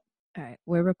All right,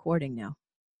 we're recording now.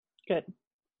 Good.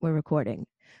 We're recording.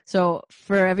 So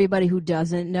for everybody who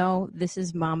doesn't know, this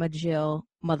is Mama Jill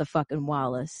motherfucking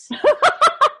Wallace.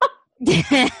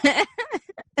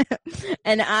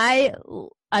 And I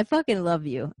fucking love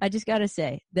you. I just gotta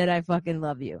say that I fucking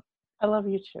love you. I love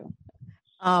you too.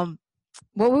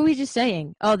 What were we just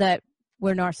saying? Oh, that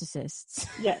we're narcissists.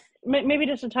 Yes. Maybe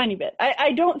just a tiny bit.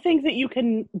 I don't think that you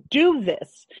can do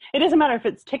this. It doesn't matter if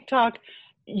it's TikTok,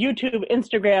 YouTube,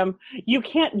 Instagram. You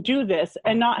can't do this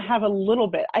and not have a little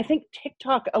bit. I think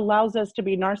TikTok allows us to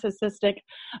be narcissistic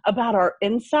about our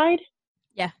inside.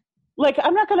 Yeah. Like,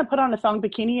 I'm not going to put on a thong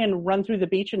bikini and run through the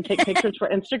beach and take pictures for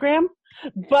Instagram,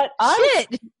 but I'm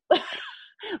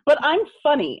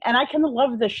funny and I can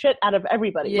love the shit out of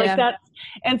everybody. Yeah. Like that.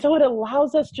 And so it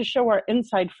allows us to show our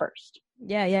inside first.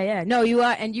 Yeah. No, you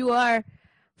are, and you are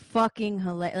fucking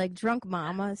hilarious. Like Drunk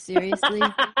Mama, seriously.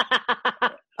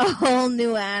 A whole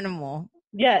new animal.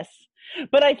 Yes.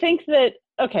 But I think that,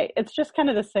 okay, it's just kind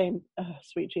of the same. Oh,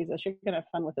 sweet Jesus, you're going to have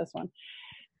fun with this one.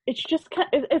 It's just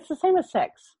it's the same as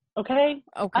sex. Okay.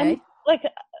 Okay.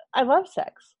 I love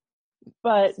sex,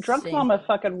 but Drunk Same. Mama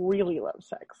fucking really loves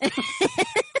sex.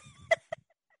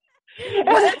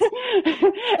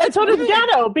 And so does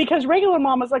Dado, because regular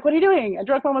Mama's like, what are you doing? And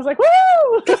Drunk Mama's like,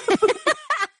 woo!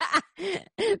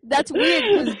 That's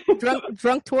weird because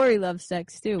drunk Tori loves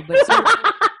sex too, but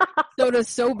so does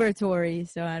sober Tori.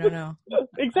 So I don't know.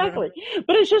 Exactly.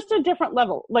 But it's just a different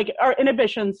level. Like our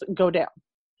inhibitions go down.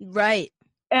 Right.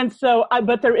 And so,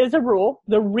 but there is a rule.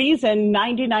 The reason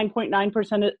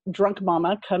 99.9% of Drunk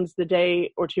Mama comes the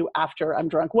day or two after I'm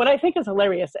drunk. What I think is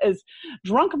hilarious is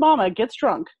Drunk Mama gets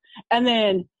drunk and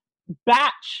then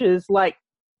batches like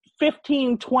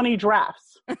 15, 20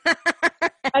 drafts.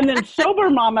 And then sober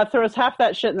Mama throws half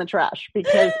that shit in the trash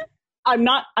because I'm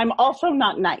also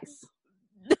not nice.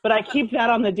 But I keep that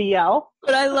on the DL.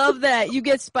 But I love that. You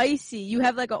get spicy. You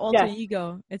have like an alter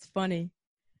ego. It's funny.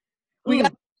 We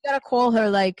gotta call her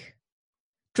like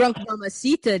Drunk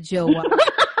Mamacita Jill.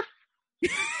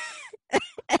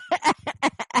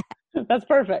 That's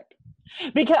perfect.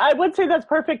 Because I would say that's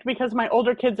perfect because my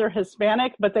older kids are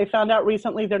Hispanic, but they found out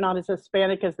recently they're not as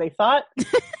Hispanic as they thought.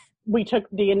 We took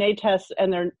DNA tests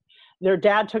and their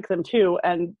dad took them too,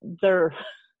 and they're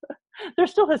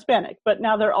still Hispanic, but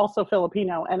now they're also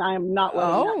Filipino, and I am not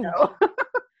letting that go.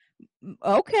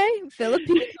 Okay,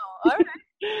 Filipino. All right.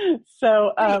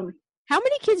 So, how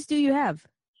many kids do you have?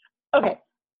 Okay,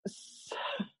 it's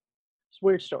a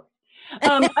weird story.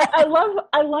 I love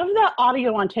that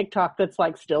audio on TikTok that's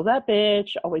like, still that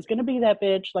bitch, always gonna be that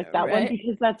bitch, like that one,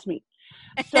 because that's me.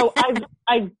 So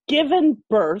I've given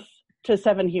birth to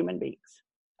 7 human beings.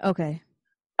 Okay.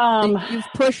 So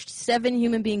you've pushed 7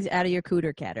 human beings out of your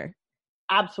cooter catter.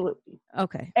 Absolutely.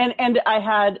 Okay. And I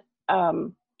had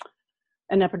an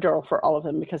epidural for all of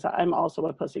them because I'm also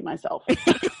a pussy myself.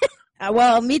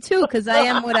 Well, me too, because I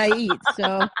am what I eat.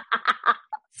 So.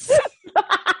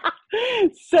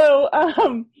 So,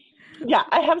 yeah,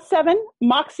 I have 7.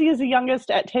 Moxie is the youngest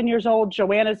at 10 years old.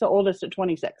 Joanne is the oldest at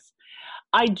 26.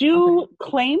 I do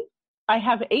claim I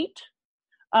have 8.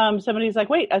 Somebody's like,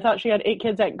 wait, I thought she had 8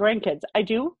 kids at grandkids. I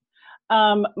do.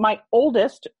 My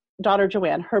oldest daughter,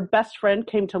 Joanne, her best friend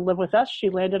came to live with us. She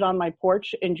landed on my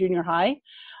porch in junior high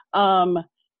in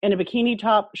a bikini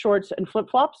top, shorts, and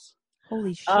flip-flops.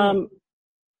 Holy shit.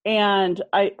 And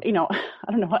I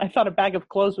don't know. I thought a bag of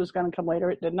clothes was going to come later.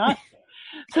 It did not.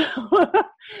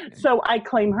 So I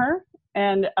claim her.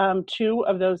 And 2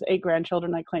 of those 8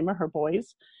 grandchildren I claim are her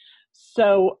boys.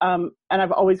 So, and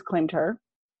I've always claimed her.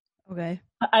 Okay.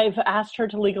 I've asked her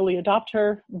to legally adopt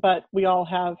her, but we all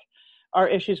have our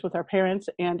issues with our parents.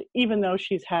 And even though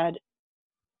she's had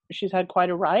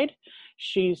quite a ride,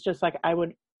 she's just like,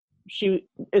 she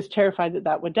is terrified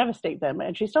that would devastate them,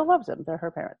 and she still loves them. They're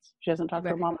her parents. She hasn't talked to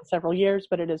her mom in several years,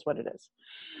 but it is what it is.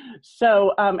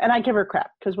 So, and I give her crap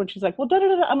because when she's like, well,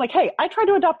 I'm like, hey, I tried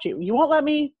to adopt you. You won't let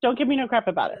me. Don't give me no crap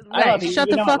about it. Right. I love you.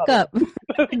 Shut the fuck up.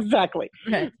 Exactly.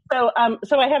 Right. So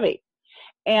I have 8,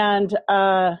 and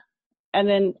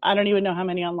then I don't even know how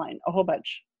many online. A whole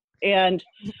bunch, and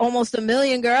almost 1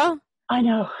 million, girl. I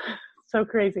know, so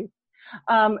crazy.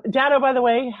 Dado, by the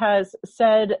way, has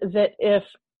said that if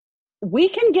we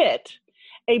can get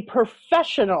a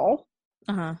professional,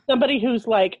 somebody who's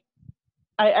like,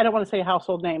 I don't want to say a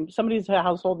household name, somebody who's a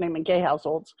household name in gay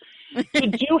households, to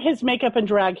do his makeup and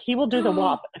drag, he will do the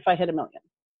WAP if I hit 1 million.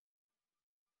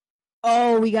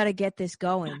 Oh, we got to get this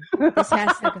going. This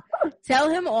has to go. Tell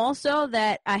him also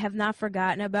that I have not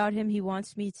forgotten about him. He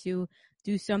wants me to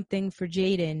do something for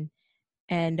Jaden.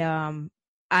 And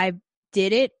I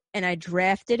did it and I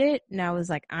drafted it, and I was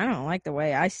like, I don't like the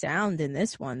way I sound in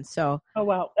this one. So, oh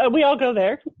wow, we all go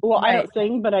there. Well, right. I don't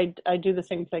sing, but I do the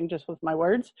same thing just with my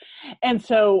words. And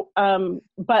so,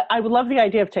 but I would love the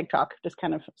idea of TikTok. Just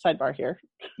kind of sidebar here.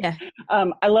 Yeah.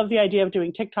 I love the idea of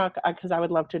doing TikTok because I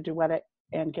would love to duet it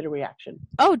and get a reaction.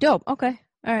 Oh, dope. Okay.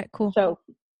 All right. Cool. So,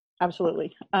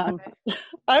 absolutely. Okay.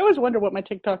 I always wonder what my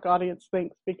TikTok audience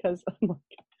thinks because I'm like,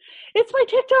 it's my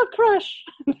TikTok crush.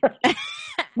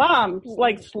 Mom,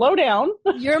 like, slow down.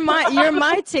 You're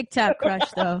my TikTok crush,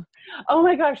 though. Oh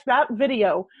my gosh, that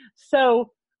video.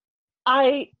 So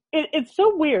it's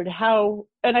so weird how,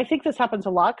 and I think this happens a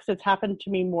lot because it's happened to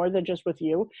me more than just with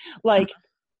you. Like,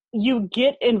 you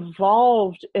get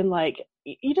involved in, like,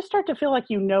 you just start to feel like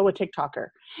you know a TikToker.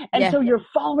 And so you're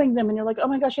following them and you're like, oh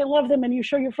my gosh, I love them. And you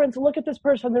show your friends, look at this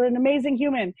person. They're an amazing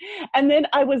human. And then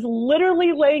I was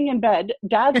literally laying in bed,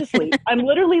 dad's asleep. I'm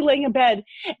literally laying in bed.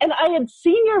 And I had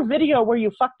seen your video where you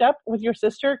fucked up with your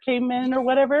sister came in or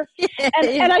whatever.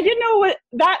 And I didn't know what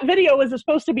that video was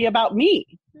supposed to be about me.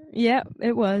 Yeah,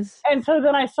 it was. And so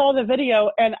then I saw the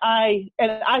video and I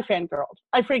fangirled.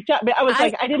 I freaked out. But I was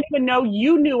like, I didn't even know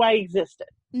you knew I existed.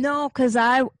 No, because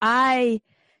I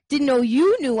didn't know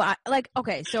you knew.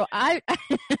 Okay, so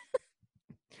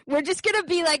we're just gonna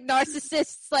be like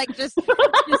narcissists, like just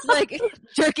like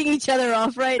jerking each other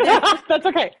off right now. That's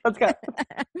okay. Let's go.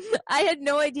 I had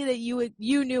no idea that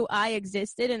you knew I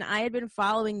existed, and I had been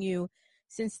following you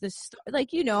since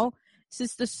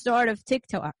since the start of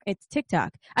TikTok. It's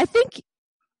TikTok. I think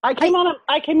I came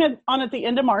in on at the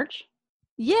end of March.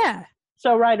 Yeah.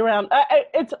 So right around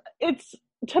it's.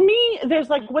 To me, there's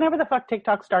like whenever the fuck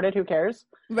TikTok started, who cares?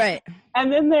 Right.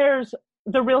 And then there's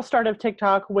the real start of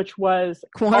TikTok, which was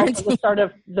quarantine, the start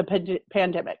of the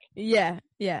pandemic. Yeah,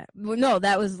 yeah. No,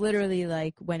 that was literally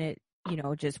like when it,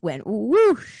 just went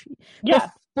whoosh. Yeah.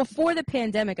 Before the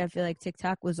pandemic, I feel like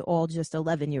TikTok was all just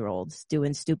 11-year-olds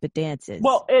doing stupid dances.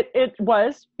 Well, it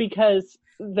was because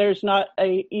there's not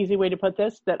a easy way to put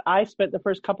this, that I spent the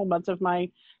first couple months of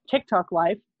my TikTok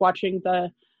life watching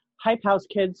the Hype House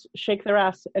kids shake their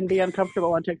ass and be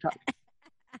uncomfortable on TikTok.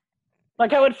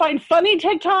 Like, I would find funny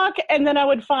TikTok, and then I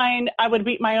would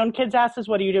beat my own kids' asses.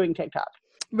 What are you doing, TikTok?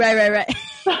 Right.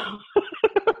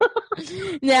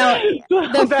 Now,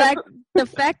 the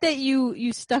fact that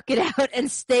you stuck it out and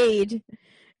stayed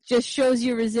just shows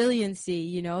your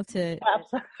resiliency, to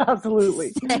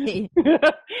absolutely stay.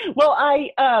 Well,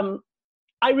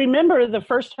 I remember the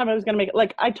first time I was going to make it,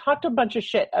 like, I talked a bunch of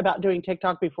shit about doing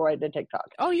TikTok before I did TikTok.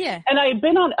 Oh, yeah. And I had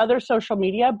been on other social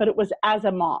media, but it was as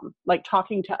a mom, like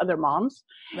talking to other moms.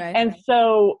 Right. And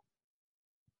so,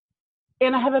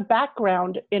 and I have a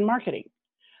background in marketing.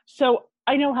 So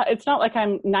I know how, it's not like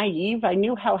I'm naive. I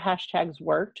knew how hashtags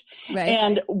worked. Right.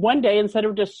 And one day, instead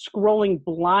of just scrolling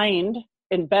blind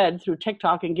in bed through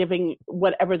TikTok and giving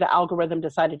whatever the algorithm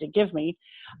decided to give me,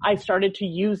 I started to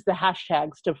use the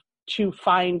hashtags to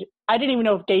find, I didn't even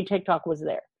know if gay TikTok was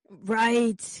there.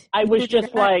 Right. I was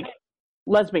just like,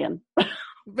 lesbian.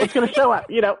 What's going to show up,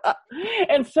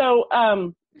 And so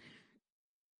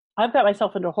I've got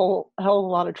myself into a hell of a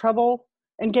lot of trouble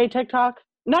in gay TikTok.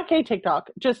 Not gay TikTok,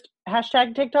 just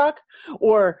hashtag TikTok,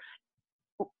 or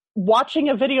watching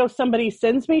a video somebody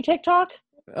sends me TikTok.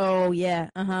 Oh, yeah.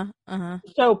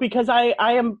 So because I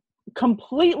am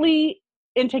completely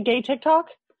into gay TikTok,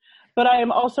 but I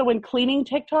am also in cleaning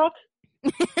TikTok.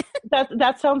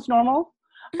 That sounds normal.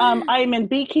 I am in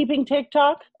beekeeping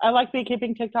TikTok. I like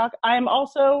beekeeping TikTok. I am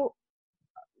also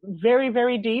very,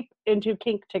 very deep into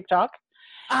kink TikTok.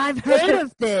 I've heard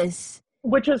of this.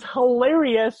 Which is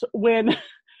hilarious when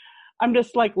I'm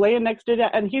just like laying next to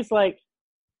that and he's like,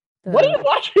 what are you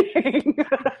watching?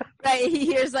 Right, he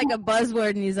hears like a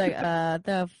buzzword and he's like,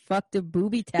 the fuck do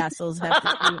booby tassels have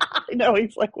to do? I know,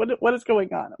 he's like, what is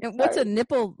going on? And what's a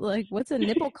nipple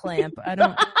clamp? I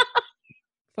don't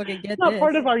fucking get it's not this.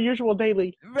 part of our usual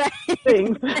daily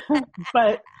things.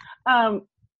 But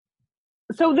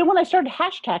so then when I started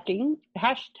hashtagging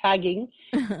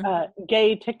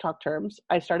gay TikTok terms,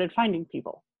 I started finding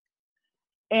people.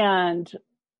 And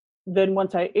then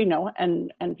once I,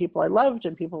 and people I loved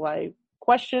and people I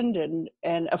questioned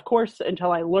and of course,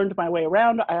 until I learned my way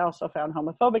around, I also found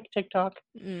homophobic TikTok.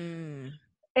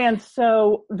 And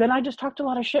so then I just talked a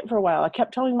lot of shit for a while. I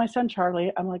kept telling my son,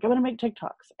 Charlie, I'm like, I'm going to make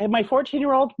TikToks. And my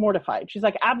 14-year-old mortified. She's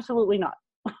like, absolutely not.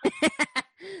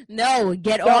 No,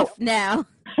 get off now.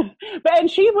 And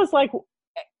she was like,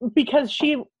 because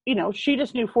she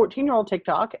just knew 14-year-old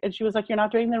TikTok, and she was like, you're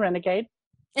not doing the renegade.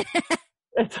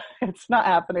 It's not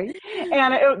happening.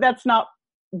 And that's not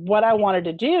what I wanted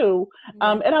to do.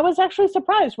 And I was actually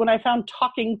surprised when I found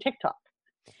talking TikTok,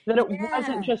 that it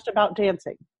wasn't just about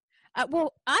dancing.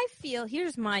 Well, I feel,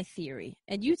 here's my theory,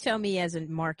 and you tell me as a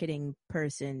marketing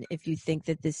person if you think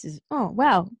that this is, oh,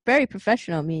 wow, very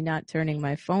professional, me not turning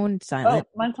my phone silent.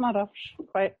 Oh, mine's not off.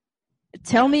 Quiet.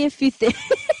 Tell me if you think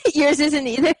yours isn't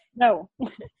either. No,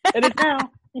 it is now.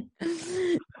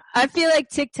 I feel like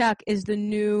TikTok is the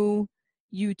new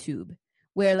YouTube,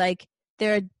 where like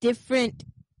there are different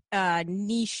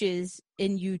niches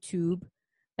in YouTube.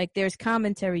 Like there's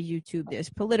commentary YouTube, there's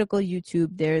political YouTube,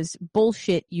 there's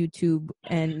bullshit YouTube,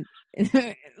 and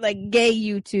like gay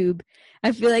YouTube.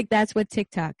 I feel like that's what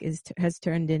TikTok has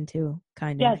turned into,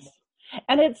 kind of. Yes,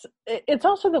 and it's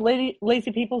also the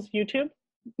lazy people's YouTube.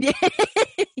 Yeah.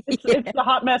 It's the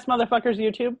hot mess motherfuckers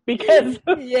YouTube because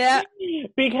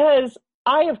because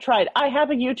I have tried. I have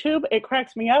a YouTube. It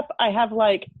cracks me up. I have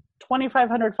like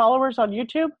 2,500 followers on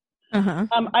YouTube. Uh-huh.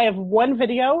 I have one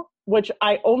video which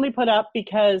I only put up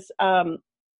because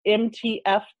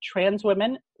MTF trans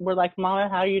women were like, "Mama,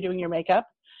 how are you doing your makeup?"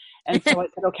 And so I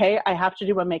said, "Okay, I have to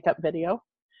do a makeup video."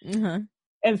 Uh-huh.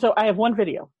 And so I have one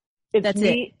video. That's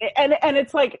me, and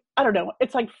it's like, I don't know,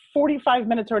 it's like 45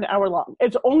 minutes or an hour long.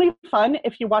 It's only fun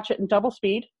if you watch it in double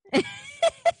speed,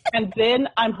 and then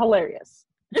I'm hilarious.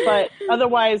 But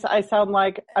otherwise, I sound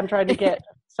like I'm trying to get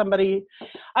somebody.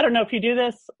 I don't know if you do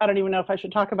this. I don't even know if I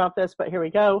should talk about this, but here we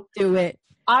go. Do it.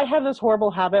 I have this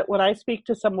horrible habit when I speak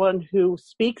to someone who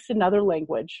speaks another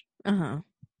language. Uh-huh.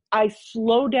 I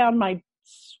slow down my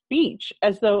speech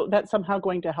as though that's somehow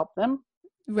going to help them.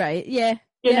 Right. Yeah.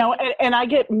 You know, and I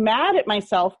get mad at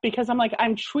myself because I'm like,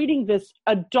 I'm treating this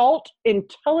adult,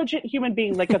 intelligent human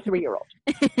being like a 3-year-old.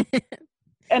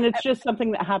 And it's just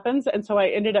something that happens. And so I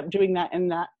ended up doing that in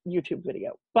that YouTube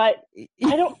video. But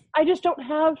I don't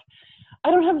have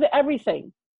the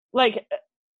everything. Like,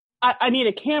 I need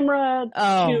a camera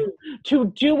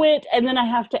to do it, and then I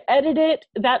have to edit it.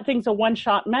 That thing's a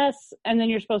one-shot mess, and then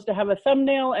you're supposed to have a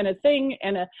thumbnail and a thing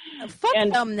and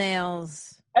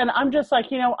thumbnails. And I'm just like,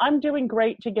 I'm doing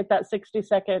great to get that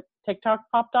 60-second TikTok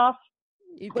popped off,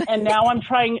 and now I'm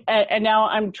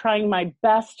trying my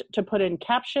best to put in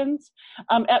captions.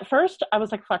 At first, I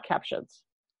was like, fuck captions.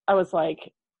 I was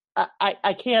like,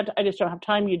 I can't. I just don't have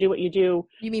time. You do what you do.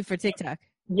 You mean for TikTok?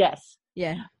 Yes.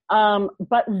 Yeah.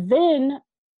 But then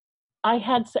I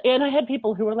had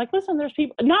people who were like, listen, there's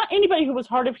people, not anybody who was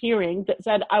hard of hearing that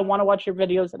said, I want to watch your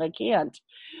videos and I can't,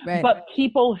 right. But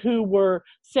people who were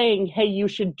saying, hey, you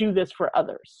should do this for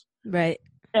others. Right.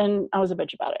 And I was a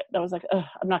bitch about it. I was like,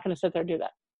 I'm not going to sit there and do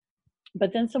that.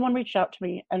 But then someone reached out to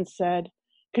me and said,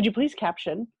 could you please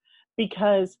caption?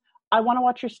 Because I want to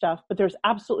watch your stuff, but there's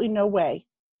absolutely no way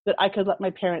that I could let my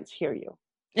parents hear you.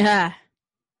 Yeah.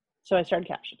 So I started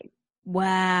captioning.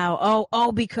 Wow.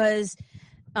 Oh, because,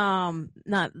 not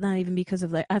even because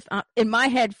of like, in my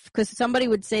head, because somebody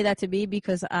would say that to me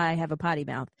because I have a potty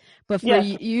mouth, but for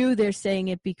you, they're saying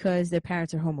it because their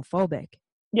parents are homophobic.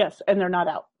 Yes. And they're not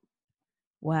out.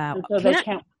 Wow. And so they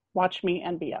can't watch me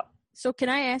and be out. So can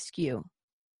I ask you,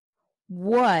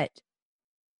 what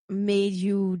made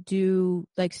you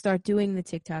start doing the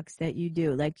TikToks that you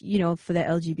do, like, for the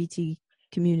LGBT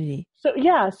community?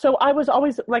 So I was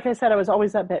always, like I said, I was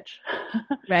always that bitch.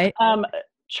 Right.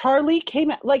 Charlie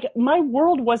came out, like, my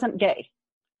world wasn't gay.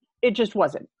 It just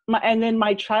wasn't. And then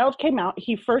my child came out.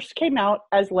 He first came out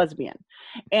as lesbian.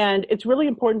 And it's really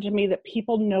important to me that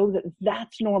people know that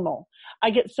that's normal. I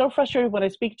get so frustrated when I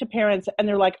speak to parents and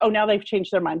they're like, oh, now they've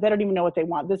changed their mind. They don't even know what they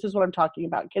want. This is what I'm talking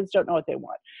about. Kids don't know what they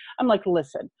want. I'm like,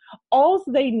 listen, all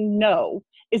they know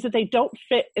is that they don't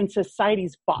fit in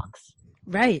society's box.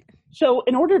 Right. So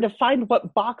in order to find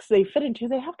what box they fit into,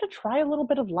 they have to try a little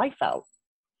bit of life out.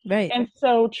 Right. And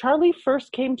so Charlie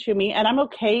first came to me, and I'm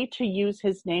okay to use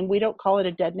his name. We don't call it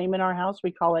a dead name in our house. We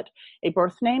call it a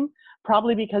birth name,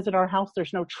 probably because in our house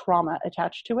there's no trauma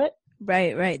attached to it.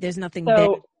 Right. There's nothing dead.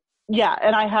 Yeah,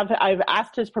 and I've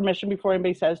asked his permission before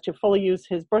anybody says to fully use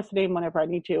his birth name whenever I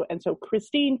need to. And so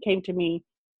Christine came to me,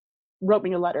 wrote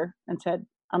me a letter, and said,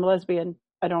 I'm a lesbian.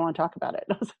 I don't want to talk about it.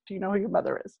 And I was like, do you know who your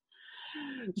mother is?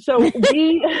 So we,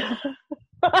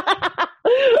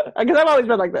 because I've always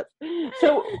been like this.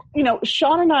 So,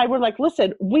 Sean and I were like,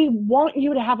 listen, we want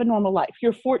you to have a normal life.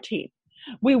 You're 14.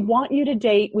 We want you to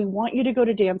date. We want you to go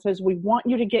to dances. We want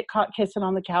you to get caught kissing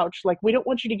on the couch. Like, we don't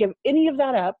want you to give any of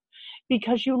that up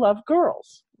because you love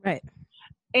girls. Right.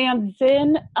 And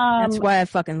then, that's why I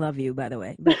fucking love you, by the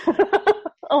way. But...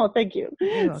 Oh, thank you.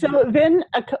 So then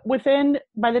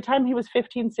by the time he was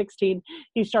 15, 16,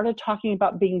 he started talking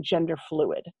about being gender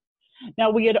fluid.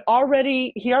 Now he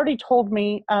already told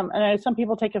me, and some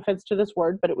people take offense to this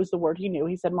word, but it was the word he knew.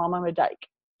 He said, Mom, I'm a dyke.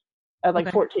 at like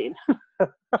Okay. 14.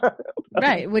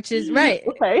 Right, which is right.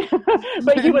 Okay.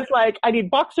 But he was like, I need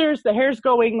boxers, the hair's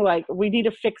going, like, we need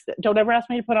to fix it. Don't ever ask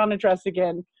me to put on a dress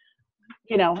again.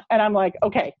 And I'm like,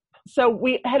 okay. So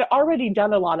we had already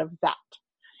done a lot of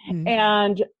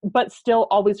that. But still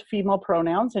always female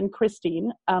pronouns. And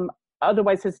Christine,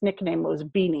 otherwise his nickname was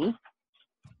Beanie.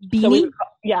 Beanie?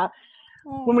 So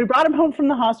when we brought him home from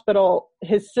the hospital,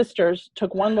 his sisters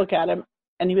took one look at him,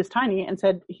 and he was tiny, and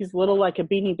said, he's little like a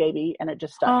beanie baby, and it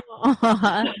just stuck.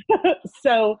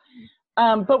 So,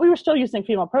 but we were still using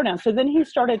female pronouns. So then he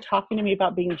started talking to me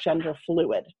about being gender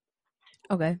fluid.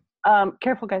 Okay.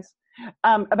 Careful, guys.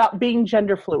 About being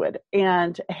gender fluid.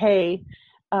 And, hey,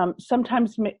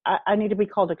 sometimes I need to be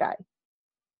called a guy.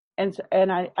 And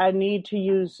I need to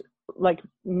use, like,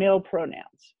 male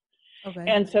pronouns. Okay.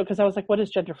 And so, because I was like, what is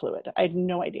gender fluid? I had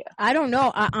no idea. I don't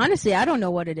know. Honestly, I don't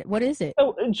know what it is. What is it?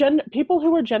 So people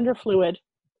who are gender fluid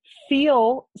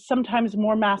feel sometimes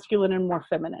more masculine and more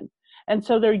feminine. And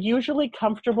so they're usually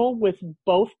comfortable with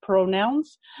both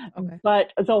pronouns,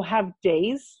 but they'll have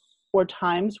days or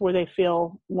times where they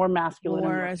feel more masculine.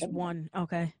 Or as one.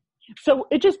 Okay. So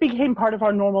it just became part of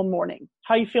our normal morning.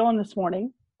 How you feeling this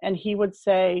morning? And he would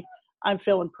say, I'm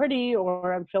feeling pretty,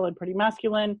 or I'm feeling pretty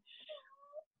masculine.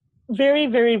 Very,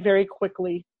 very, very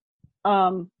quickly. I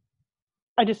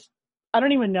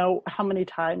don't even know how many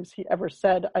times he ever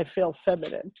said, I feel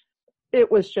feminine.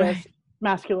 It was just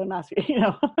masculine. How do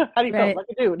you feel? Like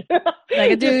a dude.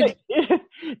 Like a dude.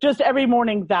 Just every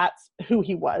morning, that's who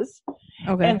he was.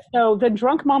 Okay. And so then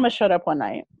drunk mama showed up one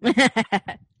night.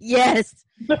 Yes.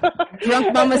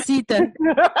 Drunk mamacita.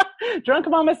 Drunk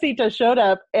mamacita showed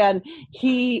up, and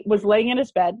he was laying in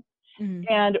his bed. Mm-hmm.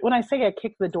 And when I say I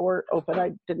kicked the door open,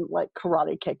 I didn't like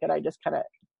karate kick it. I just kind of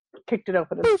kicked it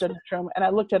open and stood in the room. And I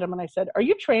looked at him and I said, are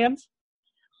you trans?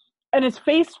 And his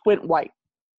face went white.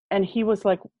 And he was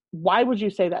like, why would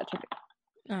you say that to me?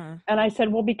 And I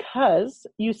said, well, because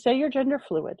you say you're gender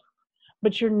fluid,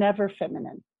 but you're never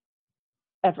feminine.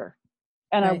 Ever.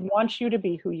 And I want you to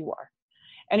be who you are.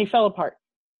 And he fell apart.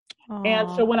 Aww.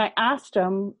 And so when I asked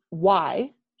him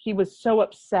why he was so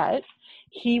upset,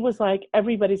 he was like,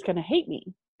 everybody's going to hate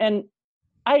me. And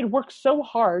I had worked so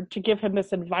hard to give him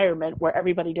this environment where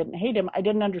everybody didn't hate him. I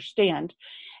didn't understand.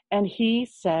 And he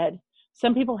said,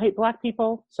 some people hate Black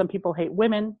people. Some people hate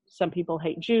women. Some people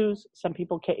hate Jews. Some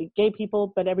people hate gay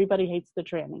people, but everybody hates the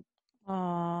tranny.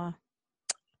 Aww.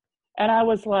 And I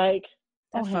was like,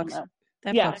 that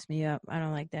fucks me up. I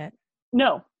don't like that.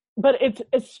 No, but it's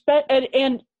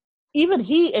and even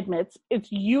he admits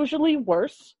it's usually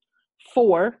worse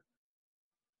for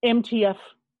MTF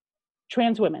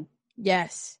trans women.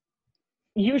 Yes.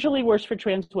 Usually worse for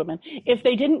trans women. If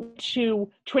they didn't to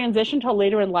transition till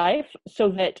later in life so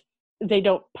that they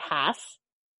don't pass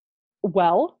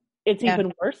well, it's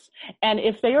even worse. And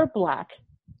if they are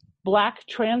Black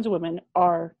trans women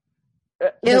are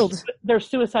killed. Their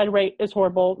suicide rate is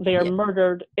horrible. They are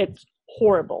murdered. It's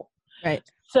horrible. Right.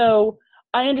 So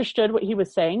I understood what he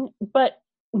was saying, but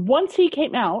once he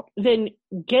came out, then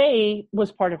gay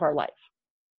was part of our life.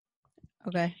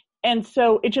 Okay. And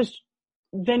so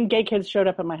then gay kids showed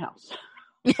up in my house.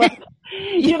 Like,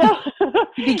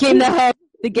 became the hub,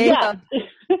 the gay hub.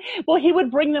 Well, he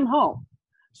would bring them home.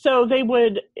 So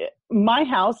my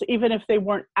house, even if they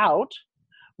weren't out,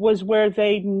 was where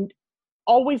they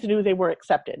always knew they were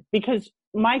accepted, because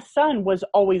my son was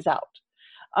always out.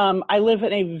 I live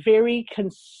in a very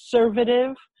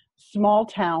conservative small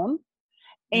town,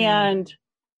 and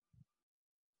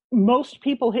most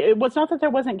people, it was not that there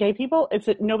wasn't gay people, it's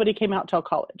that nobody came out till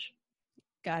college.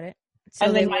 Got it. So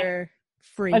and they were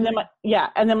free. And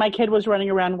then my kid was running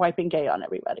around wiping gay on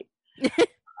everybody.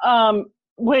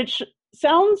 Which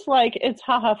sounds like it's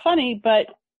haha funny, but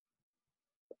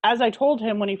as I told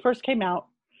him when he first came out,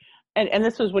 and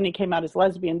this was when he came out as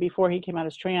lesbian, before he came out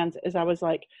as trans, is I was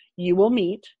like, you will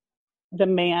meet the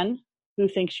man who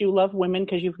thinks you love women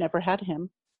because you've never had him.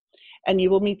 And you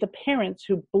will meet the parents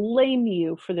who blame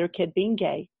you for their kid being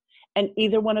gay. And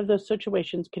either one of those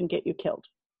situations can get you killed.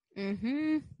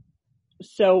 Mm-hmm.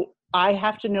 So I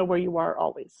have to know where you are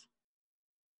always.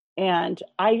 And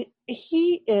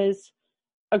he is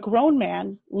a grown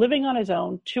man living on his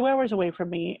own, 2 hours away from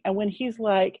me. And when he's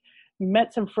like,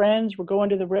 met some friends, we're going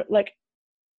to the like.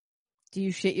 Do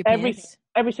you shit your pants?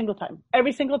 Every single time.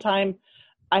 Every single time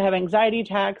I have anxiety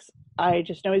attacks. I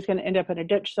just know he's going to end up in a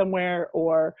ditch somewhere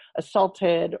or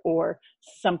assaulted or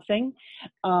something.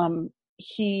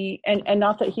 He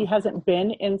not that he hasn't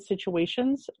been in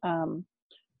situations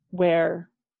where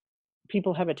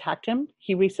people have attacked him.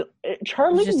 He recently,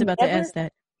 Charlie. I was just about to ask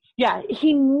that. Yeah,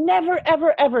 he never,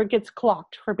 ever, ever gets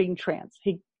clocked for being trans.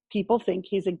 He people think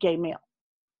he's a gay male.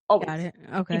 Always. Got it.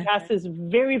 Okay. He passes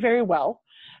very, very well.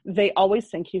 They always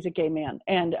think he's a gay man.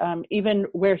 And even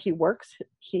where he works,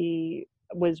 he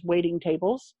was waiting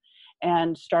tables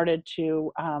and started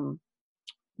to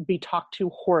be talked to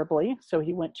horribly. So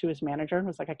he went to his manager and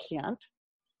was like, I can't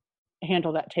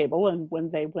handle that table. And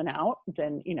when they went out,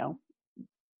 then, you know,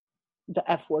 the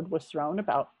F word was thrown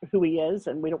about who he is,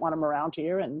 and we don't want him around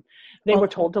here. And they were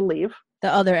told to leave.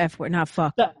 The other F word, not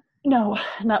fuck. No,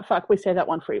 not fuck. We say that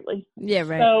one freely. Yeah,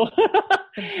 right. So,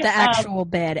 the actual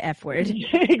bad F word.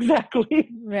 Exactly.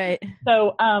 Right.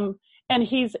 So, and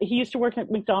he used to work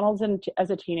at McDonald's as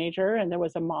a teenager, and there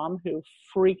was a mom who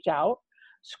freaked out,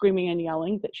 screaming and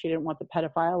yelling that she didn't want the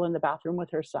pedophile in the bathroom with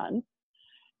her son.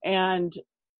 And,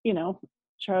 you know,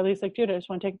 Charlie's like, dude, I just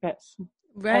want to take a piss.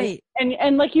 Right.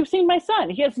 And like, you've seen my son.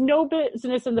 He has no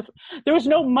business there was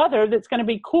no mother that's going to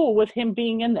be cool with him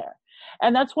being in there.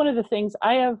 And that's one of the things.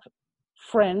 I have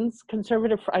friends,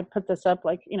 conservative, I put this up,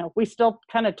 like, you know, we still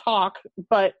kind of talk,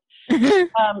 but,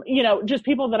 you know, just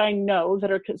people that I know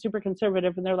that are super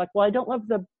conservative, and they're like, well, I don't love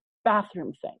the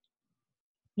bathroom thing,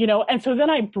 you know? And so then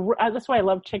that's why I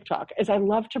love TikTok, is I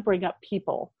love to bring up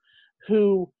people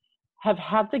who have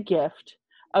had the gift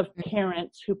of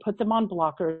parents who put them on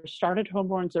blockers, started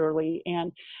hormones early.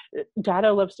 And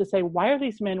Dada loves to say, why are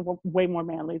these men way more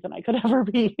manly than I could ever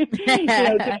be? You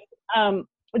know,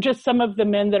 just some of the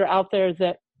men that are out there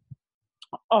that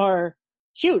are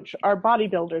huge, are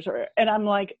bodybuilders. And I'm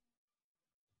like,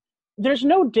 there's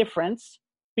no difference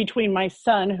between my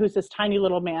son, who's this tiny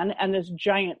little man, and this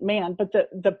giant man. But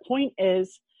the point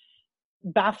is,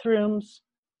 bathrooms,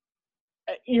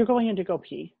 you're going in to go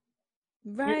pee.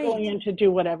 Right. You're going in to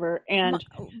do whatever, and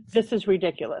this is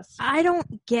ridiculous. I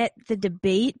don't get the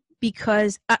debate,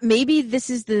 because maybe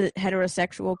this is the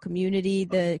heterosexual community,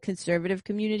 the conservative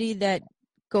community, that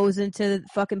goes into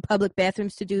fucking public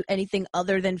bathrooms to do anything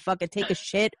other than fucking take a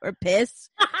shit or piss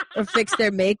or fix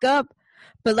their makeup.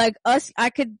 But like us,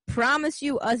 I could promise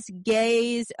you, us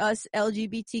gays, us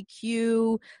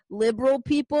LGBTQ liberal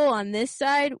people on this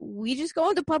side, we just go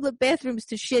into public bathrooms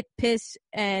to shit, piss,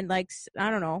 and like,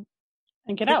 I don't know.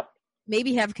 And get out.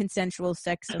 Maybe have consensual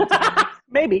sex sometimes.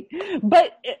 Maybe.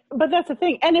 But that's the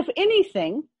thing. And if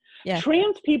anything,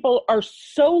 trans people are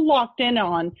so locked in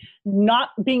on not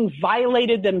being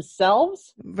violated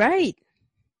themselves. Right.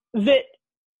 That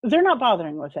they're not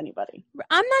bothering with anybody.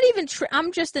 I'm not even,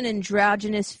 I'm just an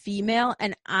androgynous female,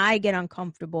 and I get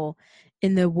uncomfortable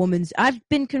in the I've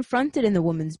been confronted in the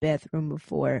woman's bathroom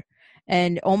before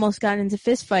and almost got into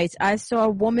fistfights. I saw a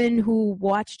woman who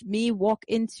watched me walk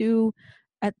into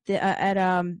at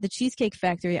the Cheesecake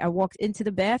Factory. I walked into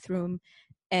the bathroom,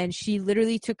 and she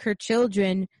literally took her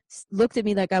children, looked at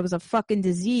me like I was a fucking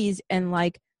disease, and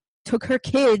like took her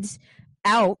kids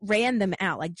out, ran them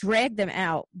out, like dragged them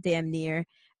out damn near,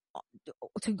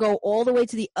 to go all the way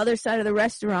to the other side of the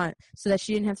restaurant so that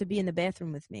she didn't have to be in the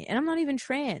bathroom with me. And I'm not even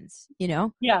trans, you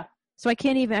know? Yeah. So I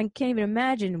can't even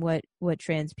imagine what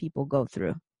trans people go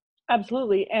through.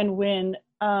 Absolutely. And when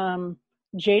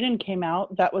Jaden came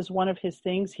out, that was one of his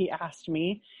things he asked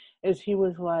me, is he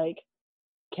was like,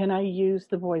 can I use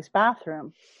the boys'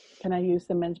 bathroom? Can I use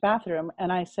the men's bathroom?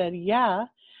 And I said, yeah.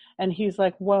 And he's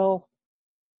like, well,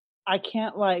 I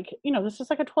can't, like, you know, this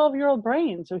is like a 12-year-old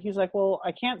brain. So he's like, well,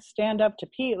 I can't stand up to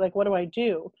pee. Like, what do I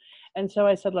do? And so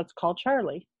I said, let's call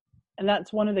Charlie. And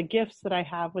that's one of the gifts that I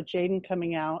have with Jaden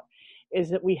coming out,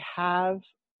 is that we have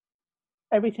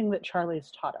everything that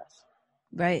Charlie's taught us.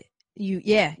 Right.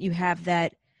 You have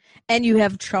that. And you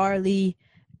have Charlie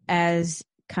as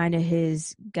kind of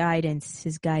his guidance,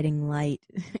 his guiding light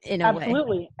in a way.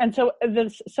 Absolutely. And so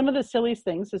some of the silliest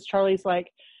things is Charlie's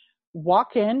like,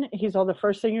 walk in. He's all, the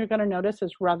first thing you're going to notice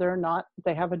is whether or not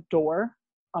they have a door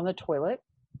on the toilet.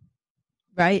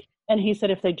 Right. And he said,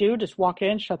 if they do, just walk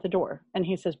in, shut the door. And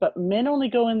he says, but men only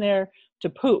go in there to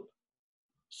poop.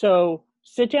 So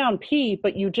sit down, pee,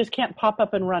 but you just can't pop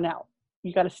up and run out.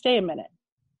 You got to stay a minute.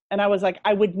 And I was like,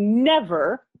 I would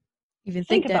never even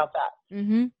think about that.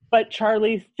 Mm-hmm. But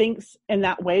Charlie thinks in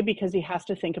that way because he has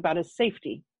to think about his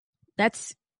safety.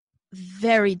 That's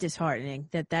very disheartening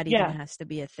that even has to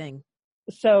be a thing.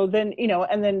 So then, you know,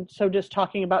 and then so just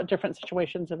talking about different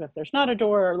situations of if there's not a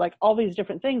door, or like all these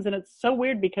different things. And it's so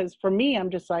weird because for me,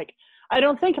 I'm just like, I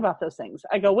don't think about those things.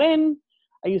 I go in,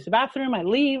 I use the bathroom, I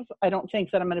leave. I don't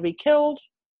think that I'm going to be killed.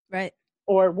 Right.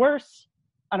 Or worse.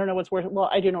 I don't know what's worse. Well,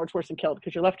 I do know what's worse than killed,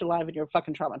 because you're left alive and you're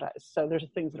fucking traumatized. So there's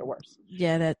things that are worse.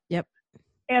 Yeah, yep.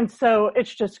 And so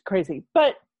it's just crazy.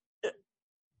 But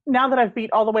now that I've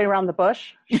beat all the way around the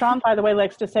bush, Sean, by the way,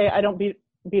 likes to say, I don't beat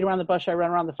around the bush, I run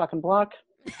around the fucking block.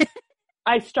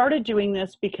 I started doing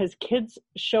this because kids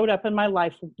showed up in my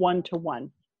life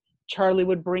one-to-one. Charlie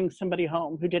would bring somebody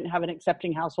home who didn't have an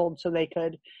accepting household so they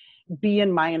could be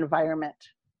in my environment.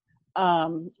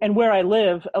 And where I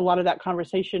live, a lot of that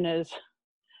conversation is,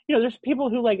 there's people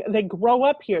who like, they grow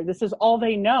up here. This is all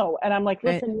they know. And I'm like,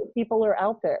 listen, right. People are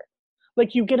out there.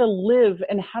 Like, you get to live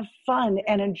and have fun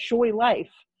and enjoy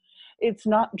life. It's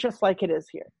not just like it is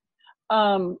here.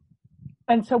 And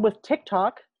so with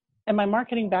TikTok and my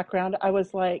marketing background, I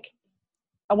was like,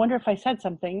 I wonder if I said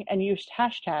something and used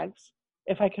hashtags,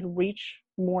 if I could reach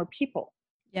more people.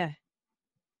 Yeah.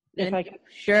 If and I could.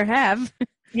 Sure have.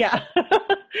 Yeah.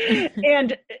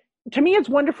 And to me, it's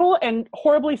wonderful and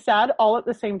horribly sad all at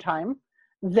the same time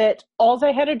that all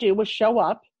I had to do was show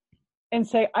up and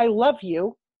say, I love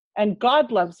you and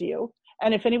God loves you.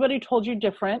 And if anybody told you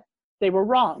different, they were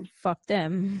wrong. Fuck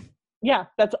them. Yeah,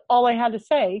 that's all I had to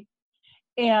say.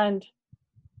 And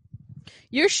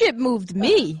your shit moved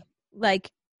me.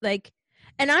 Like,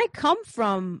 and I come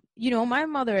from, my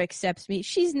mother accepts me.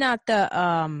 She's not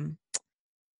the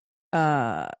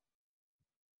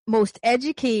most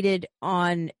educated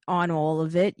on all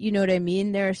of it. You know what I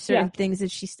mean? There are certain things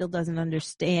that she still doesn't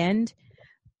understand,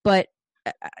 but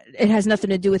it has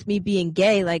nothing to do with me being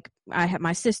gay. Like,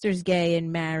 my sister's gay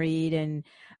and married, and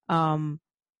I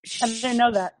didn't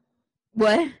know that.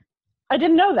 What? I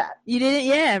didn't know that. You didn't?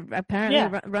 Yeah,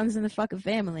 apparently runs in the fucking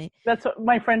family. That's what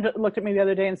my friend looked at me the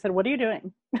other day and said, what are you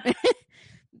doing?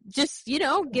 Just,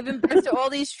 giving birth to all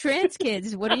these trans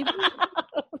kids. What are you doing?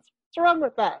 What's wrong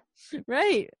with that?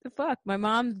 Right. The fuck? My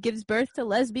mom gives birth to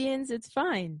lesbians. It's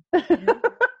fine.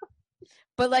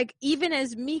 But like, even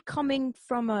as me coming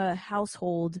from a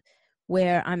household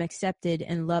where I'm accepted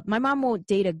and loved, my mom won't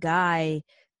date a guy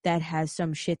that has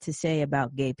some shit to say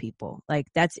about gay people. Like,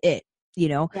 that's it.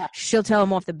 She'll tell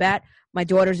him off the bat, my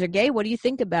daughters are gay. What do you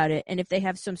think about it? And if they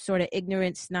have some sort of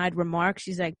ignorant, snide remark,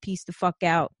 she's like, peace the fuck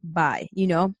out. Bye.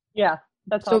 Yeah.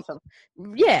 That's awesome.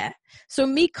 Yeah. So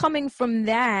me coming from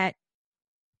that,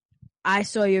 I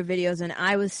saw your videos and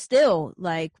I was still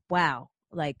like, wow,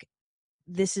 like,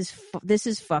 this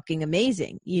is fucking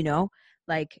amazing.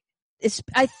 Like,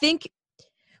 I think,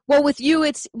 well, with you,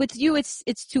 it's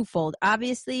twofold.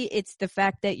 Obviously, it's the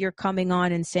fact that you're coming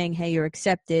on and saying, hey, you're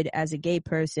accepted as a gay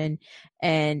person.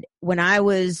 And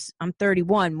I'm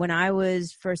 31. When I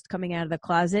was first coming out of the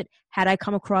closet, had I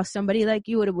come across somebody like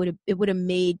you, it would have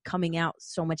made coming out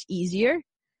so much easier,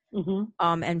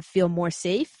 and feel more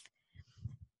safe.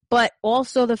 But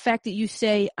also the fact that you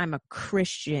say, I'm a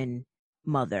Christian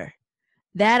mother,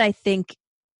 that I think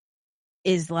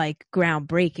is like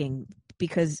groundbreaking.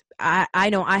 Because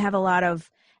I know I have a lot of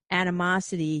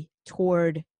animosity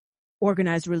toward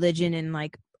organized religion and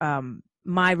like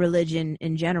my religion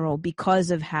in general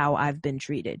because of how I've been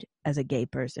treated as a gay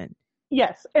person.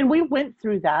 Yes. And we went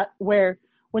through that where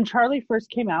when Charlie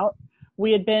first came out,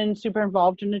 we had been super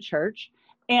involved in a church,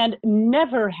 and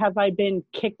never have I been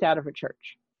kicked out of a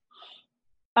church.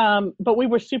 But we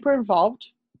were super involved,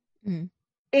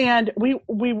 and we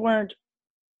weren't,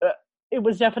 it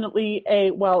was definitely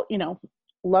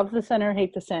love the sinner,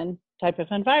 hate the sin type of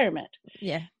environment.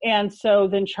 Yeah. And so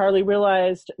then Charlie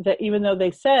realized that even though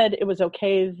they said it was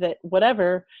okay that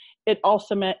whatever, it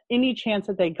also meant any chance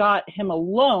that they got him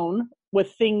alone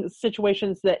with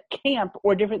situations that camp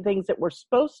or different things that were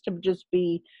supposed to just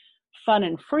be fun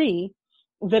and free,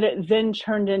 that it then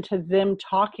turned into them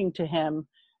talking to him,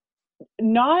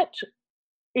 not,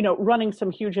 running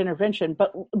some huge intervention,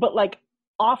 but like,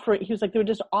 he was like, they would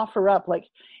just offer up, like,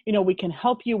 we can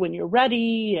help you when you're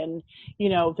ready, and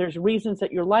there's reasons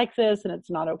that you're like this and it's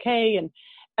not okay, and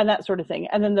that sort of thing.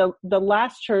 And then the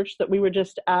last church that we were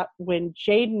just at when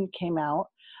Jaden came out,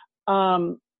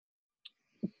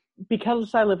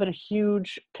 because I live in a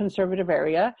huge conservative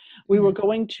area, we were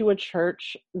going to a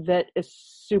church that is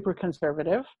super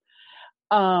conservative,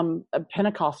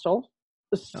 Pentecostal.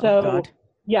 So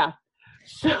yeah.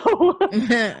 So,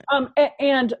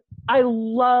 and I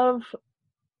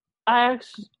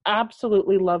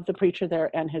absolutely love the preacher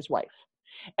there and his wife.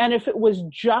 And if it was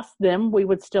just them, we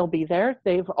would still be there.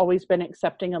 They've always been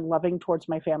accepting and loving towards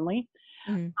my family,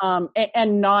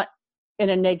 and not in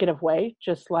a negative way.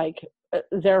 Just like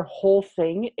their whole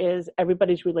thing is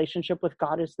everybody's relationship with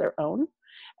God is their own.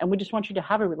 And we just want you to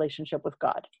have a relationship with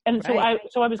God. And right.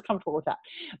 So I was comfortable with that.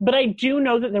 But I do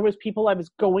know that there was people I was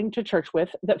going to church with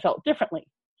that felt differently.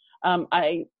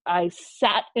 I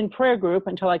sat in prayer group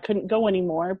until I couldn't go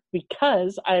anymore,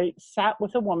 because I sat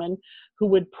with a woman who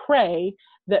would pray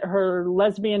that her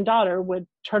lesbian daughter would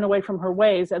turn away from her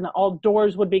ways and that all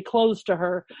doors would be closed to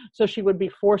her, so she would be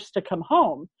forced to come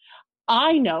home.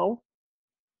 I know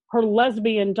her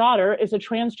lesbian daughter is a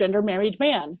transgender married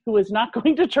man who is not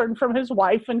going to turn from his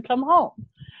wife and come home.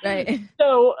 Right.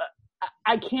 So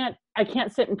I can't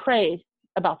sit and pray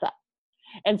about that.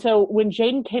 And so when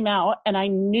Jaden came out and I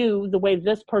knew the way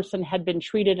this person had been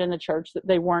treated in the church, that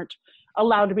they weren't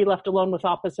allowed to be left alone with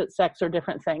opposite sex or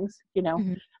different things,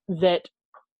 that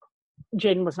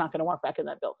Jaden was not going to walk back in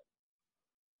that building.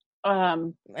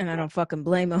 And I don't fucking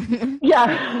blame him.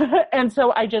 Yeah. And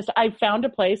so I found a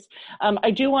place.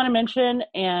 I do want to mention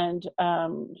and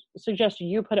suggest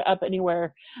you put it up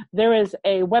anywhere. There is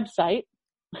a website.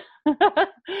 There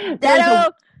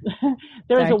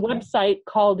is a website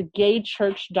called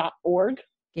gaychurch.org.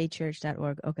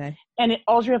 Gaychurch.org. Okay. And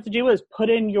all you have to do is put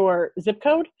in your zip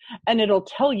code and it'll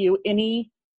tell you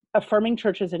any affirming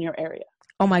churches in your area.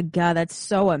 Oh my God, that's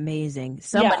so amazing.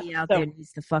 Somebody out there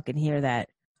needs to fucking hear that.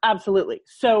 Absolutely.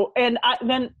 So, and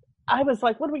then I was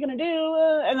like, what are we going to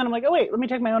do? And then I'm like, oh, wait, let me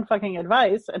take my own fucking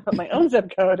advice and put my own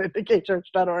zip code into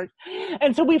gaychurch.org.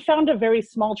 And so we found a very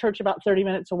small church about 30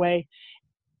 minutes away.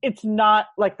 It's not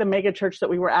like the mega church that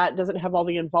we were at. It doesn't have all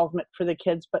the involvement for the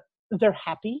kids, but they're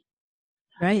happy.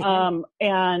 Right.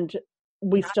 And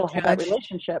we still have that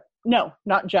relationship. No,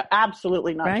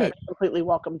 absolutely not judged. Completely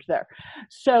welcomed there.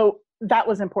 So that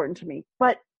was important to me.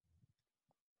 But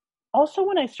also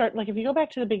when I start, like if you go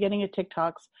back to the beginning of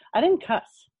TikToks, I didn't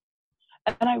cuss.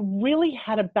 And I really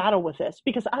had a battle with this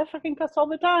because I fucking cuss all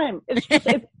the time. It's just,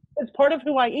 it's part of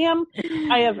who I am.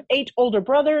 I have 8 older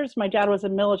brothers. My dad was a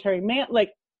military man.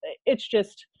 Like, it's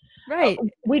just, right.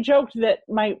 We joked that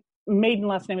my maiden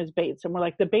last name is Bates. And we're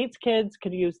like, the Bates kids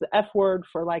could use the F word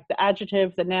for like the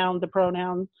adjective, the noun, the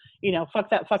pronoun, fuck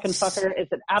that fucking fucker.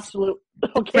 It's an absolute.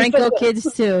 Okay, Franco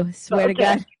kids too. Swear to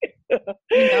God.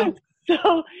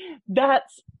 So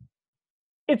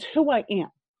it's who I am.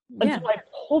 And so I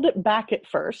pulled it back at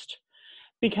first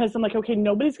because I'm like, okay,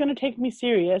 nobody's going to take me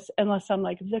serious unless I'm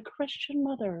like the Christian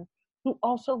mother who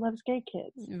also loves gay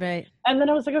kids. Right. And then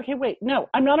I was like, okay, wait, no,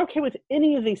 I'm not okay with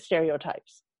any of these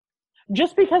stereotypes.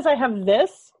 Just because I have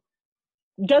this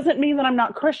doesn't mean that I'm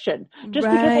not Christian. Just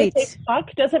because I say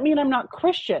fuck doesn't mean I'm not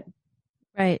Christian.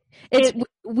 Right.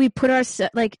 We put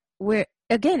ourselves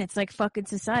it's like fucking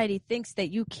society thinks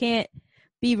that you can't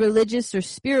be religious or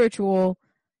spiritual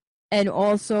and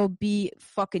also be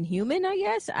fucking human, I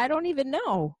guess. I don't even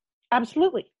know.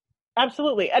 Absolutely.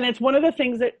 Absolutely. And it's one of the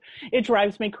things that it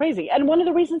drives me crazy. And one of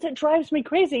the reasons it drives me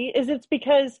crazy is it's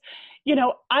because,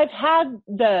 I've had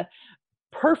the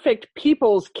perfect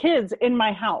people's kids in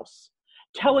my house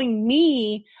telling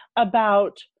me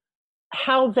about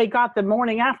how they got the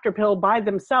morning after pill by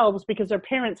themselves because their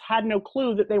parents had no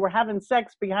clue that they were having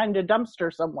sex behind a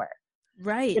dumpster somewhere.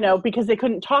 Right. Because they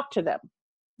couldn't talk to them.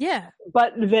 Yeah.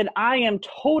 But then I am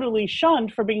totally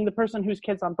shunned for being the person whose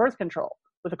kid's on birth control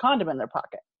with a condom in their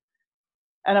pocket.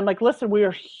 And I'm like, listen, we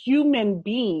are human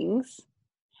beings.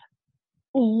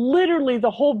 Literally the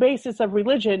whole basis of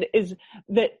religion is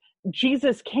that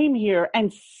Jesus came here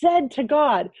and said to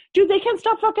God, dude, they can't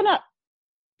stop fucking up.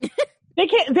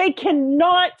 They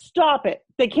cannot stop it.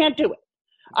 They can't do it.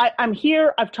 I'm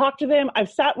here. I've talked to them.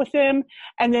 I've sat with them.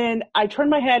 And then I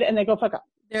turn my head and they go fuck up.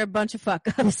 They're a bunch of fuck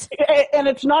ups. And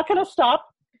it's not going to stop.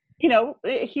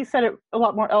 He said it a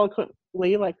lot more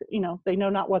eloquently, like, they know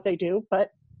not what they do,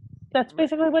 but that's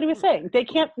basically what he was saying. They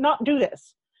can't not do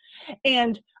this.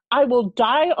 And I will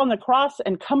die on the cross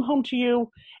and come home to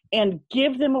you and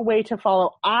give them a way to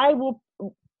follow. I will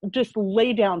just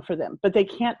lay down for them, but they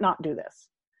can't not do this.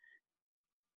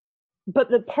 But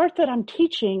the part that I'm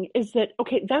teaching is that,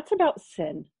 okay, that's about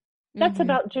sin. That's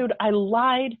about, dude, I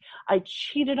lied. I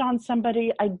cheated on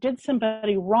somebody. I did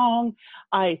somebody wrong.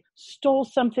 I stole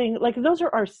something. Like, those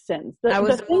are our sins. I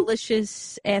was a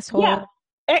malicious asshole. Yeah,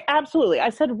 absolutely. I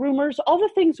said rumors, all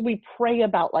the things we pray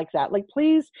about like that. Like,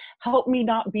 please help me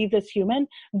not be this human.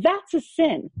 That's a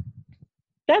sin.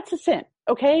 That's a sin,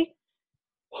 okay?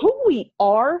 Who we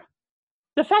are,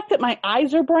 the fact that my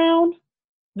eyes are brown,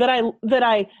 that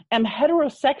I am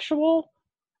heterosexual,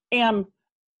 am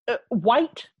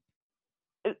white,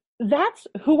 that's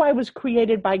who I was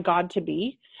created by God to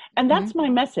be. And that's my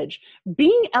message.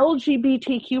 Being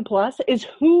LGBTQ plus is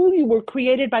who you were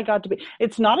created by God to be.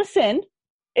 It's not a sin.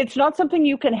 It's not something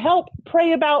you can help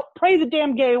pray the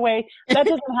damn gay away. That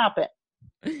doesn't happen.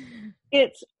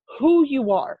 It's who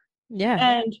you are.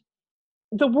 Yeah. And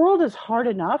the world is hard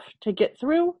enough to get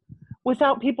through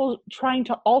without people trying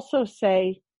to also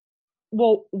say,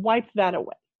 well, wipe that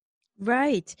away.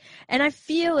 Right. And I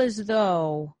feel as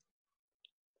though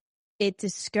it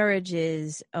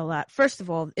discourages a lot. First of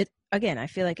all, I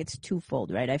feel like it's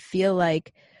twofold, right? I feel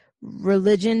like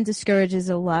religion discourages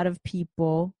a lot of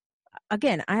people.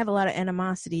 again, I have a lot of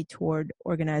animosity toward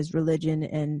organized religion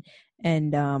and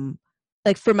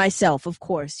like for myself, of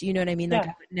course, you know what I mean? Like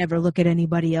I would never look at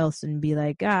anybody else and be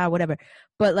like, whatever.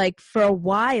 But like for a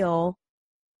while,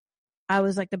 I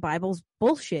was like, the Bible's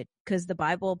bullshit because the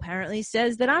Bible apparently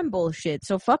says that I'm bullshit.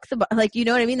 So fuck like, you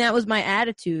know what I mean? That was my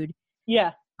attitude.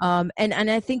 Yeah. And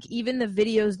I think even the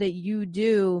videos that you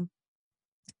do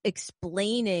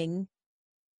explaining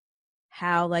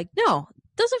how like, no,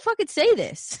 it doesn't fucking say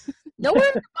this. Nowhere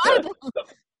in the Bible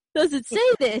does it say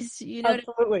this. You know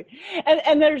Absolutely.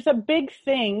 And there's a big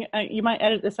thing, you might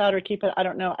edit this out or keep it, I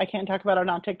don't know. I can't talk about it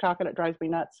on TikTok and it drives me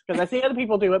nuts because I see other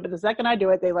people do it, but the second I do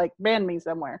it, they like ban me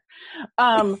somewhere.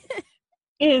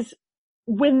 Is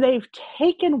when they've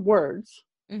taken words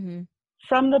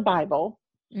from the Bible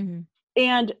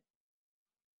and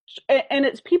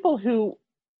it's people who,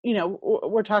 you know,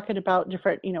 we're talking about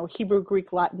different, you know, Hebrew,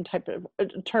 Greek, Latin type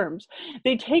of terms.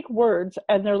 They take words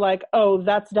and they're like, oh,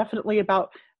 that's definitely about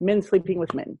men sleeping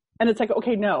with men. And it's like,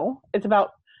 okay, no, it's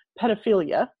about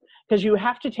pedophilia because you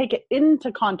have to take it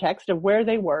into context of where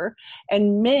they were.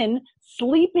 And men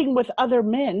sleeping with other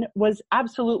men was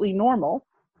absolutely normal.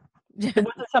 It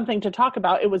wasn't something to talk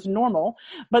about. It was normal.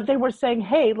 But they were saying,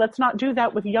 hey, let's not do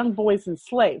that with young boys and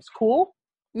slaves. Cool?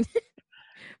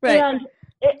 Right. And,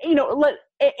 you know,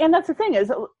 and that's the thing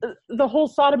is the whole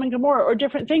Sodom and Gomorrah or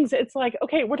different things. It's like,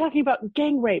 okay, we're talking about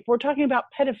gang rape. We're talking about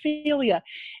pedophilia.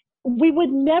 We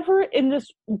would never in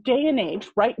this day and age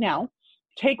right now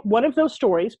take one of those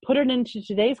stories, put it into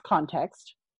today's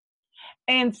context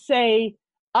and say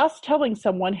us telling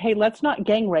someone, hey, let's not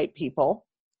gang rape people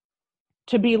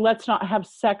to be, let's not have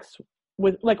sex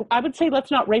with, like, I would say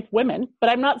let's not rape women, but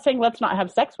I'm not saying let's not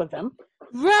have sex with them.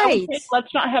 Right.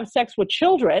 Let's not have sex with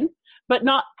children, but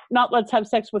not let's have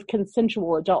sex with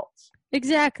consensual adults.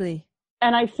 Exactly.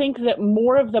 And I think that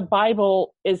more of the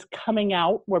Bible is coming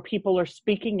out where people are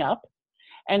speaking up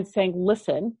and saying,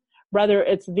 listen, whether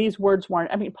it's these words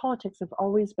weren't, I mean, politics have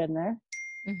always been there.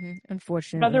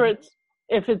 Unfortunately. Whether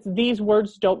if it's these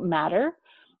words don't matter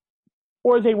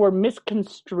or they were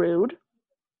misconstrued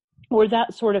or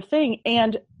that sort of thing.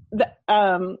 And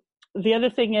the other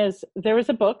thing is there is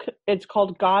a book, it's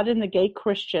called God and the Gay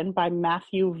Christian by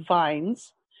Matthew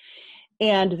Vines.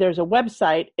 And there's a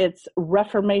website, it's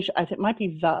Reformation, I think it might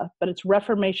be but it's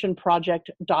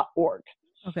reformationproject.org.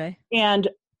 Okay. And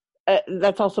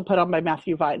that's also put on by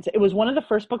Matthew Vines. It was one of the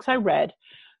first books I read.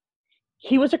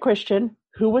 He was a Christian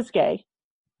who was gay.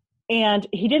 And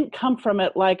he didn't come from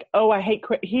it like, oh, I hate,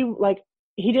 he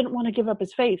didn't want to give up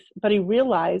his faith, but he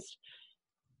realized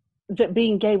that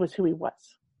being gay was who he was.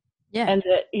 Yeah. And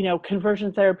that, you know,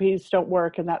 conversion therapies don't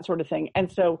work and that sort of thing. And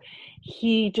so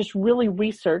he just really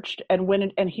researched and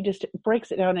went and he just breaks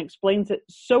it down and explains it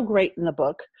so great in the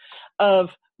book of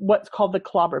what's called the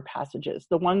clobber passages,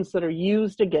 the ones that are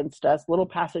used against us, little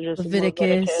passages.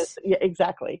 Leviticus. Yeah,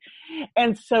 exactly.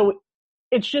 And so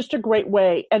it's just a great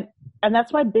way. And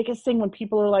that's my biggest thing when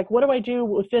people are like, what do I do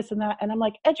with this and that? And I'm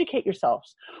like, educate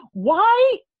yourselves.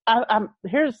 Why?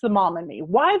 Here's the mom in me.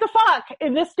 Why the fuck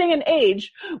in this day and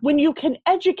age, when you can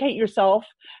educate yourself,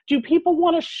 do people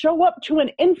want to show up to an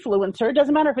influencer,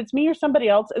 doesn't matter if it's me or somebody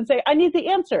else, and say, I need the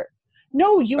answer?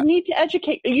 No, you need to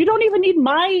educate. You don't even need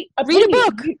my opinion. Read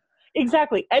a book.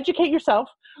 Exactly. Educate yourself.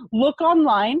 Look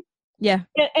online. Yeah.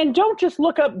 And don't just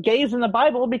look up gays in the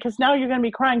Bible because now you're going to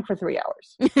be crying for 3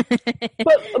 hours.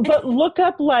 but look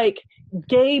up like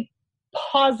gay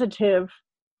positive,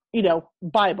 you know,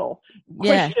 Bible.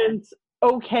 Christians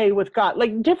okay with God.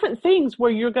 Like different things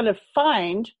where you're going to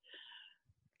find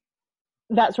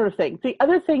that sort of thing. The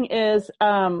other thing is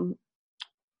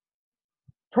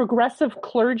progressive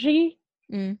clergy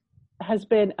has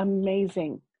been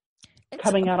amazing.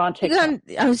 Coming out on TikTok.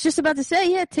 I was just about to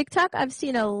say, TikTok, I've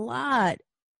seen a lot.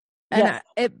 And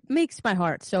it makes my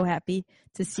heart so happy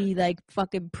to see like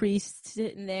fucking priests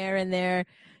sitting there in their,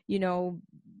 you know,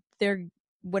 their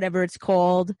whatever it's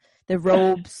called, their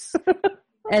robes.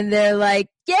 And they're like,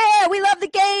 yeah, we love the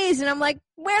gays. And I'm like,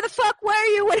 where the fuck were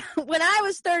you when I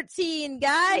was 13,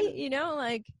 guy? You know,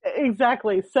 like.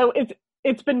 Exactly. So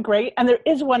it's been great. And there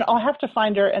is one, I'll have to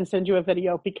find her and send you a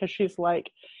video because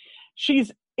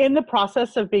she's in the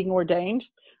process of being ordained,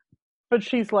 but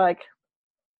she's like,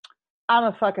 I'm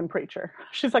a fucking preacher.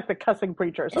 She's like the cussing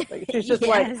preacher or something. She's just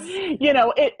like, you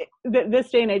know, this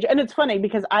day and age. And it's funny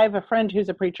because I have a friend who's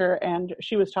a preacher and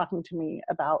she was talking to me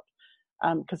about,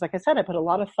 because like I said, I put a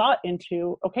lot of thought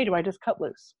into, okay, do I just cut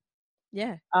loose?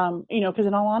 Yeah. You know, because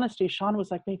in all honesty, Sean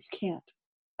was like, maybe you can't.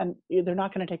 And they're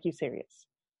not going to take you serious.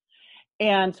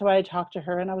 And so I talked to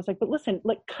her and I was like, but listen,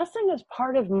 like cussing is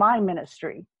part of my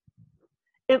ministry.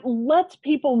 it lets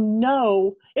people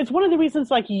know. It's one of the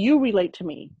reasons like you relate to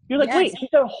me. You're like, wait, she's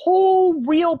a whole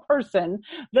real person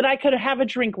that I could have a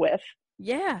drink with.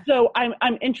 Yeah. So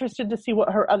I'm interested to see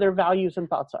what her other values and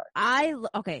thoughts are.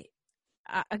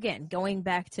 Again, going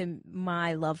back to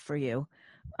my love for you,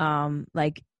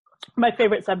 like my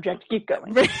favorite subject. Keep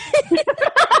going.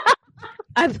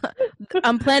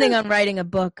 I'm planning on writing a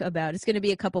book about. It's going to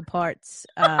be a couple parts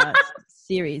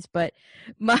series, but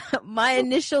my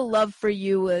initial love for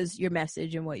you was your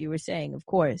message and what you were saying, of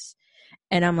course.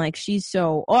 And I'm like, she's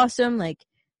so awesome, like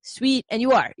sweet, and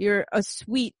you're a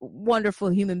sweet, wonderful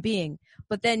human being.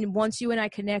 But then once you and I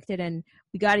connected and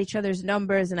we got each other's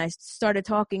numbers and I started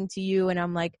talking to you and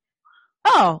I'm like,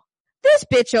 oh, this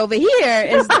bitch over here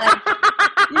is like,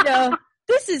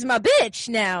 this is my bitch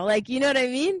now. Like, you know what I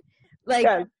mean?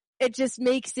 Like, it just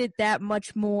makes it that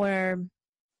much more,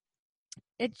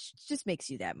 it just makes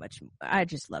you that much, I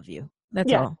just love you.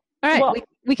 That's all. All right, well,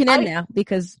 we can end now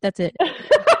because that's it.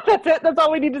 That's it. That's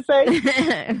all we need to say.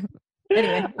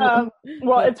 Anyway.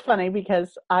 Well, it's funny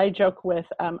because I joke with,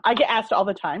 I get asked all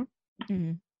the time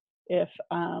if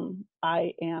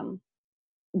I am,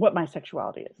 what my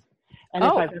sexuality is. And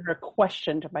if I've ever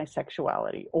questioned my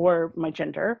sexuality or my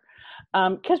gender.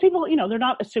 Because people, they're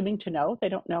not assuming to know. They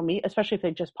don't know me, especially if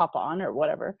they just pop on or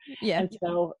whatever. Yeah. And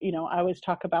so, I always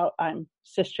talk about I'm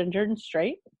cisgender and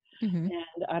straight. Mm-hmm.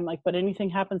 And I'm like, but anything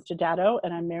happens to Dado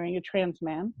and I'm marrying a trans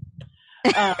man.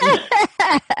 Because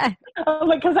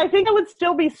I think I would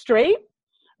still be straight,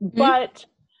 but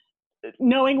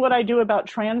knowing what I do about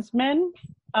trans men,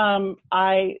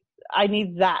 I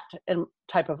need that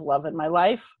type of love in my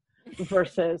life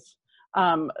versus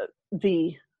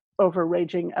the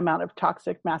overraging amount of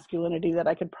toxic masculinity that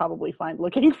I could probably find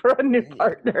looking for a new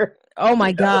partner. Oh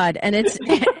my God. And it's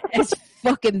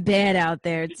fucking bad out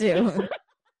there too.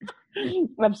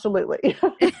 Absolutely.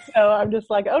 So I'm just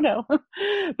like, oh no.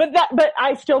 But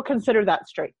I still consider that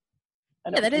straight.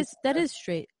 Yeah, that is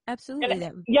straight. Absolutely.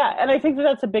 And I think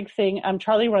that's a big thing.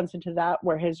 Charlie runs into that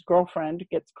where his girlfriend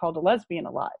gets called a lesbian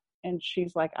a lot. And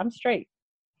she's like, I'm straight.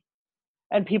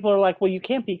 And people are like, well, you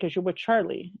can't be because you're with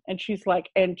Charlie. And she's like,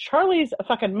 and Charlie's a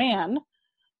fucking man.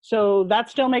 So that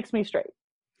still makes me straight.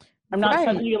 I'm not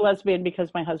suddenly you a lesbian because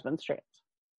my husband's trans.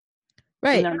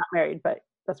 Right. And they're not married, but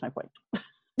that's my point.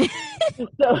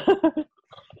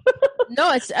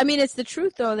 No, it's the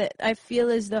truth though that I feel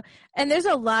as though, and there's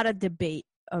a lot of debate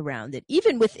around it,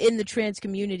 even within the trans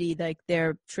community. Like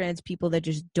there are trans people that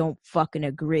just don't fucking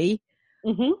agree.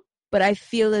 Mm-hmm. But I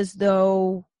feel as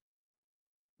though,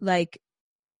 like,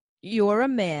 you're a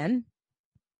man,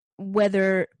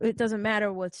 whether it doesn't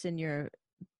matter what's in your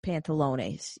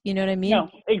pantalones. You know what I mean? No,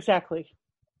 exactly.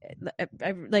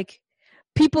 Like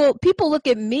people look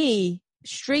at me.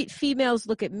 Straight females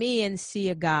look at me and see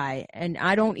a guy, and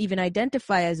I don't even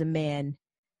identify as a man.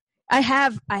 I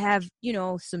have,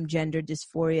 some gender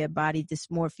dysphoria, body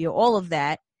dysmorphia, all of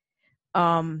that.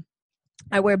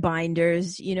 I wear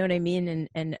binders, you know what I mean?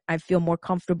 And I feel more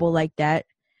comfortable like that.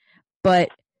 But,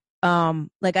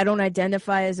 like I don't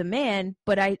identify as a man,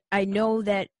 but I know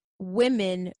that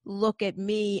women look at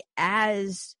me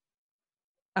as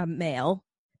a male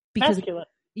because masculine.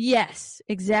 Yes,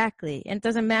 exactly. And it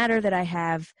doesn't matter that I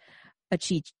have a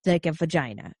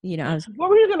vagina, What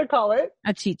were you going to call it?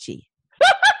 A chichi.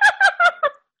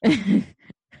 A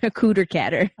cooter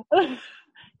catter.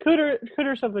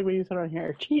 Cooter something we use it on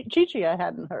here. Chichi I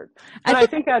hadn't heard. But I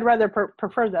think I'd rather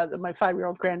prefer that than my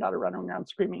 5-year-old granddaughter running around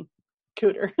screaming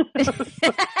cooter.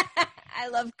 I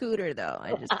love cooter though.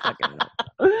 I just fucking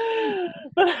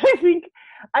But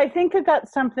I think that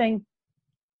that's something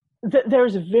that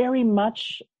there's very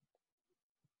much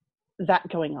that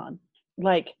going on.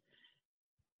 Like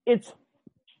it's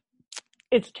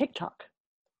TikTok.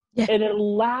 Yeah. And it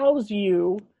allows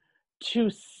you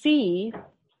to see.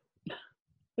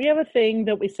 We have a thing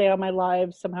that we say on my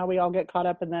lives. Somehow we all get caught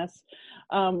up in this,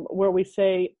 where we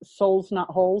say souls, not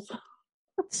holes.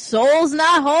 Souls,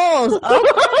 not holes. Okay.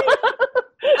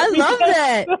 I love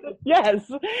that. Yes.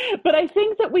 But I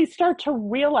think that we start to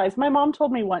realize, my mom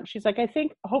told me once, she's like, I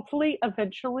think hopefully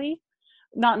eventually,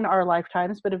 not in our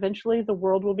lifetimes, but eventually the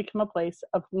world will become a place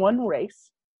of one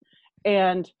race.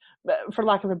 And for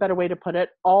lack of a better way to put it,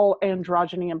 all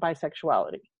androgyny and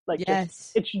bisexuality. Like,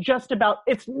 yes. It's just about,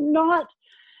 it's kind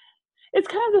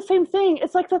of the same thing.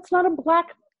 It's like, that's not a black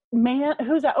man.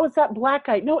 Who's that? Oh, it's that black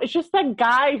guy. No, it's just that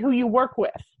guy who you work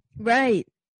with. Right.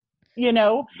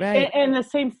 Right. And the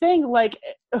same thing, like,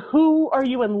 who are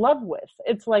you in love with?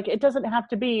 It's like, it doesn't have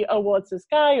to be, oh, well, it's this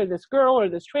guy or this girl or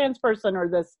this trans person or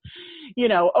this,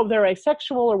 oh, they're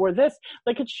asexual or we're this.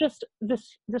 Like, it's just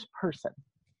this person.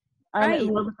 I'm in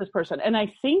love with this person. And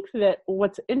I think that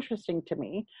what's interesting to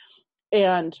me,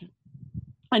 and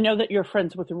I know that you're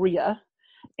friends with Rhea,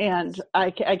 and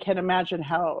I can imagine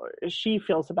how she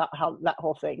feels about how that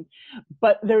whole thing.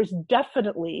 But there's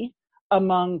definitely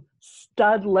among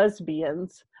stud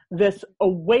lesbians this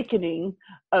awakening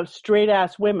of straight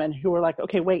ass women who are like,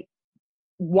 okay, wait,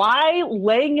 why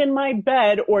laying in my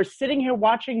bed or sitting here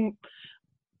watching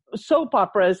soap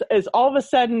operas is all of a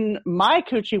sudden my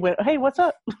coochie went, hey, what's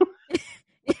up?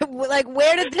 Like,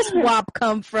 where did this wop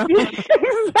come from?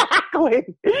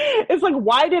 Exactly. It's like,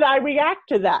 why did I react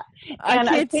to that? And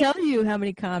I can't tell you how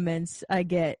many comments I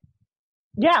get.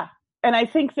 Yeah. And I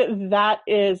think that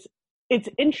it's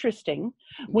interesting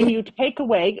when you take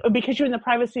away, because you're in the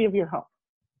privacy of your home.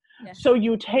 Yeah. So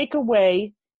you take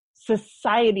away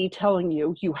society telling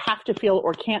you have to feel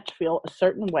or can't feel a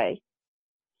certain way,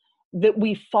 that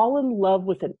we fall in love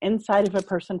with an inside of a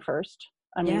person first.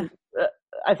 I mean,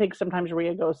 I think sometimes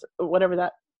Rhea goes, whatever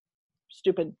that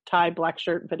stupid tie black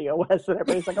shirt video was, that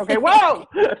everybody's like, okay, whoa,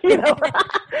 you know.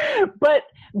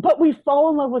 but we fall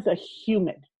in love with a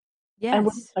human. Yes. And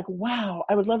we're like, wow,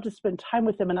 I would love to spend time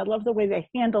with them, and I love the way they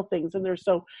handle things, and they're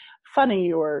so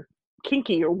funny or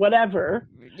kinky or whatever.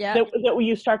 Yeah. That when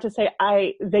you start to say,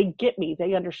 they get me,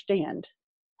 they understand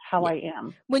how I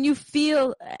am. When you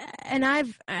feel, and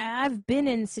I've been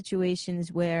in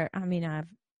situations where, I mean, I've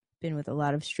been with a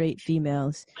lot of straight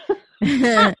females.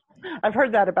 I've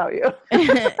heard that about you.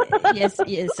 Yes,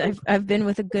 I've been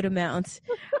with a good amount.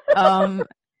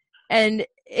 And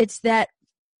it's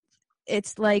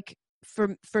like,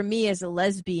 for me as a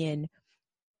lesbian,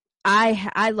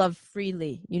 I love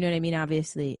freely. You know what I mean?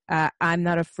 Obviously, I'm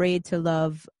not afraid to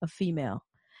love a female.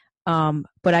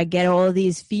 But I get all of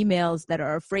these females that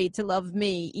are afraid to love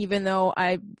me, even though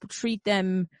I treat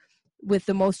them with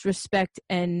the most respect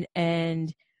and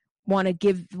want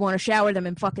to shower them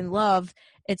in fucking love.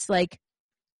 It's like,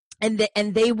 and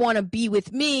they want to be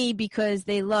with me because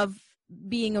they love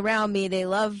being around me. They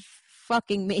love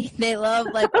fucking me. They love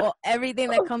like everything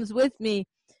that comes with me,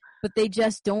 but they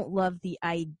just don't love the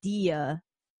idea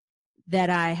that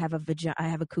I have a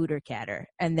cooter catter,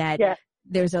 and that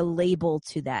there's a label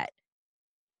to that.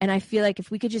 And I feel like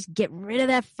if we could just get rid of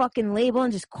that fucking label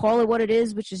and just call it what it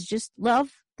is, which is just love.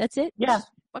 That's it. Yeah. Just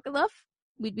fucking love.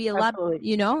 We'd be a lot,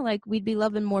 like we'd be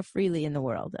loving more freely in the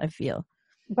world, I feel.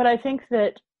 But I think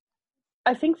that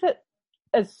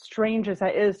as strange as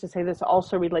that is to say, this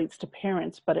also relates to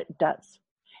parents, but it does.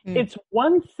 It's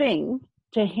one thing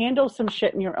to handle some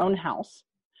shit in your own house.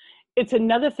 It's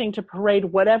another thing to parade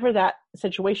whatever that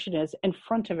situation is in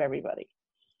front of everybody.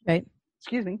 Right.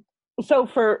 Excuse me. So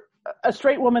for a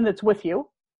straight woman that's with you,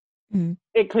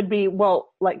 it could be,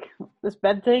 well, like this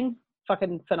bed thing,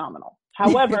 fucking phenomenal.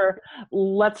 However,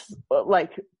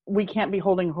 we can't be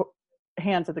holding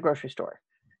hands at the grocery store,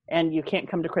 and you can't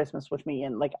come to Christmas with me.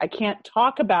 And like, I can't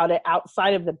talk about it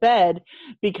outside of the bed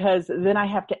because then I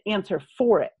have to answer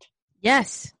for it.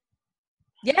 Yes.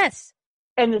 Yes.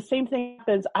 And the same thing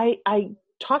happens. I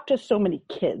talk to so many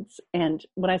kids, and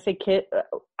when I say kid,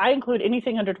 I include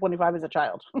anything under 25 as a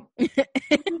child.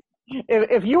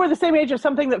 If you were the same age as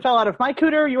something that fell out of my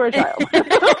cooter, you were a child.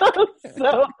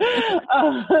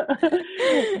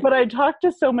 But I talk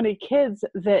to so many kids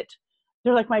that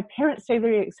they're like, my parents say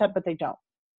they accept, but they don't.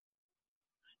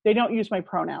 They don't use my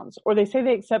pronouns, or they say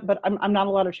they accept, but I'm not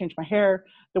allowed to change my hair,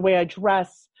 the way I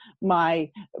dress, my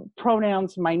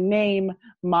pronouns, my name,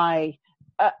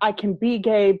 I can be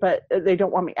gay, but they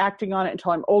don't want me acting on it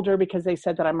until I'm older because they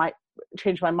said that I might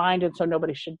change my mind, and so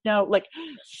nobody should know. Like,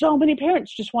 so many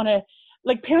parents just want to,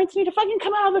 like, parents need to fucking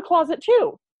come out of the closet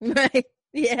too. Right.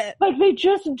 Yeah. Like, they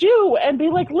just do, and be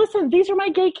like, listen, these are my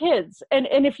gay kids, and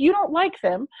if you don't like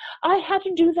them, I had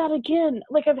to do that again.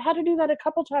 Like, I've had to do that a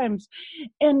couple times,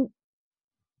 and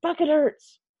fuck, it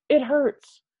hurts. It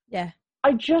hurts. Yeah.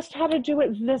 I just had to do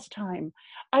it this time.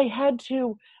 I had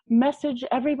to message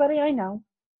everybody I know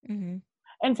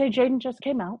and say, Jaden just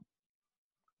came out.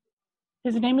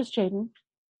 His name is Jaden.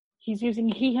 He's using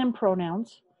he, him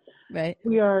pronouns. Right.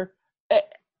 We are,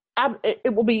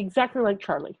 it will be exactly like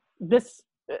Charlie.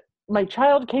 My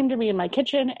child came to me in my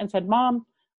kitchen and said, Mom,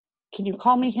 can you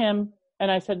call me him?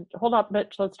 And I said, hold up,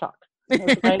 bitch, let's talk. Those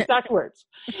are my exact words.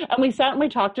 And we sat and we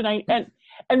talked,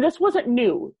 and this wasn't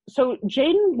new. So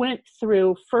Jaden went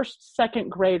through first, second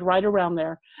grade, right around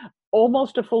there,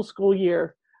 almost a full school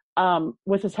year,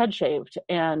 with his head shaved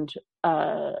and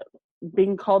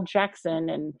being called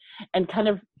Jackson and kind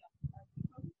of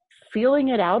feeling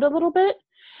it out a little bit.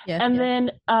 Yeah, and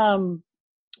then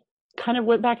kind of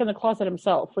went back in the closet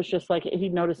himself, was just like, he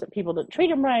noticed that people didn't treat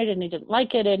him right and he didn't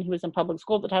like it, and he was in public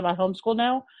school at the time. I homeschool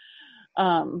now.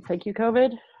 Thank you,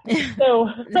 COVID. So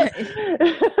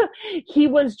he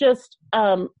was just,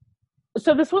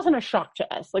 so this wasn't a shock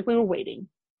to us. Like, we were waiting.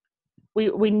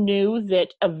 We knew that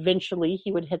eventually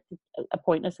he would hit a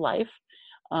point in his life.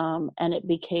 And it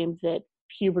became that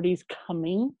puberty's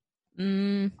coming.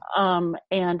 And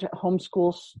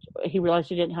homeschool, he realized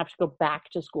he didn't have to go back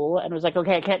to school and was like,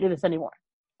 okay, I can't do this anymore.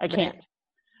 I can't.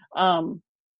 Right.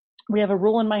 We have a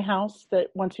rule in my house that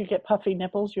once you get puffy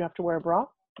nipples, you have to wear a bra.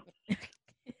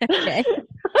 Okay.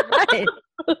 Right.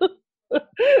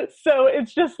 So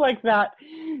it's just like that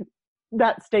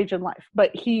stage in life.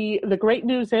 But the great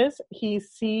news is he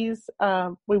sees,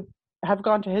 we have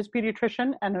gone to his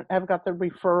pediatrician and have got the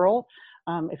referral.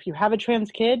 If you have a trans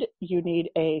kid, you need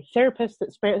a therapist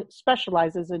that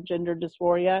specializes in gender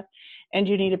dysphoria, and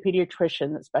you need a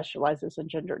pediatrician that specializes in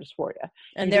gender dysphoria.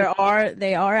 And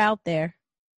they are out there.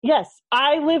 Yes.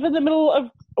 I live in the middle of,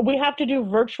 we have to do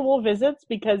virtual visits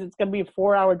because it's going to be a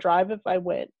 4-hour drive if I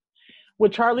went.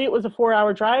 With Charlie, it was a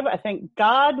 4-hour drive. I thank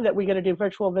God that we got to do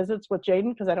virtual visits with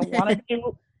Jaden because I don't want to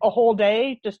do a whole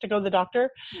day just to go to the doctor.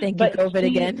 Thank you, COVID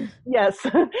again. Yes.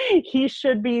 He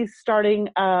should be starting,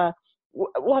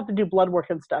 we'll have to do blood work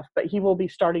and stuff, but he will be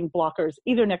starting blockers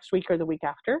either next week or the week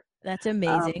after. That's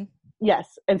amazing.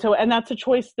 Yes. And that's a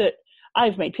choice that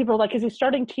I've made. People are like, is he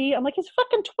starting T? I'm like, he's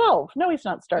fucking 12. No, he's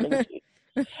not starting T.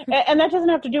 And that doesn't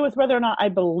have to do with whether or not I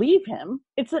believe him.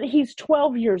 It's that he's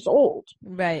 12 years old.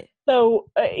 Right. So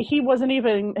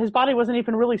his body wasn't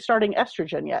even really starting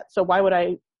estrogen yet. So why would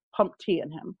I pump T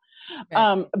in him?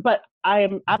 Right. But I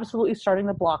am absolutely starting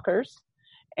the blockers.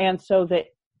 And so that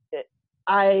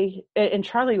and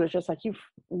Charlie was just like, you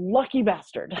lucky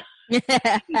bastard.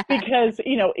 Because,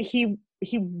 he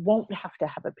won't have to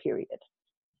have a period.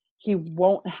 He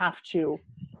won't have to.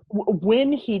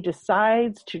 When he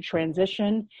decides to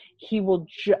transition, he will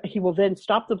then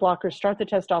stop the blockers, start the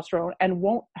testosterone, and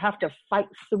won't have to fight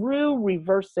through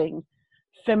reversing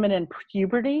feminine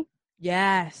puberty.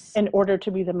 Yes. In order to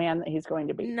be the man that he's going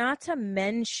to be. Not to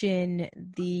mention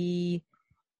the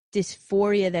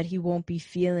dysphoria that he won't be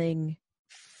feeling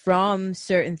from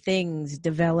certain things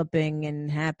developing and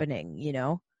happening,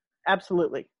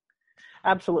 Absolutely.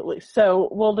 So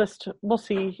we'll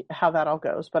see how that all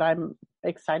goes, but I'm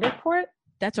excited for it.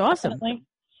 That's awesome. Definitely.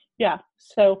 Yeah.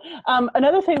 So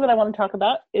another thing that I want to talk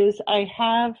about is I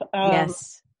have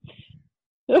yes.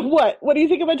 What do you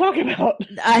think I'm talking about?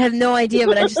 I have no idea,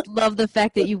 but I just love the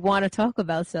fact that you want to talk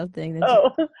about something.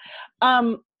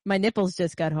 My nipples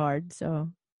just got hard,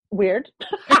 so weird.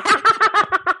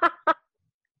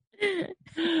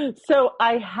 So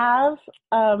I have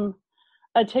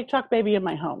a TikTok baby in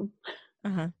my home.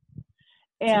 Uh-huh.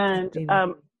 And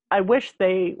I wish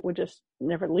they would just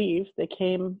never leave. They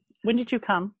came. When did you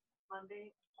come?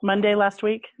 Monday last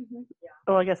week? Mm-hmm. Yeah.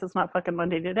 Oh, I guess it's not fucking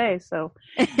Monday today. So,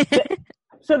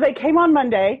 so they came on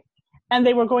Monday, and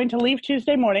they were going to leave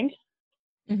Tuesday morning,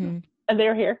 mm-hmm. and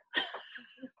they're here.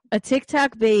 A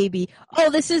TikTok baby. Oh,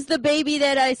 this is the baby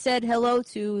that I said hello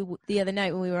to the other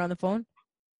night when we were on the phone?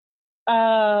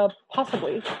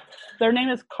 Possibly. Their name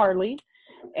is Carly,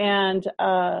 and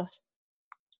how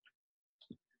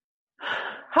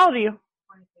old are you? 22.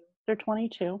 They're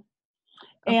 22.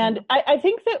 Okay. And I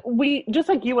think that we, just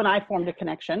like you and I formed a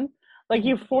connection, like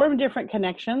you form different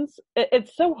connections.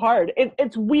 It's so hard.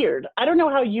 It's weird. I don't know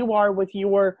how you are with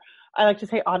I like to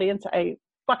say audience. I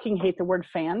fucking hate the word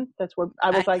fan. That's what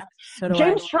I was like,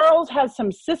 James Charles has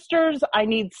some sisters. I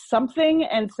need something.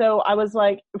 And so I was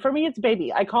like, for me, it's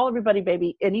baby. I call everybody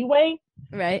baby anyway.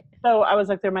 Right. So I was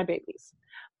like, they're my babies.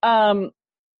 But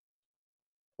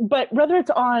whether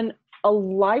it's on a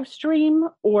live stream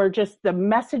or just the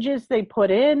messages they put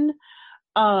in,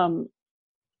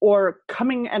 or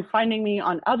coming and finding me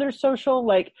on other social,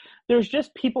 like there's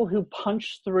just people who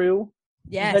punch through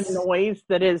the noise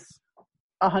that is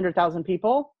 100,000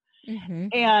 people. Mm-hmm.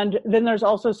 And then there's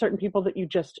also certain people that you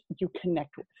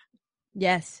connect with.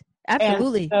 Yes,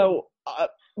 absolutely. And so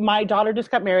my daughter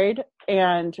just got married,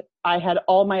 and I had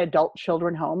all my adult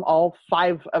children home, all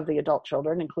 5 of the adult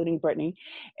children, including Brittany.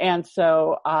 And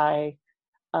so I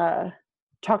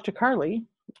talked to Carly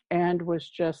and was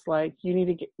just like, you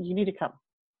need to come.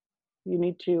 You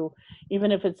need to,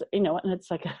 even if it's, and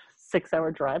it's like a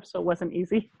 6-hour drive, so it wasn't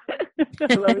easy.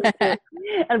 But I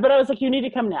was like, you need to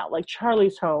come now. Like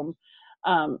Charlie's home.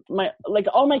 All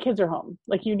my kids are home.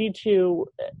 Like you need to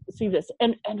see this.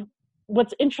 And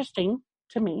what's interesting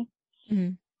to me,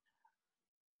 mm-hmm.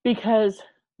 because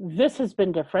this has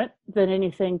been different than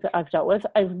anything that I've dealt with.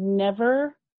 I've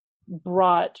never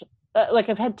brought,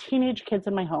 I've had teenage kids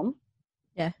in my home.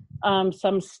 Yeah.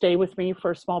 Some stay with me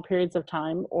for small periods of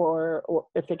time, or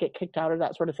if they get kicked out or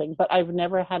that sort of thing. But I've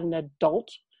never had an adult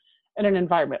in an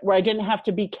environment where I didn't have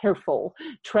to be careful,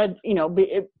 you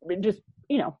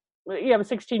have a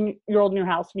 16-year-old in your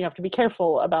house and you have to be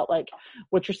careful about like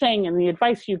what you're saying and the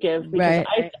advice you give, because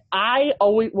Right. I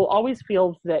will always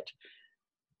feel that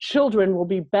children will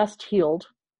be best healed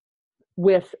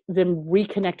with them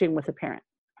reconnecting with a parent,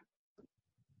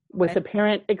 with a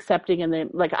parent accepting, and then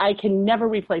like I can never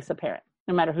replace a parent,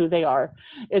 no matter who they are.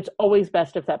 It's always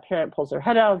best if that parent pulls their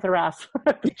head out of their ass.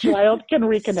 The child can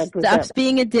reconnect with them. Stops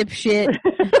being a dipshit.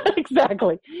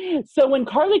 Exactly. So when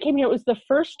Carly came here, it was the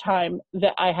first time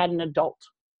that I had an adult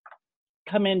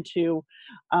come into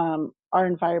our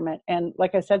environment. And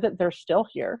like I said, that they're still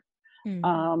here.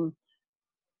 Mm-hmm.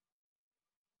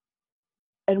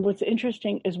 And what's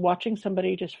interesting is watching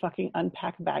somebody just fucking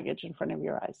unpack baggage in front of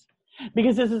your eyes.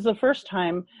 Because this is the first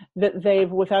time that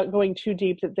they've, without going too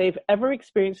deep, that they've ever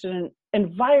experienced an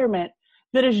environment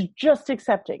that is just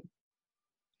accepting.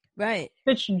 Right.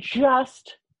 It's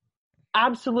just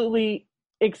absolutely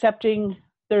accepting.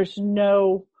 There's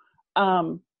no,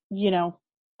 I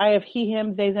have he,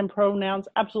 him, they, them pronouns.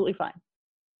 Absolutely fine.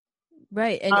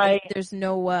 Right. And there's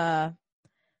no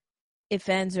ifs,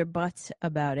 ands, or buts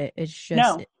about it. It's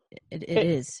just, it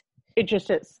is. It just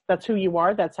is. That's who you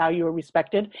are. That's how you are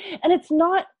respected. And it's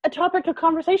not a topic of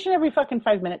conversation every fucking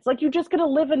 5 minutes. Like, you're just going to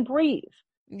live and breathe.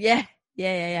 Yeah.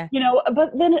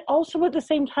 But then it also at the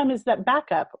same time is that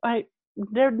backup. I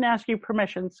didn't ask you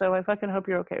permission, so I fucking hope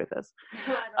you're okay with this.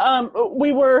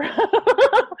 We were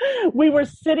we were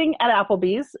sitting at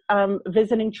Applebee's,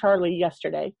 visiting Charlie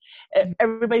yesterday.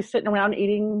 Everybody's sitting around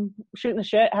eating, shooting the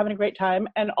shit, having a great time.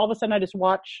 And all of a sudden I just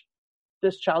watch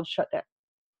this child shut down.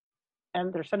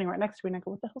 And they're sitting right next to me, and I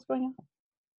go, what the hell's going on?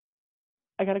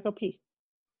 I gotta go pee.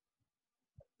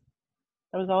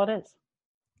 That was all it is.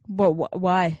 Well,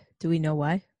 why? Do we know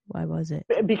why? Why was it?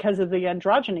 Because of the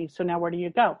androgyny. So now where do you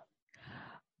go?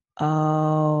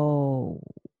 Oh.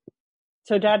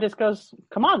 So Dad just goes,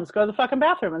 come on, let's go to the fucking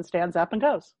bathroom, and stands up and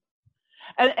goes.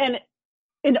 And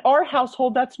in our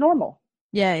household, that's normal.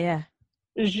 Yeah.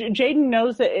 Jaden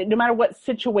knows that no matter what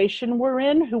situation we're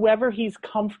in, whoever he's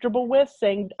comfortable with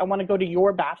saying, I want to go to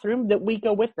your bathroom, that we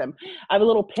go with them. I have a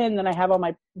little pin that I have on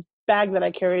my bag that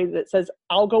I carry that says,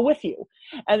 I'll go with you.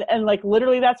 And like,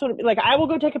 literally that's what, like, I will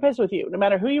go take a piss with you, no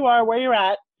matter who you are, where you're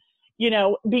at,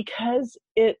 because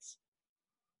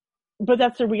but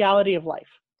that's the reality of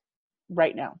life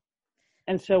right now.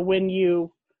 And so when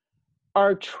you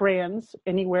are trans,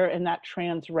 anywhere in that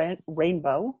trans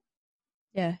rainbow,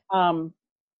 yeah,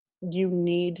 you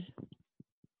need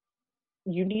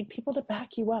people to back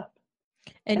you up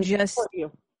and just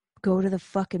you. Go to the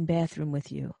fucking bathroom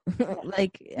with you.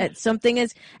 Like at something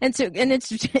as and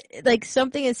it's like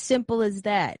something as simple as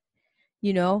that,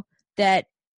 that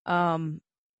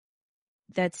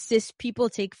cis people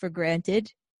take for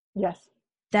granted. Yes.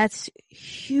 That's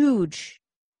huge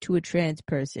to a trans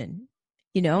person,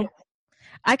 Yes.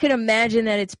 I could imagine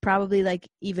that it's probably like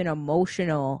even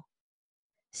emotional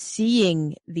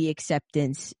seeing the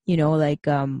acceptance,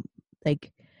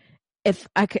 like if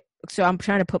I could, so I'm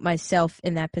trying to put myself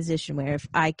in that position where if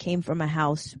I came from a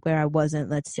house where I wasn't,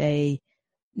 let's say,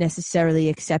 necessarily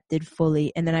accepted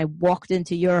fully, and then I walked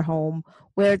into your home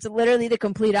where it's literally the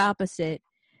complete opposite.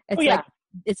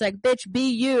 It's like, bitch,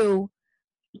 be you.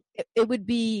 It would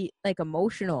be like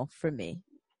emotional for me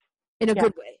in a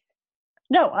good way.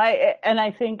 No,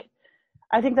 I think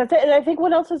that's it. And I think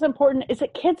what else is important is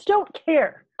that kids don't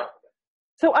care.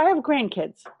 So I have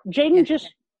grandkids. Jaden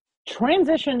just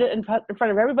transitioned in front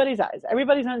of everybody's eyes.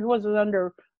 Everybody who was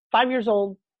under 5 years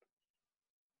old.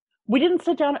 We didn't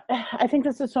sit down. I think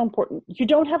this is so important. You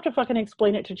don't have to fucking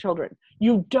explain it to children.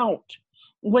 You don't.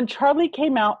 When Charlie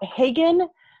came out, Hagen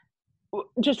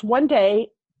just one day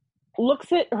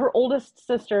looks at her oldest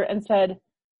sister and said,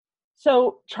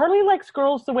 so Charlie likes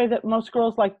girls the way that most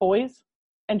girls like boys?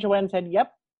 And Joanne said,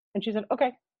 yep. And she said,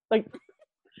 okay. Like,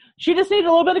 she just needed a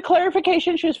little bit of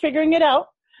clarification. She was figuring it out.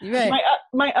 Right.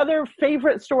 My other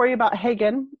favorite story about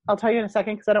Hagen, I'll tell you in a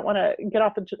second because I don't want to get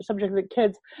off the subject of the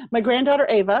kids. My granddaughter,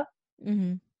 Ava,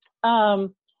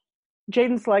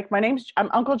 Jaden's like, I'm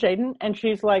Uncle Jaden. And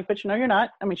she's like, but you're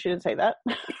not. I mean, she didn't say that.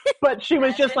 But she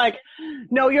was just like,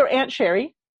 no, you're Aunt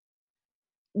Sherry.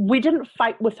 We didn't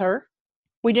fight with her.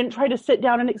 We didn't try to sit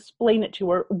down and explain it to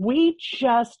her. We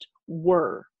just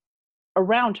were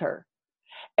around her.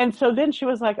 And so then she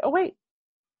was like, oh, wait,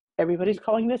 everybody's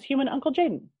calling this human Uncle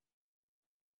Jaden.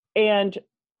 And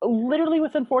literally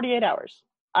within 48 hours,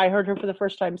 I heard her for the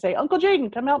first time say, Uncle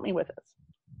Jaden, come help me with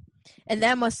this. And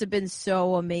that must have been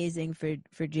so amazing for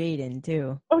Jaden,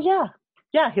 too. Oh, yeah.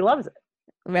 Yeah, he loves it.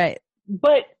 Right.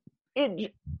 But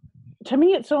to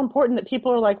me, it's so important that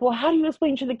people are like, well, how do you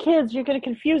explain to the kids? You're going to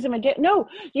confuse them. No,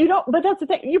 you don't. But that's the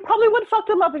thing. You probably would fuck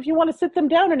them up if you want to sit them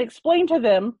down and explain to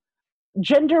them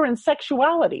gender and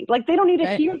sexuality. Like, they don't need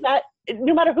to hear that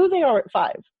no matter who they are at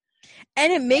 5.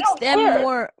 And it makes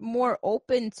them more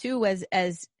open too as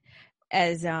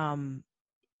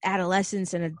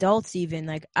adolescents and adults even.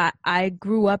 Like I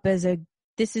grew up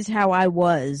this is how I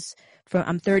was.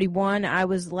 I'm 31. I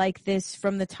was like this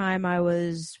from the time I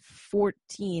was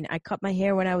 14. I cut my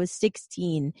hair when I was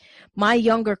 16. My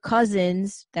younger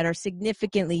cousins that are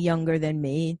significantly younger than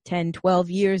me, 10, 12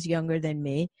 years younger than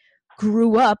me,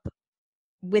 grew up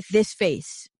with this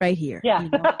face right here. Yeah. You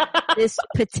know? This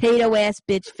potato ass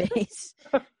bitch face.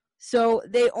 So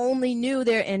they only knew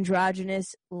their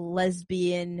androgynous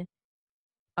lesbian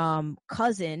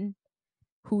cousin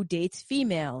who dates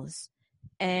females.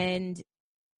 And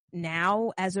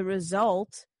now, as a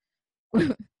result,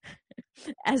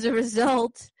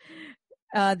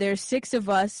 there's 6 of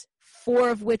us, 4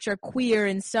 of which are queer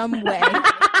in some way.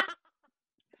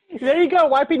 There you go,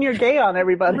 wiping your gay on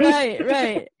everybody.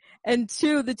 Right. And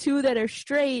the 2 that are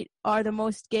straight are the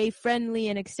most gay friendly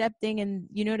and accepting, and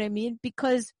you know what I mean?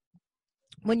 Because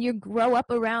when you grow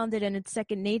up around it and it's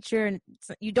second nature, and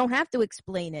you don't have to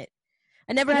explain it.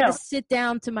 I never had to sit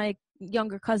down to my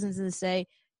younger cousins and say,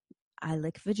 I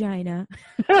lick vagina.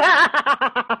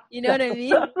 You know what I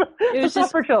mean? It was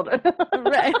just for children.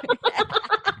 Right.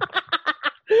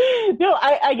 No,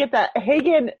 I get that.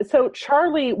 Hagen, so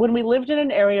Charlie, when we lived in an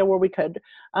area where we could,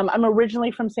 I'm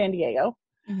originally from San Diego.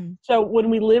 Mm-hmm. So when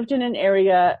we lived in an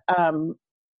area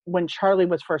when Charlie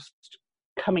was first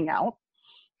coming out,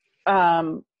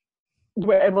 we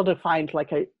were able to find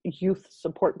like a youth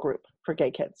support group for gay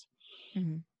kids.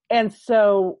 Mm-hmm. And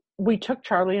so we took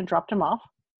Charlie and dropped him off.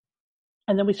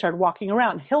 And then we started walking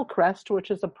around Hillcrest,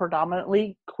 which is a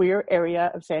predominantly queer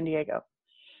area of San Diego.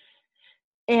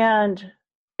 And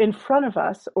in front of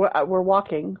us, we're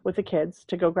walking with the kids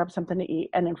to go grab something to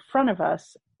eat. And in front of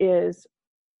us is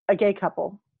a gay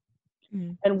couple.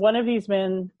 Mm. And one of these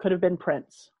men could have been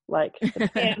Prince, like the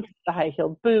pants, the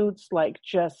high-heeled boots, like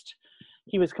just,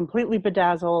 he was completely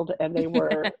bedazzled, and they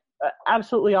were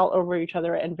absolutely all over each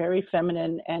other and very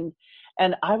feminine. And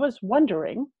I was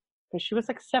wondering, because she was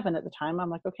like 7 at the time, I'm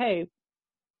like, okay,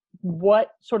 what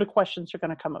sort of questions are going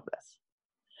to come of this?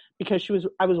 Because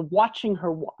I was watching her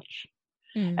watch.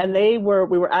 Mm. And we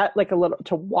were at like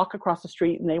to walk across the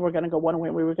street, and they were going to go one way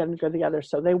and we were going to go the other.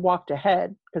 So they walked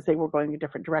ahead because they were going a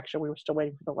different direction. We were still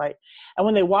waiting for the light. And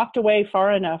when they walked away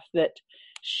far enough that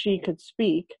she could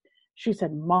speak, she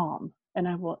said, Mom. And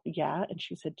I went, yeah. And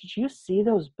she said, did you see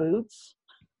those boots?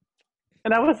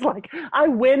 And I was like, I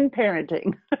win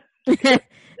parenting.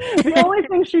 The only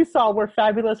thing she saw were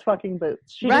fabulous fucking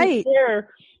boots. She didn't care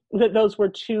that those were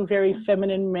 2 very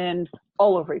feminine men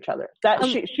all over each other. That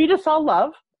she just saw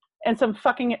love and some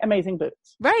fucking amazing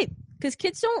boots. Right. Because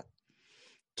kids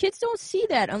don't see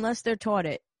that unless they're taught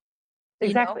it.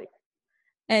 Exactly. Know?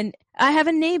 And I have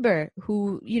a neighbor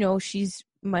who, she's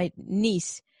my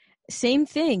niece. Same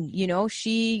thing,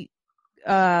 she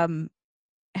had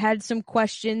some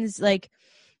questions like,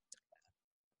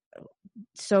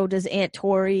 so does Aunt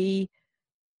Tori,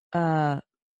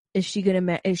 is she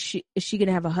gonna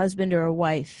have a husband or a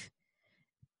wife?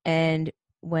 And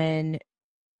when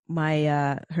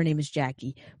her name is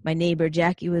Jackie, my neighbor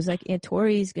Jackie was like, Aunt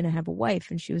Tori's gonna have a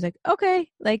wife, and she was like, okay,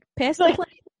 like pass the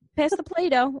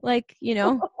Play-Doh, like,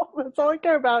 That's all I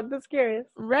care about. I'm just curious.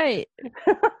 Right.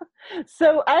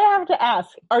 So I have to ask,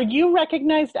 are you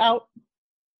recognized out?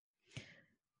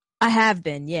 I have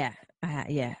been, yeah.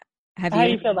 Yeah. How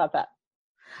do you feel about that?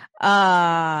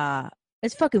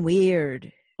 It's fucking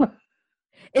weird.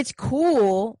 It's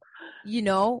cool,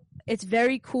 it's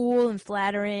very cool and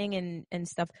flattering and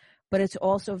stuff, but it's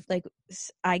also like,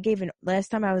 last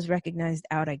time I was recognized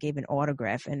out, I gave an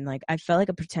autograph, and like, I felt like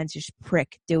a pretentious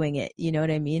prick doing it. You know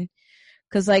what I mean?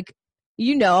 Cause like,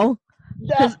 yeah.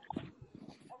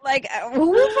 Like,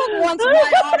 who the fuck wants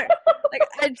my autograph? Like,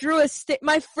 I drew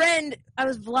my friend, I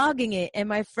was vlogging it, and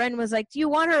my friend was like, do you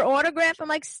want her autograph? I'm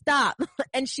like, stop.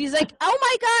 And she's like, oh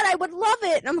my God, I would love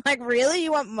it. And I'm like, really?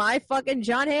 You want my fucking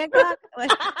John Hancock? Like,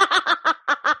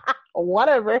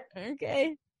 whatever.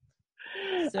 Okay.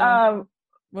 So,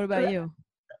 what about you?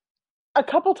 A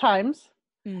couple times.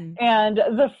 And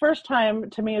the first time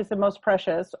to me is the most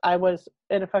precious. I was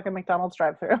in a fucking McDonald's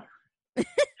drive-thru.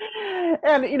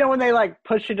 And when they like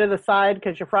push you to the side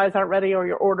because your fries aren't ready, or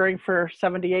you're ordering for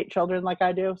 78 children like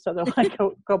I do, so they're like,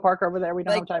 go park over there, we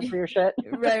don't have time for your shit.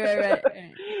 Right.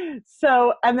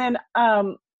 So, and then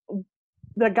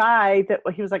the guy that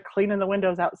he was like cleaning the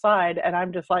windows outside, and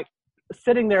I'm just like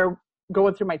sitting there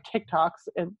going through my TikToks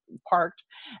and parked,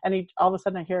 and he all of a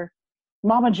sudden I hear,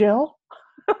 "Mama Jill."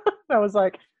 I was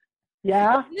like,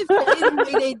 "Yeah." Isn't it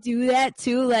funny the way they do that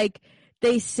too? Like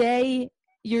they say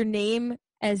your name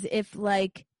as if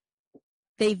like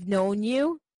they've known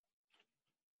you.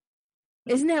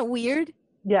 Isn't that weird?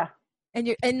 Yeah.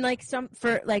 And like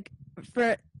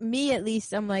for me at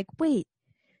least, I'm like, wait,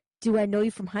 do I know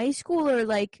you from high school or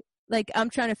like I'm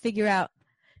trying to figure out.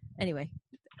 Anyway,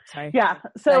 sorry. Yeah.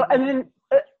 So and then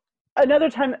another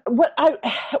time,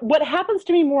 what happens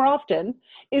to me more often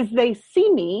is they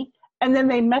see me and then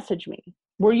they message me.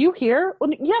 Were you here?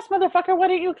 Well, yes, motherfucker. Why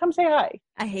didn't you come say hi?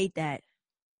 I hate that.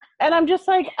 And I'm just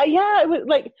like, yeah, it was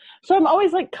like, so I'm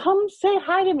always like, come say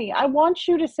hi to me. I want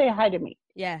you to say hi to me.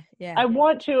 Yeah, yeah. I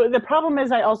want to. The problem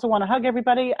is I also want to hug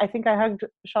everybody. I think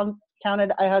Sean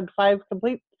counted, I hugged 5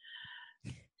 complete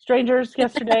strangers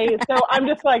yesterday. So I'm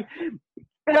just like,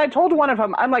 and I told one of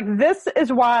them, I'm like, this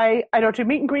is why I don't do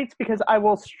meet and greets, because I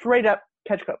will straight up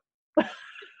catch COVID.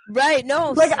 Right,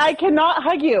 no. Like, I cannot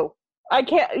hug you.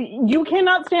 You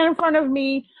cannot stand in front of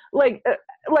me like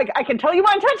I can tell you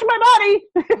want to touch my body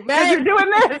as you're doing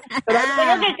this. And I'm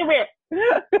like, okay, come here.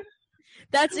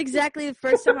 That's exactly the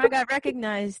first time I got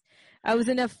recognized. I was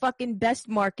in a fucking Best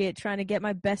Market trying to get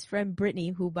my best friend Brittany,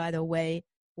 who, by the way,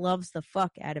 loves the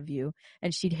fuck out of you,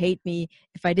 and she'd hate me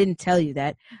if I didn't tell you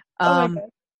that. Oh my God.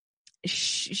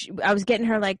 I was getting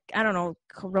her like, I don't know,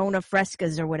 Corona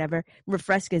frescas or whatever,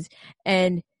 refrescas,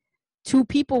 and 2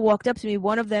 people walked up to me.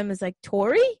 One of them is like,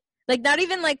 Tori? Like, not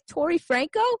even like Tori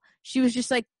Franco. She was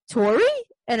just like, Tori?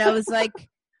 And I was like,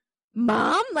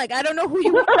 Mom? Like, I don't know who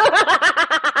you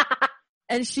are.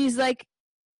 And she's like,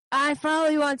 I follow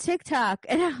you on TikTok.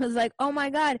 And I was like, oh my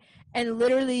God. And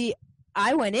literally,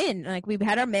 I went in. Like, we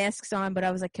had our masks on, but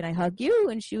I was like, can I hug you?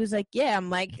 And she was like, yeah. I'm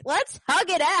like, let's hug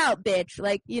it out, bitch.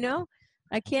 Like, you know,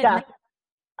 I can't. Yeah.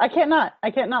 I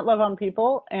can't love on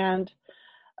people. And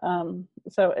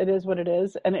so it is what it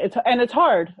is. And it's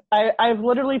hard. I've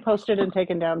literally posted and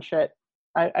taken down shit.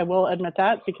 I will admit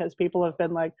that, because people have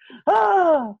been like,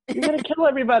 oh, you're going to kill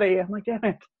everybody. I'm like, damn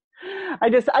it. I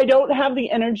don't have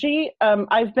the energy.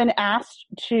 I've been asked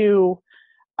to,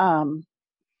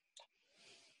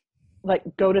 like,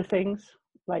 go to things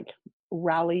like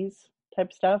rallies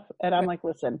type stuff. And I'm like,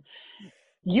 listen,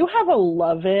 you have a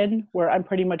love-in where I'm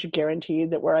pretty much guaranteed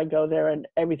that where I go there and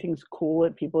everything's cool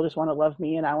and people just want to love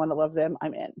me and I want to love them,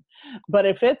 I'm in. But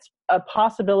if it's a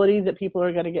possibility that people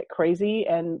are going to get crazy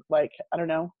and, like, I don't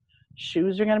know,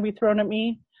 shoes are going to be thrown at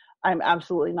me, I'm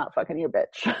absolutely not fucking your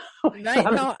bitch. Right?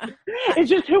 No,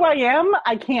 it's just who I am.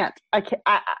 I can't.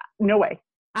 No way.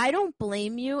 I don't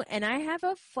blame you. And I have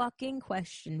a fucking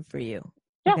question for you.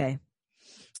 Yeah. Okay.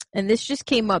 And this just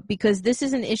came up because this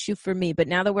is an issue for me, but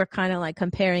now that we're kind of like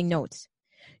comparing notes,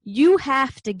 you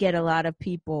have to get a lot of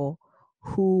people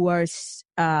who are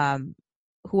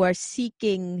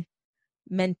seeking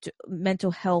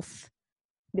mental health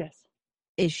Yes.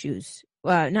 issues.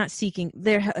 Not seeking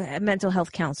their mental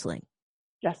health counseling.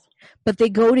 Yes. But they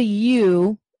go to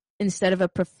you instead of a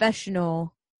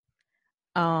professional,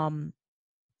 for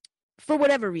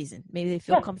whatever reason. Maybe they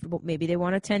feel comfortable. Maybe they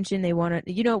want attention. They want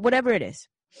to, whatever it is.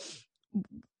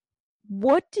 I'm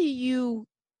going to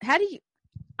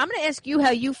ask you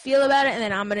how you feel about it, and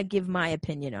then I'm going to give my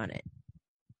opinion on it.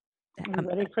 Are you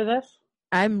ready for this?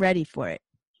 I'm ready for it.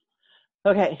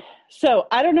 Okay. So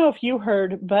I don't know if you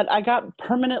heard, but I got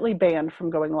permanently banned from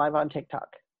going live on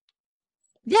TikTok.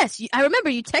 Yes. I remember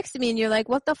you texted me and you're like,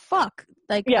 what the fuck?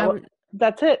 Like, yeah,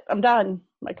 that's it. I'm done.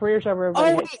 My career's over.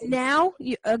 Oh, wait, now?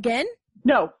 Again?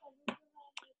 No.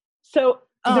 So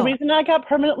the reason I got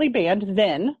permanently banned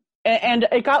then, and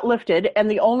it got lifted, and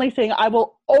the only thing I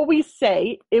will always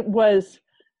say, it was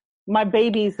my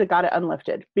babies that got it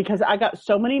unlifted, because I got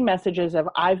so many messages of,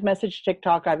 I've messaged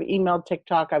TikTok, I've emailed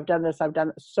TikTok, I've done this,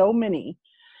 so many,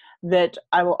 that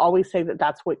I will always say that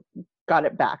that's what got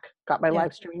it back, got my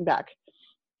live streaming back.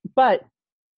 But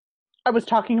I was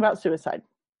talking about suicide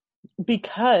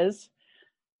because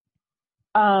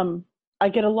I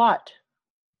get a lot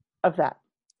of that.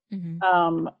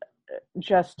 Mm-hmm.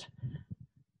 Just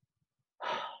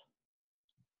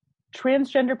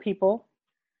transgender people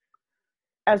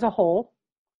as a whole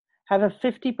have a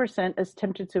 50%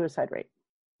 attempted suicide rate.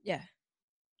 Yeah.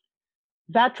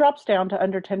 That drops down to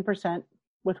under 10%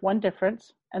 with one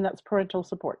difference, and that's parental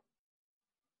support.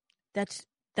 That's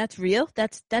real?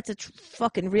 That's a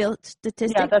fucking real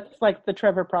statistic? Yeah, that's like the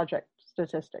Trevor Project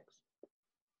statistics.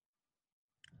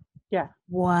 Yeah.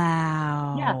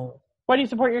 Wow. Yeah. Why do you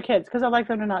support your kids? Because I like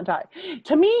them to not die.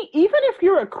 To me, even if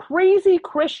you're a crazy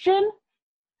Christian,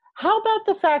 How about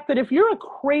the fact that if you're a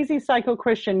crazy psycho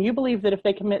Christian, you believe that if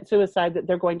they commit suicide, that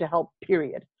they're going to help,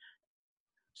 period.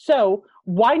 So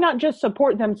why not just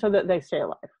support them so that they stay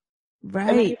alive?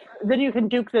 Right. Then you can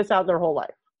duke this out their whole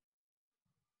life.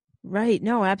 Right.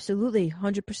 No, absolutely.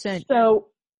 100%. So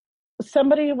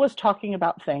somebody was talking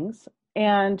about things,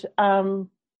 and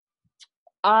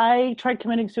I tried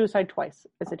committing suicide twice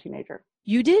as a teenager.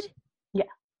 You did? Yeah.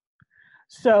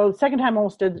 So second time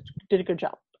almost did a good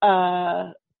job.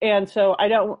 And so I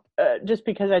don't, just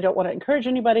because I don't want to encourage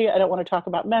anybody, I don't want to talk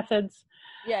about methods.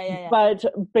 Yeah. But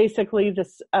basically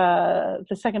this,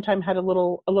 the second time had a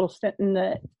little stint in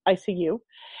the ICU,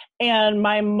 and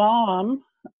my mom,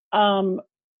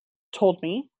 told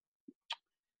me,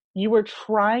 you were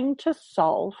trying to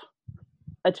solve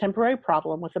a temporary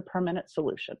problem with a permanent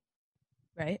solution.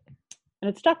 Right. And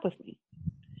it stuck with me.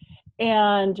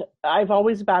 And I've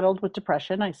always battled with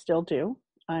depression. I still do.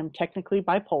 I'm technically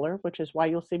bipolar, which is why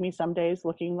you'll see me some days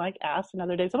looking like ass, and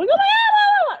other days I'm like, oh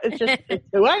my God! It's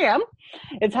who I am.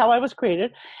 It's how I was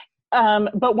created.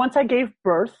 But once I gave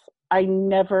birth, I've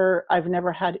never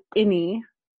had any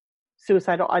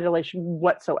suicidal ideation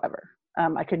whatsoever.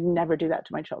 I could never do that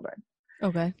to my children.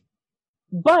 Okay.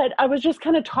 But I was just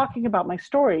kind of talking about my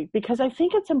story because I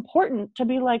think it's important to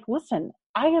be like, listen,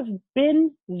 I have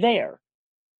been there.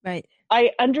 Right.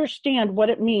 I understand what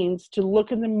it means to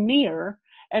look in the mirror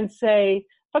and say,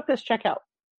 fuck this, check out.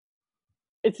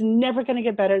 It's never going to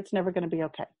get better. It's never going to be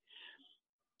okay.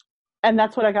 And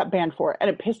that's what I got banned for. And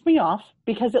it pissed me off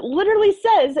because it literally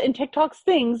says in TikTok's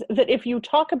things that if you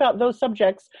talk about those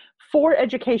subjects for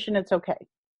education, it's okay.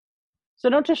 So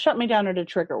don't just shut me down at a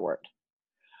trigger word.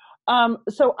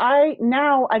 So I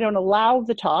don't allow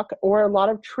the talk or a lot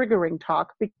of triggering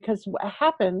talk, because what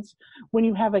happens when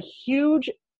you have a huge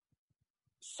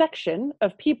section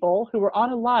of people who are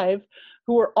on a live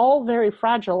who are all very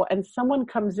fragile, and someone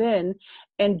comes in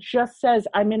and just says,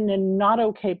 I'm in a not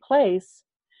okay place,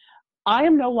 I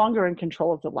am no longer in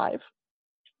control of the live.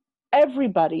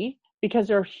 Everybody, because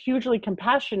they're hugely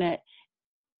compassionate,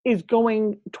 is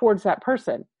going towards that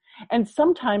person. And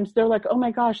sometimes they're like, oh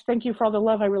my gosh, thank you for all the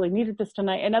love. I really needed this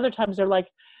tonight. And other times they're like,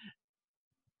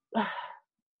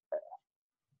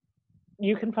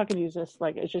 you can fucking use this.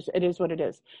 Like, it is what it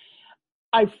is.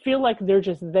 I feel like they're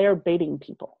just there baiting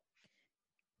people.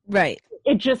 Right.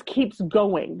 It just keeps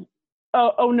going.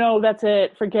 Oh no, that's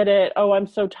it. Forget it. Oh, I'm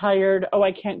so tired. Oh,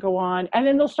 I can't go on. And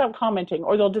then they'll stop commenting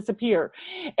or they'll disappear.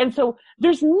 And so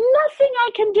there's nothing I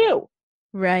can do.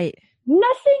 Right.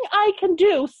 Nothing I can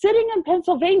do sitting in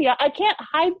Pennsylvania. I can't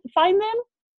find them.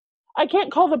 I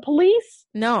can't call the police.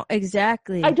 No,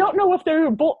 exactly. I don't know if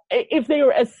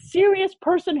they're a serious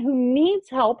person who needs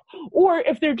help, or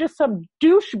if they're just some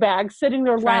douchebag sitting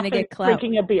there trying laughing, to get clout,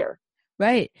 drinking a beer.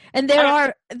 Right. And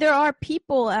there are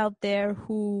people out there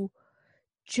who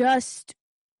just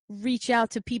reach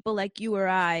out to people like you or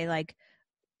I, like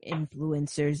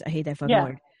influencers. I hate that fucking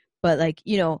word. But like,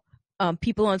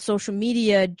 people on social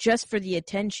media just for the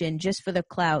attention, just for the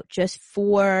clout, just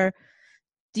for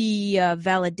the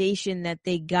validation that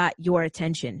they got your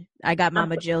attention. I got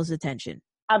Mama Jill's attention.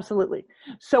 Absolutely.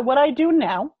 So what I do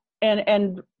now,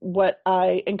 and what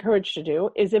I encourage to do,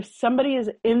 is if somebody is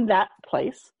in that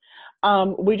place,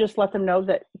 we just let them know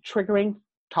that triggering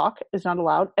talk is not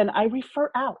allowed, and I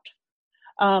refer out.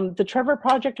 The Trevor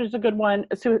Project is a good one.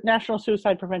 National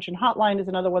Suicide Prevention Hotline is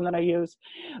another one that I use.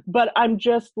 But I'm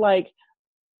just like,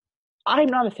 I'm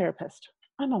not a therapist.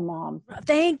 I'm a mom.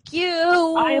 Thank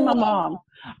you. I am a mom.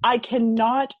 I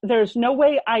cannot, there's no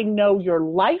way I know your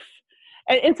life.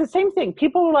 And it's the same thing.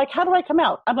 People are like, how do I come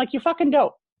out? I'm like, you fucking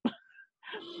don't.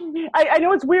 I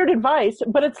know it's weird advice,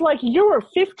 but it's like, you were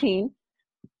 15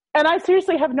 and I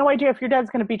seriously have no idea if your dad's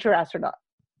going to beat your ass or not.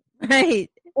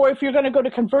 Right. Or if you're going to go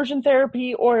to conversion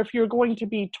therapy, or if you're going to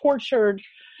be tortured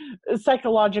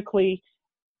psychologically.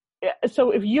 So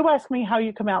if you ask me how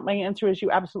you come out, my answer is you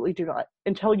absolutely do not.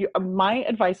 My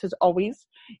advice is always,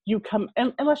 you come,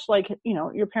 unless like,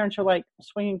 your parents are like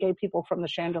swinging gay people from the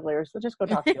chandeliers, so just go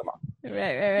talk to your mom.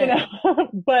 Right.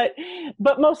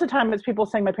 But most of the time it's people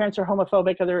saying my parents are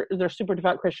homophobic, or they're super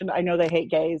devout Christian. I know they hate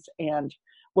gays, and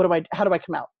how do I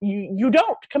come out? You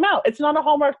don't come out. It's not a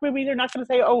Hallmark movie. They're not going to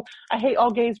say, oh, I hate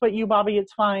all gays, but you, Bobby,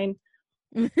 it's fine.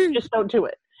 Just don't do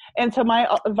it. And so my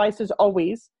advice is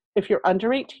always, if you're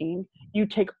under 18, you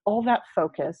take all that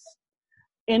focus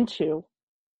into,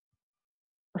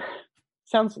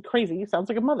 sounds crazy, sounds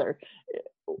like a mother,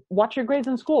 watch your grades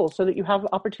in school so that you have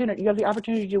the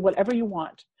opportunity to do whatever you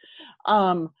want.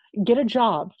 Get a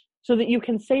job so that you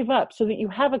can save up, so that you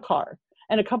have a car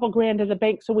and a couple grand in the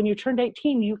bank, so when you turned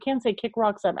 18, you can say, kick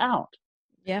rocks, I'm out.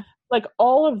 Yeah. Like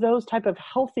all of those type of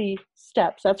healthy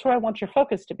steps, that's where I want your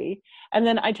focus to be. And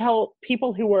then I tell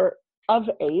people who are of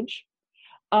age,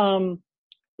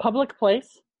 public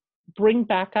place, bring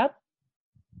backup.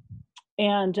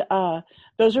 And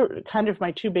those are kind of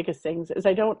my two biggest things is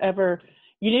you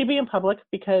need to be in public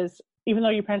because even though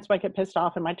your parents might get pissed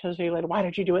off and might tell you later, why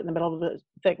did you do it in the middle of the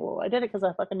thing? Well, I did it because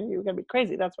I fucking knew you were going to be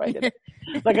crazy. That's why I did it.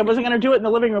 Like I wasn't going to do it in the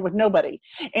living room with nobody.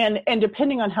 And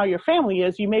depending on how your family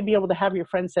is, you may be able to have your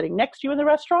friends sitting next to you in the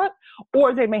restaurant,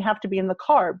 or they may have to be in the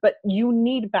car, but you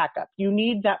need backup. You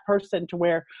need that person to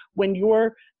where when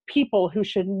your people who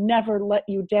should never let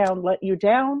you down,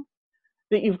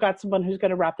 that you've got someone who's going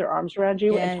to wrap their arms around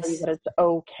you and tell you that it's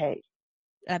okay.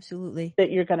 Absolutely. That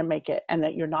you're going to make it and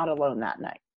that you're not alone that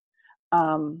night.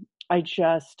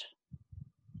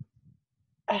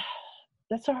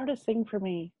 That's the hardest thing for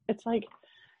me. It's like,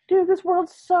 dude, this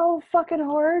world's so fucking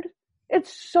hard.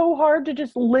 It's so hard to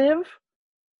just live.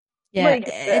 Yeah, like,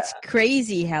 it's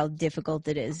crazy how difficult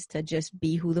it is to just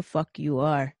be who the fuck you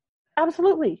are.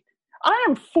 Absolutely. I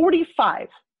am 45.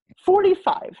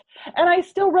 And I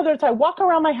still, whether it's I walk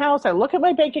around my house, I look at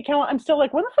my bank account, I'm still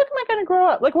like, when the fuck am I going to grow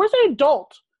up? Like, where's the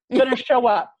adult going to show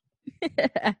up?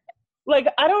 Like,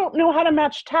 I don't know how to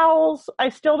match towels. I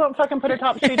still don't fucking put a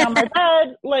top sheet on my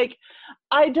bed. Like,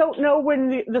 I don't know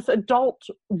when this adult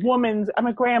I'm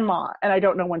a grandma, and I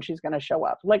don't know when she's going to show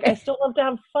up. Like, I still love to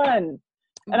have fun.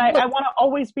 And I want to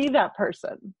always be that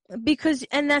person.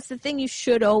 And that's the thing, you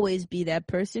should always be that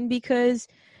person because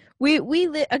we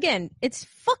live, again, it's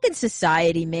fucking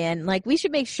society, man. Like, we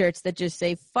should make shirts that just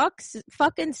say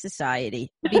fucking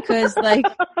society because, like,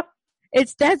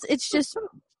 it's just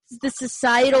the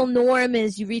societal norm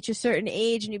is you reach a certain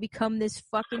age and you become this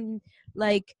fucking,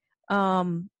 like,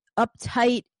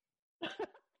 uptight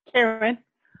Karen,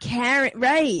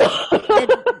 right?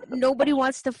 That nobody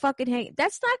wants to fucking hang.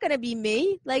 That's not gonna be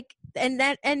me. Like,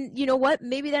 and you know what?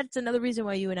 Maybe that's another reason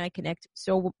why you and I connect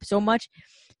so much,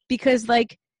 because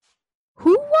like,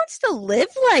 who wants to live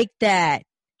like that?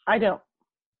 I don't.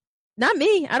 Not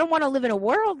me. I don't want to live in a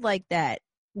world like that.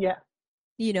 Yeah.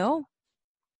 You know.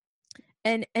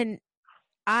 And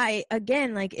I,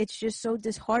 again, like, it's just so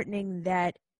disheartening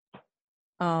that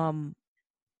that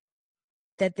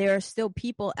there are still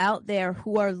people out there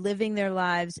who are living their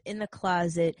lives in the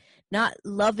closet, not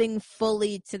loving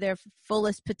fully to their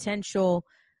fullest potential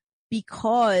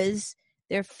because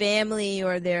their family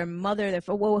or their mother,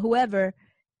 whoever,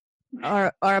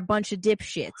 are a bunch of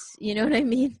dipshits. You know what I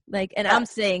mean? Like, and I'm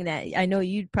saying that. I know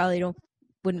you probably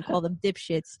wouldn't call them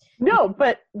dipshits. No,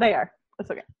 but they are.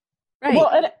 That's okay. Right. Well,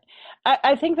 and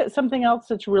I think that something else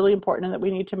that's really important and that we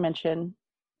need to mention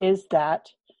is that,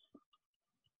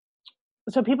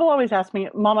 so people always ask me,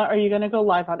 Mama, are you going to go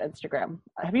live on Instagram?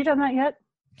 Have you done that yet?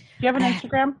 Do you have an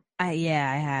Instagram?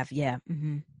 Yeah, I have. Yeah.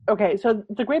 Mm-hmm. Okay. So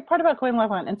the great part about going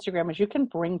live on Instagram is you can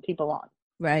bring people on.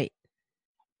 Right.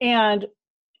 And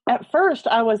at first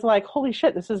I was like, holy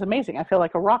shit, this is amazing. I feel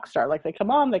like a rock star. Like, they come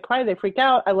on, they cry, they freak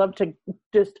out. I love to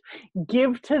just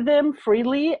give to them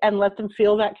freely and let them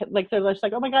feel that, like, they're just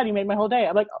like, oh my God, you made my whole day.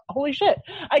 I'm like, holy shit,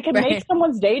 I can make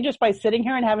someone's day just by sitting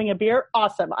here and having a beer.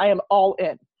 Awesome. I am all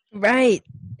in. Right.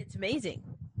 It's amazing.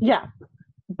 Yeah.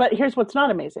 But here's what's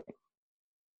not amazing.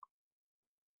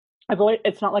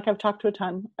 It's not like I've talked to a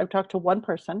ton. I've talked to one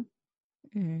person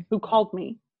who called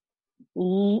me,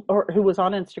 or who was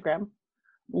on Instagram,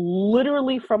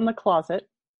 literally from the closet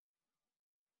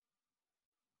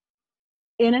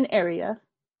in an area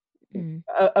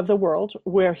of the world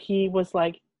where he was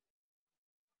like,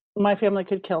 my family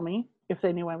could kill me if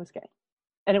they knew I was gay,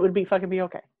 and it would be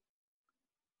okay.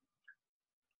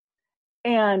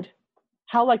 And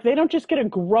how, like, they don't just get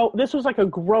this was like a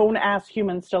grown ass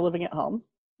human still living at home.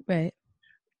 Right.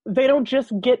 They don't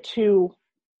just get to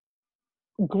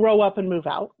grow up and move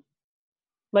out.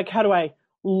 Like, how do I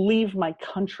leave my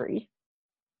country?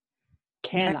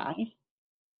 Can I?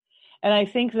 And I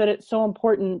think that it's so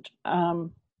important. I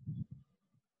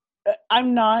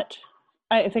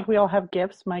think we all have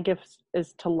gifts. My gift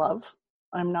is to love.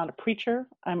 I'm not a preacher.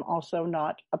 I'm also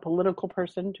not a political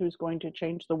person who's going to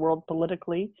change the world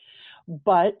politically.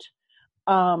 But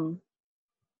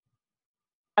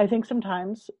I think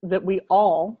sometimes that we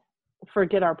all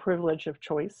forget our privilege of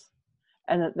choice,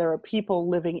 and that there are people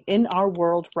living in our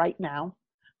world right now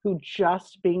who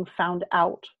just being found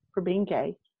out for being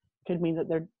gay could mean that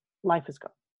their life is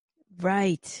gone.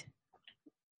 Right.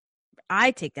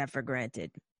 I take that for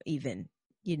granted, even,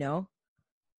 you know?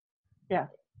 Yeah.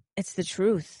 It's the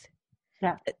truth.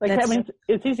 Yeah. Like, I mean,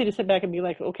 it's easy to sit back and be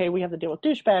like, okay, we have to deal with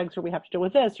douchebags, or we have to deal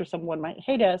with this, or someone might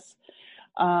hate us.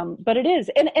 But it is.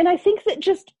 And I think that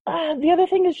just, the other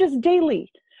thing is just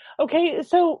daily. Okay,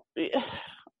 so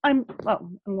I'm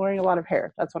wearing a lot of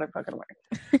hair. That's what I'm fucking wearing.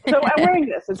 So I'm wearing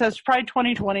this. It says Pride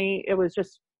 2020. It was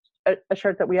just a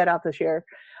shirt that we had out this year.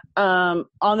 On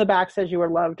the back says you are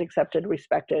loved, accepted,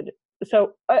 respected.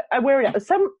 So I wear it.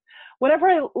 Whenever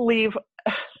I leave,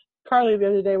 Carly, the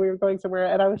other day we were going somewhere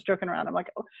and I was joking around. I'm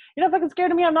like, oh, you're not fucking scared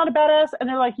of me. I'm not a badass. And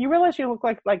they're like, you realize you look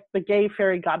like the gay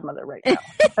fairy godmother right now.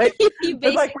 Right? You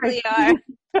basically are.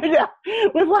 Yeah,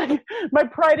 with like my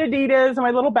Pride Adidas and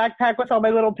my little backpack with all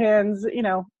my little pins. You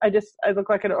know, I look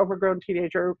like an overgrown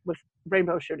teenager with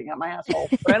rainbows shooting out my asshole.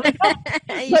 But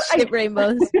You shit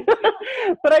rainbows.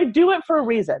 But I do it for a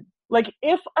reason. Like,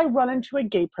 if I run into a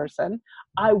gay person,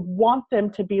 I want them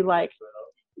to be like,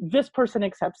 this person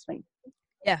accepts me.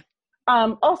 Yeah.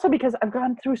 Also because I've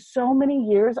gone through so many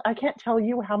years, I can't tell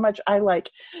you how much I like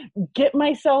get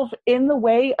myself in the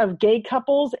way of gay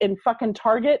couples in fucking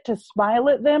Target to smile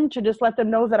at them, to just let them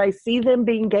know that I see them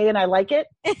being gay and I like it.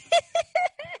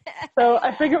 So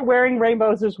I figure wearing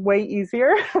rainbows is way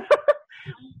easier.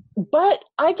 But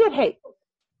I get hate.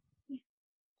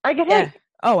 Hate.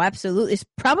 Oh, absolutely. It's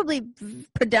probably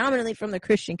predominantly from the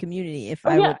Christian community.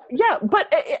 Yeah,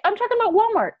 but I'm talking about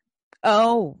Walmart.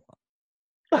 Oh.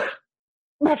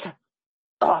 America.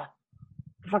 Oh,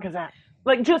 the fuck is that?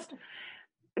 Like, just,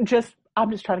 I'm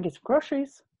just trying to get some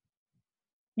groceries,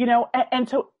 you know? And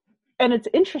it's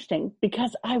interesting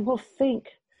because I will think,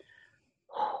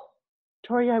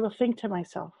 Tori, I will think to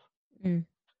myself,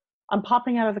 I'm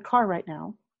popping out of the car right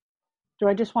now. Do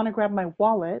I just want to grab my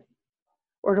wallet,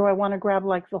 or do I want to grab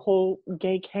like the whole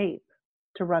gay cape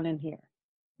to run in here?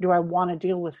 Do I want to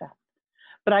deal with that?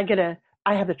 But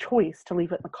I have the choice to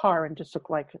leave it in the car and just look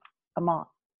like a mom.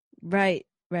 Right.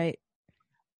 But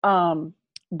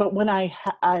when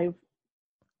I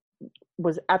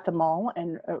was at the mall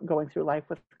and going through life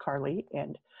with Carly,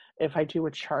 and if I do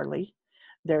with Charlie,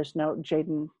 there's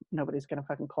Jaden, nobody's going to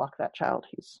fucking clock that child.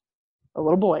 He's a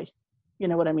little boy. You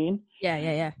know what I mean?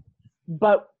 Yeah.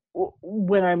 But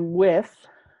when I'm with,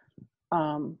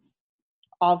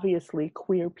 obviously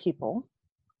queer people,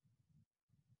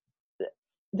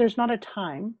 there's not a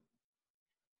time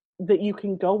that you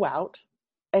can go out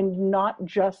and not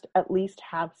just at least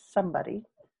have somebody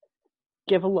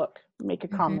give a look, make a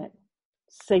comment,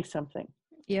 say something.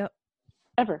 Yep.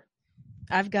 Ever.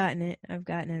 I've gotten it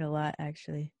a lot,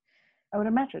 actually. I would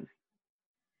imagine.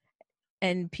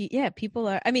 And people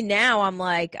are, I mean, now I'm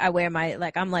like, I wear my,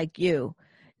 like, I'm like you.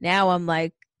 Now I'm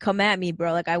like, come at me,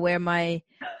 bro. Like, I wear my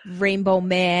rainbow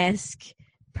mask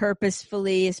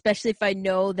purposefully, especially if I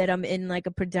know that I'm in like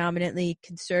a predominantly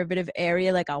conservative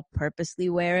area. Like, I'll purposely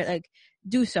wear it. Like,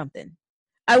 do something.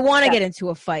 I want to get into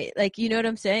a fight. Like, you know what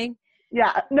I'm saying?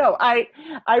 Yeah. No, I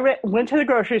went to the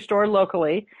grocery store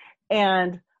locally,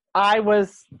 and I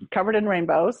was covered in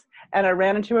rainbows, and I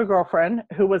ran into a girlfriend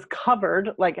who was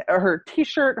covered, like her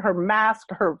t-shirt, her mask,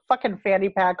 her fucking fanny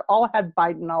pack, all had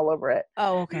Biden all over it.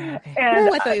 Oh, okay.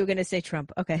 And I thought you were going to say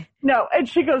Trump. Okay. No, and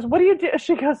she goes, what do you do?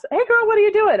 She goes, hey girl, what are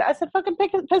you doing? I said, fucking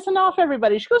pissing off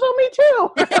everybody. She goes, oh, me too.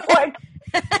 Like,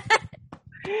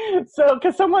 so,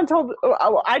 because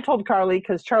I told Carly,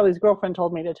 because Charlie's girlfriend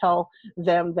told me to tell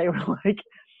them, they were like,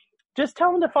 just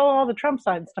tell them to follow all the Trump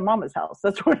signs to Mama's house.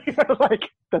 That's where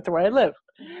that's where I live.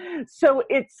 So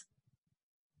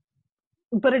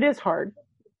but it is hard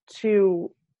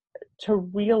to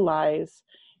realize,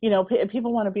 you know,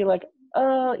 people want to be like,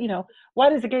 you know, why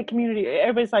does the gay community,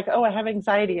 everybody's like, oh, I have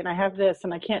anxiety and I have this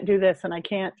and I can't do this and I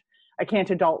can't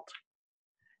adult.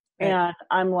 Right. And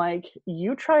I'm like,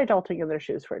 you try adulting in their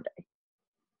shoes for a day.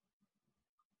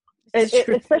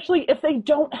 Especially if they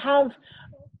don't have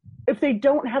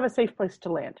a safe place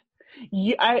to land.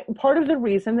 Part of the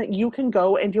reason that you can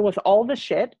go and deal with all the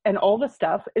shit and all the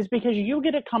stuff is because you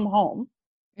get to come home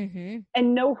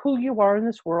and know who you are in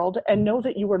this world and know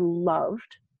that you are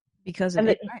loved. Because of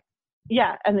it.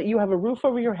 Yeah, and that you have a roof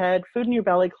over your head, food in your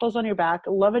belly, clothes on your back,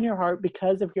 love in your heart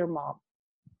because of your mom.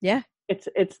 Yeah.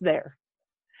 It's there.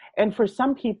 And for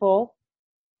some people,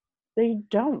 they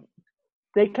don't.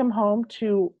 They come home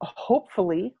to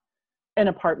hopefully an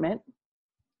apartment,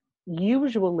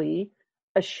 usually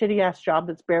a shitty ass job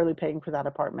that's barely paying for that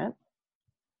apartment,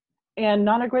 and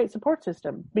not a great support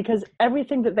system, because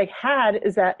everything that they had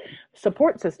is that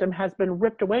support system has been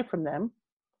ripped away from them.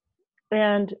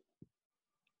 And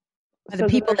the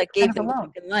people that gave them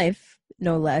fucking life,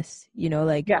 no less, you know,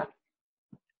 like, yeah,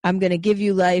 I'm going to give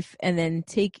you life and then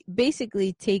take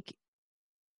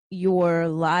your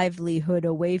livelihood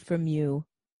away from you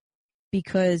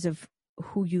because of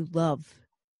who you love.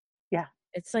 Yeah.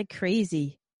 It's like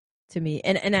crazy to me.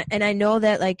 And I know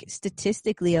that, like,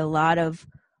 statistically a lot of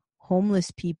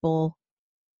homeless people,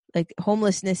 like,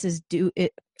 homelessness is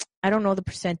I don't know the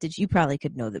percentage. You probably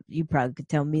could know that. You probably could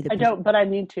tell me the I don't, but I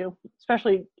need to,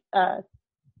 especially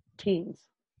teens.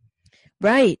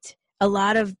 Right. A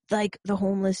lot of like the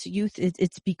homeless youth,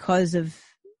 it's because of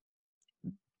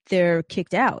they're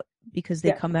kicked out because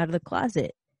they come out of the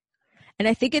closet. And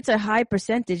I think it's a high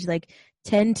percentage, like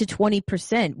 10 to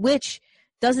 20%, which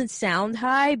doesn't sound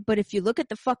high, but if you look at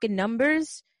the fucking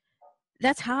numbers,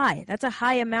 that's high. That's a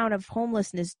high amount of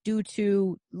homelessness due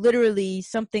to literally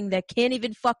something that can't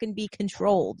even fucking be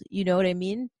controlled. You know what I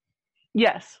mean?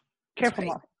 Yes. Careful,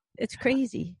 Mom. It's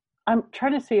crazy. I'm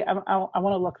trying to see. I want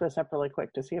to look this up really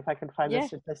quick to see if I can find the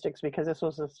statistics, because this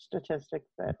was a statistic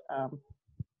that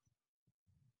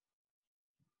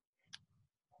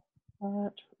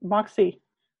Moxie.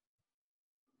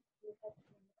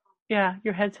 Yeah,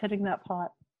 your head's hitting that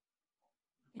pot.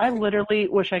 I literally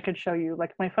wish I could show you.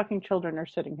 Like, my fucking children are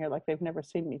sitting here like they've never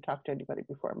seen me talk to anybody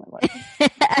before in my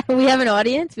life. We have an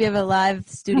audience. We have a live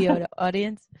studio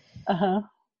audience. Uh-huh.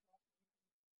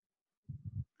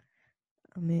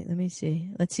 Let me see.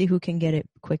 Let's see who can get it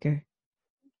quicker.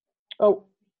 Oh,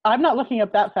 I'm not looking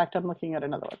up that fact. I'm looking at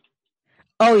another one.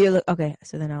 Oh, you're okay.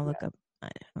 So then I'll look up.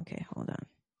 Okay, hold on.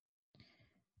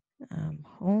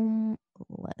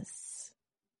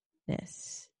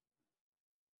 Homelessness,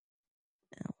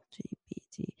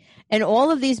 LGBT, and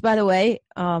all of these, by the way.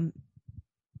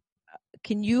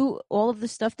 Can you, all of the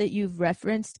stuff that you've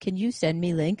referenced, can you send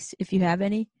me links if you have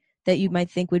any that you might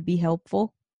think would be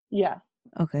helpful? Yeah.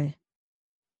 Okay.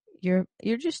 You're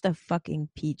just a fucking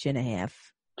peach and a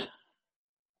half.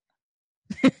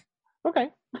 Okay.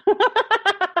 All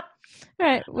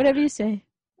right, whatever you say.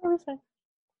 Whatever you say.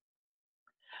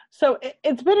 So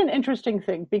it's been an interesting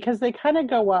thing because they kind of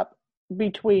go up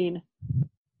between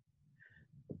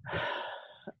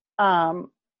they'll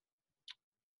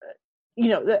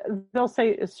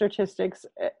say statistics.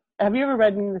 Have you ever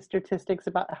read any of the statistics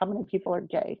about how many people are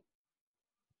gay?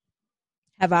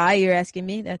 Have I? You're asking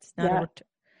me? That's not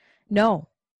no.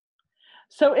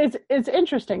 So it's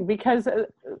interesting because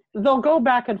they'll go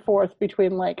back and forth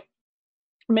between like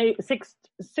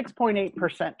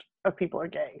 6.8% of people are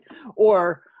gay,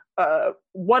 or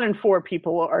 1 in 4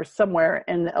 people are somewhere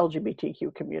in the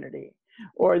LGBTQ community,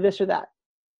 or this or that.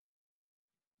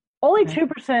 Only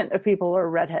 2% of people are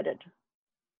redheaded.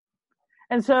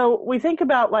 And so we think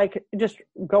about like just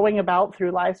going about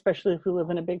through life, especially if we live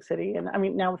in a big city. And I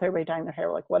mean, now with everybody dyeing their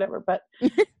hair, like whatever, but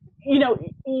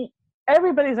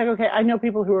everybody's like, okay, I know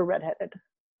people who are redheaded.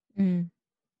 Mm.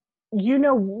 You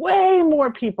know way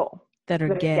more people that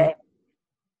are gay.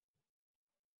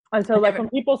 And so like when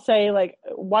people say like,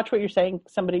 watch what you're saying,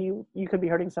 somebody you could be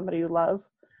hurting somebody you love.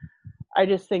 I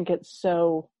just think it's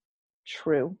so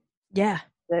true. Yeah.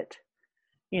 That,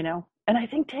 and I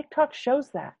think TikTok shows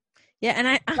that. Yeah, and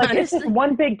I like, honestly, it's just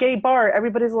one big gay bar.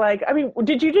 Everybody's like, I mean,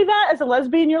 did you do that as a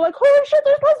lesbian? You're like, holy shit,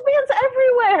 there's lesbians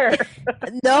everywhere.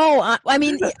 No, I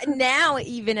mean, now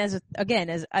even as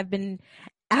I've been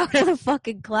out of the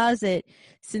fucking closet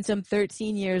since I'm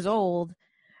 13 years old,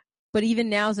 but even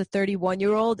now as a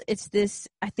 31-year-old, I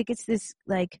think it's this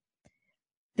like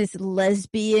this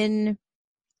lesbian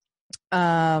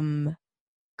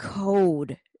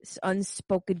code.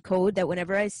 Unspoken code that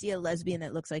whenever I see a lesbian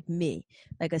that looks like me,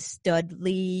 like a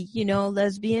studly,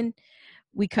 lesbian,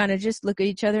 we kind of just look at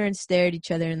each other and stare at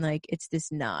each other and like it's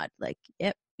this nod, like,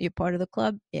 yep, you're part of the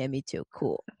club. Yeah, me too.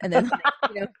 Cool. And then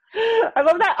I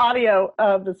love that audio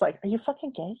of it's like, are you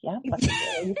fucking gay? Yeah, I'm fucking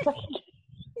gay. Are you fucking gay?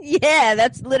 Yeah,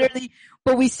 that's literally,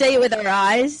 but we say it with our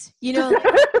eyes,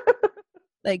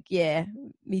 like, yeah,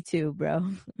 me too,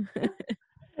 bro.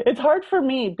 It's hard for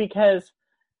me because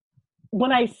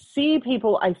when I see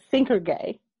people I think are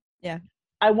gay,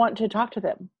 I want to talk to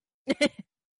them.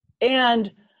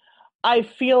 And I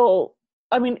feel,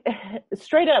 I mean,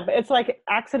 straight up, it's like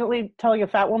accidentally telling a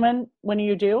fat woman when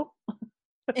you do.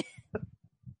 But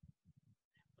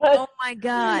oh my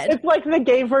God. It's like the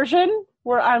gay version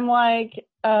where I'm like,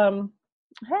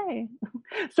 hey.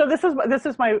 So this is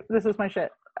my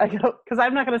shit. I go, because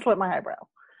I'm not going to slip my eyebrow.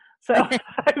 So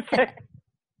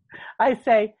I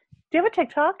say, do you have a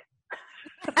TikTok?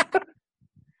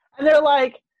 And they're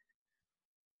like,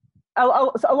 a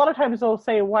lot of times they'll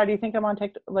say, why do you think I'm on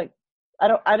TikTok? Like, I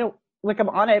don't like, I'm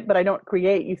on it, but I don't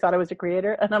create. You thought I was a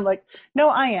creator? And I'm like, no,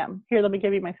 I am. Here, let me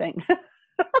give you my thing.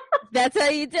 That's how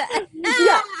you do it.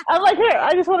 Yeah. I'm like, here,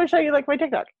 I just want to show you like my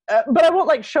TikTok. But I won't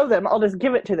like show them. I'll just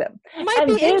give it to them. Might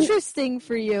be interesting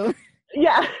for you.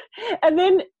 Yeah. And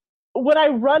then when I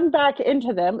run back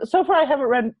into them, so far I haven't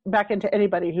run back into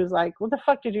anybody who's like, what the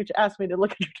fuck did you ask me to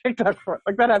look at your TikTok for?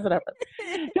 Like, that hasn't happened.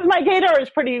 Because my gaydar is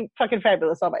pretty fucking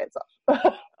fabulous all by itself.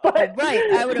 But, right,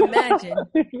 I would imagine.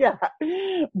 Yeah.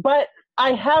 But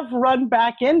I have run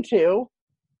back into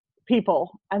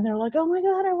people and they're like, oh my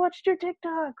God, I watched your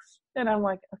TikToks. And I'm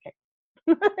like, okay.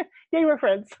 Yeah, we're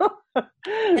friends.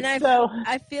 And so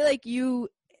I feel like you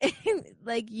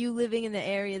like you living in the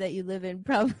area that you live in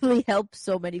probably helps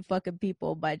so many fucking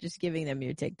people by just giving them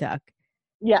your TikTok.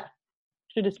 Yeah.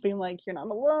 To just being like, you're not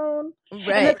alone.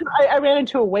 Right. And I ran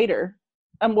into a waiter.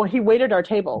 Well, he waited our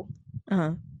table.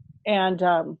 Uh-huh. And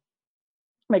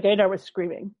my gaydar was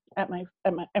screaming at my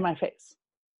face.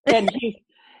 And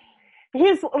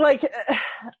he's like,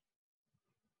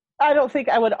 I don't think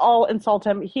I would all insult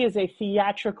him. He's a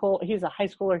high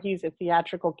schooler. He's a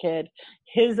theatrical kid.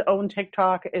 His own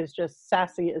TikTok is just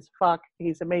sassy as fuck.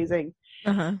 He's amazing.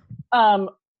 Uh-huh.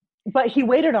 But he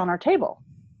waited on our table.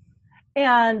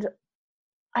 And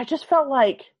I just felt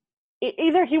like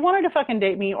either he wanted to fucking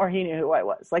date me or he knew who I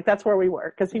was. Like, that's where we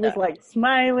were. Because he was like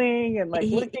smiling and like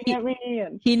looking at me.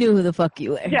 And he knew who the fuck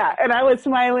you were. Yeah. And I was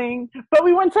smiling, but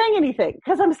we weren't saying anything.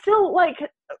 Because I'm still like,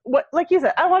 what, like you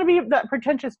said, I want to be that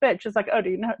pretentious bitch. It's like, oh,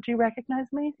 do you recognize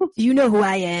me? Do you know who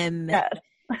I am? Yeah.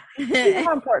 You know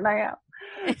how important I am.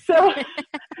 So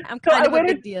I'm kind of a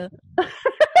big deal.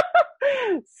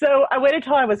 So I waited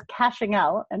till I was cashing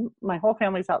out and my whole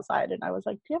family's outside and I was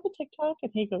like, do you have a TikTok?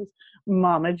 And he goes,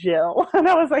 Mama Jill. And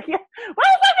I was like, yeah, why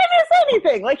the fuck didn't you say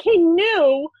anything? Like, he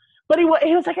knew, but he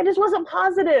was like, I just wasn't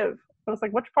positive. I was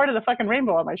like, which part of the fucking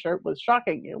rainbow on my shirt was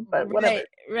shocking you? But whatever.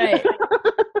 Right.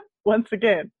 Once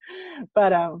again.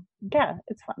 But yeah,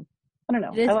 it's fun. I don't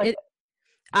know.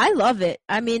 I love it.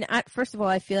 I mean, first of all,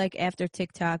 I feel like after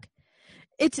TikTok,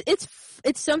 it's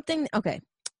something, okay.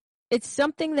 It's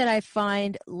something that I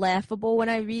find laughable when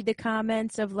I read the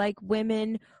comments of like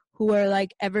women who are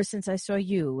like, ever since I saw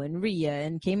you and Rhea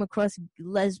and came across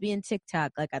lesbian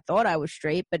TikTok, like I thought I was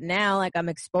straight, but now like I'm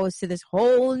exposed to this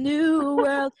whole new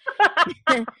world.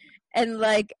 And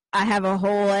like I have a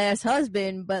whole ass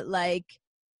husband, but like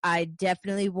I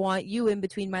definitely want you in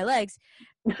between my legs.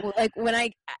 Like when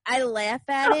I laugh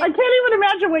at it. I can't even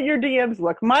imagine what your DMs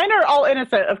look. Mine are all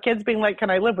innocent of kids being like,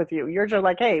 can I live with you? Yours are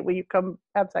like, hey, will you come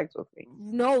have sex with me?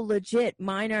 No, legit.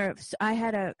 Mine are,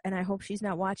 and I hope she's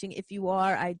not watching. If you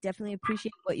are, I definitely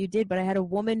appreciate what you did. But I had a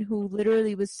woman who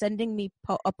literally was sending me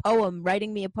a poem,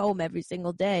 writing me a poem every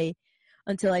single day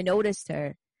until I noticed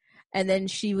her. And then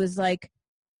she was like,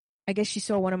 I guess she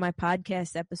saw one of my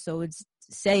podcast episodes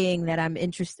saying that I'm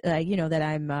interested, that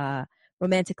I'm,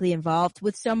 romantically involved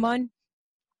with someone.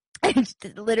 And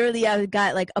literally I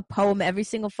got like a poem every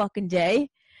single fucking day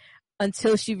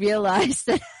until she realized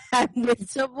that I'm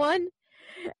with someone.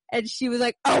 And she was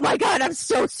like, oh my God, I'm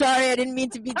so sorry. I didn't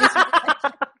mean to be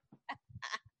disrespectful.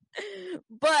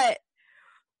 But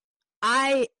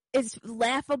it's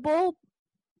laughable.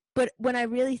 But when I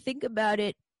really think about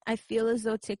it, I feel as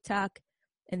though TikTok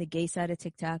and the gay side of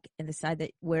TikTok and the side that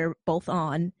we're both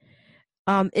on,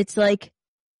 it's like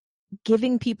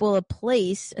giving people a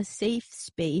safe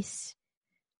space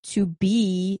to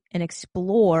be and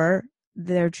explore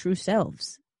their true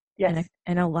selves. Yes.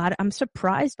 And I'm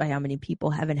surprised by how many people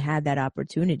haven't had that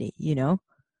opportunity, you know?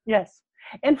 Yes.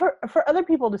 And for other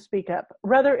people to speak up,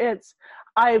 whether it's,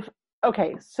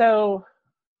 so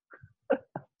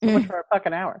much for a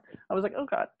fucking hour. I was like, oh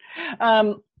God.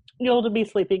 You'll be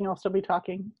sleeping. I'll still be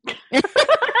talking.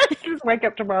 Just wake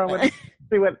up tomorrow and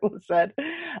see what was said.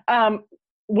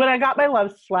 When I got my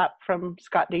love slap from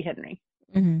Scott D. Henry,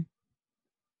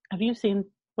 Have you seen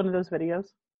one of those videos?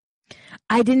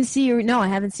 I didn't see your. No, I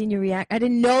haven't seen you react. I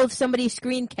didn't know if somebody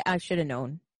I should have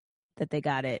known that they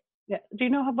got it. Yeah. Do you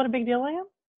know what a big deal I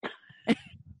am?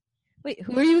 Wait,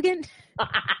 who are you again?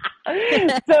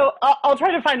 So I'll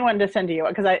try to find one to send to you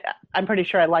because I'm pretty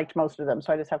sure I liked most of them.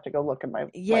 So I just have to go look in my.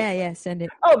 Yeah, send it.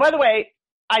 Oh, by the way,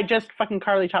 I just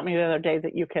Carly taught me the other day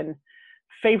that you can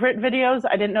favorite videos.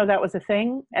 I didn't know that was a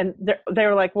thing. And they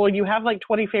were like, well, you have like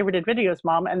 20 favorited videos,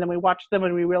 Mom. And then we watched them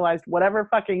and we realized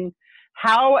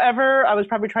however, I was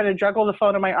probably trying to juggle the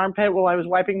phone in my armpit while I was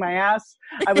wiping my ass.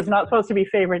 I was not supposed to be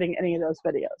favoriting any of those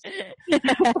videos.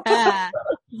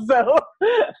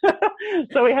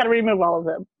 So we had to remove all of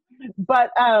them.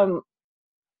 But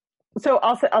so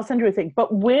I'll send you a thing.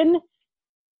 But when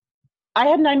I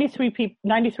had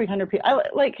 9,300 people,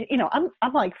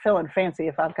 I'm like feeling fancy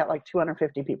if I've got like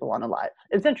 250 people on a live.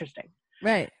 It's interesting.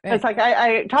 Right. It's like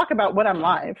I talk about when I'm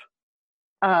live.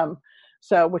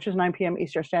 So, which is 9 p.m.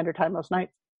 Eastern Standard Time most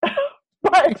nights.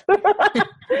 but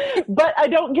I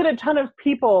don't get a ton of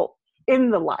people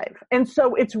in the live. And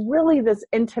so it's really this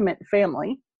intimate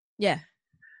family. Yeah.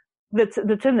 That's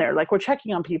in there. Like, we're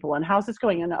checking on people and how's this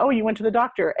going? And, oh, you went to the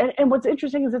doctor. And what's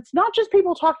interesting is it's not just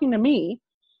people talking to me.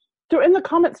 They're in the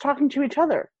comments talking to each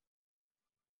other.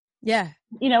 Yeah.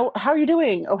 How are you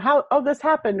doing? Oh, this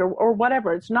happened or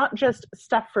whatever. It's not just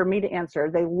stuff for me to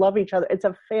answer. They love each other. It's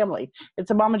a family.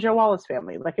 It's a Mama Joe Wallace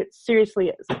family. Like, it seriously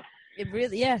is. It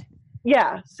really, yeah.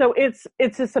 Yeah. So it's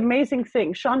this amazing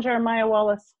thing. Sean Jeremiah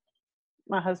Wallace,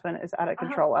 my husband, is out of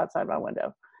control outside my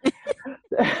window.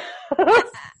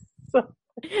 So,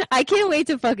 I can't wait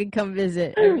to fucking come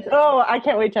visit. I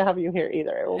can't wait to have you here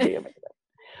either. It will be amazing.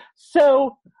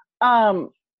 So,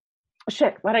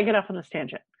 shit, why'd I get off on this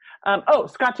tangent?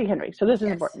 Scott T. Henry. So this is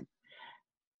important.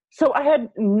 So I had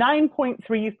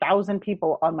 9.3 thousand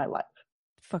people on my live.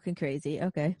 Fucking crazy.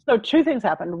 Okay. So two things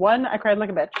happened. One, I cried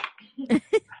like a bitch.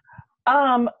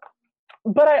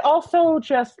 But I also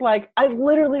just I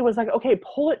literally was like, okay,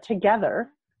 pull it together.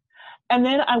 And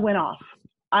then I went off.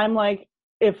 I'm like,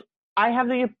 if I have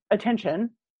the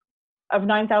attention of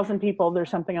 9,000 people, there's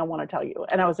something I want to tell you.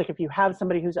 And I was like, if you have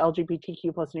somebody who's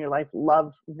LGBTQ plus in your life,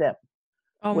 love them.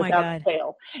 Oh my God.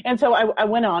 Fail. And so I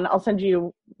went on. I'll send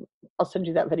you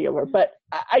that video over. But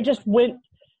I just went,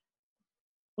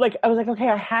 I was like, okay,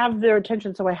 I have their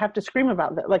attention, so I have to scream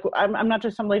about that. Like, I'm not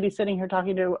just some lady sitting here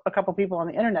talking to a couple people on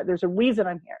the internet. There's a reason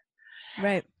I'm here.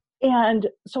 Right. And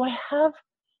so I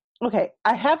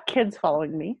have kids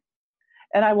following me,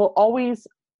 and I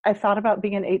thought about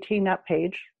being an 18 up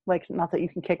page. Like, not that you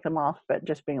can kick them off, but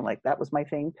just being like, that was my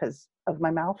thing because of my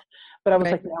mouth. But I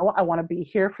was like, no, I want to be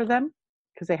here for them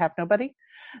because they have nobody.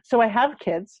 So I have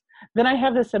kids. Then I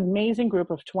have this amazing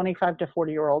group of 25 to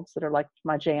 40-year-olds that are like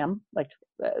my jam. Like,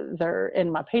 they're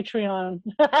in my Patreon.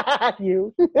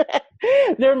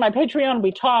 They're in my Patreon.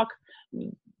 We talk.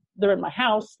 They're in my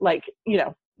house.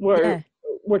 We're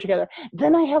together.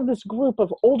 Then I have this group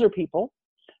of older people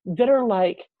that are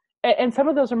like, and some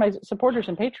of those are my supporters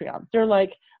in Patreon. They're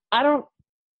like, I don't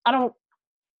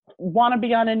want to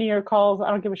be on any of your calls. I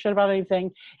don't give a shit about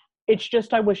anything. It's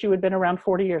just, I wish you had been around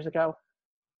 40 years ago.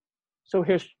 So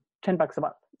here's $10 a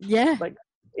month. Yeah.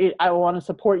 I want to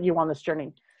support you on this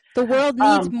journey. The world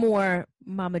needs more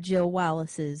Mama Jill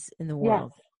Wallaces in the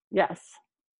world. Yes.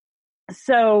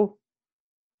 So,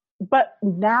 but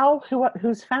now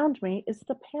who's found me is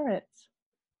the parents.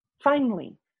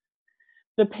 Finally.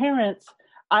 The parents,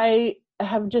 I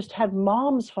have just had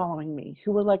moms following me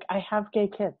who were like, I have gay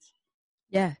kids.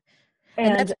 Yeah.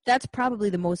 And that's probably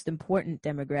the most important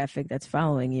demographic that's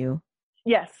following you.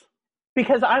 Yes.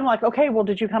 Because I'm like, okay, well,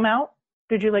 did you come out?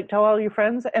 Did you tell all your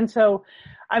friends? And so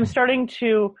I'm just starting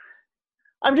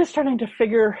to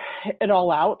figure it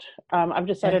all out. I've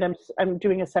decided I'm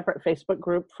doing a separate Facebook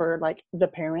group for the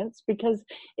parents, because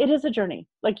it is a journey.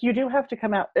 You do have to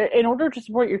come out in order to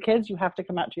support your kids. You have to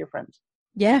come out to your friends.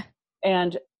 Yeah.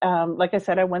 And like I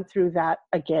said, I went through that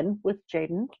again with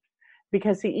Jaden,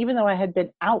 because even though I had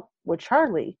been out with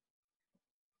Charlie,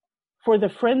 for the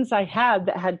friends I had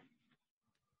that had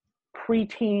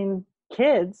preteen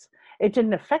kids, it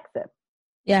didn't affect them.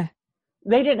 Yeah.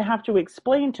 They didn't have to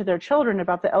explain to their children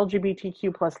about the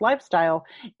LGBTQ plus lifestyle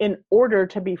in order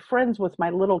to be friends with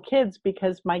my little kids,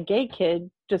 because my gay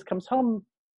kid just comes home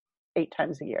 8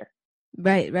 times a year.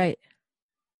 Right.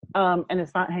 And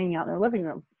it's not hanging out in their living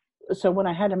room. So when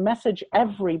I had to message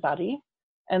everybody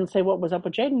and say what was up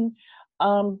with Jaden,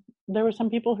 there were some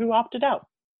people who opted out.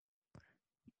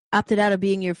 Opted out of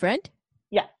being your friend?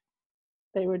 Yeah.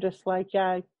 They were just like,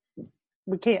 yeah,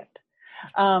 we can't.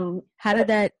 How did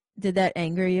that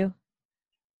anger you?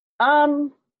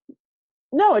 No,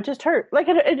 it just hurt.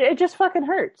 It just fucking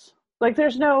hurts.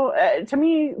 There's no, to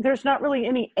me, there's not really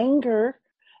any anger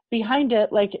behind it.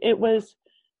 It was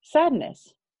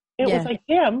sadness. It was like,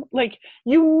 damn,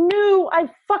 you knew I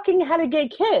fucking had a gay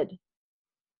kid.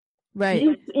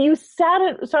 Right. You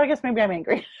so I guess maybe I'm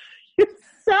angry. You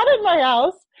sat in my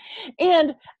house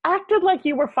and acted like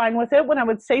you were fine with it when I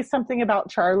would say something about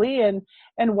Charlie, and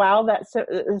wow, that's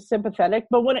sympathetic.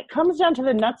 But when it comes down to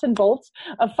the nuts and bolts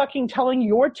of fucking telling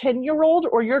your 10-year-old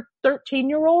or your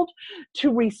 13-year-old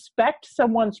to respect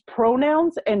someone's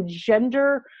pronouns and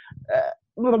gender,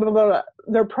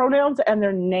 their pronouns and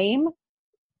their name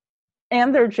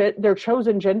and their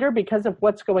chosen gender because of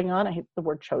what's going on. I hate the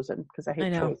word chosen because I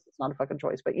hate choice. It's not a fucking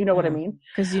choice, but you know what I mean?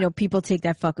 Because, people take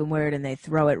that fucking word and they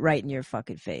throw it right in your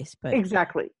fucking face. But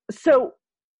exactly. So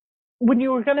when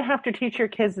you were going to have to teach your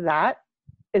kids that,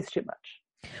 it's too much.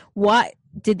 Why?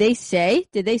 Did they say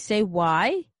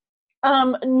why?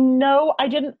 No, I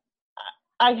didn't.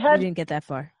 You didn't get that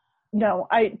far. No,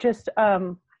 I just,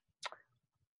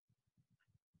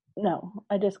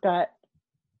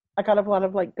 I got a lot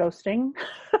of ghosting.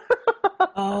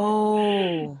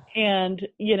 Oh. And,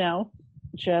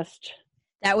 just.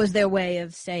 That was their way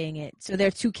of saying it. So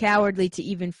they're too cowardly to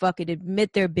even fucking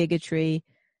admit their bigotry.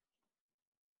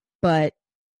 But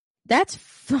That's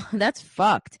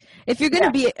fucked. If you're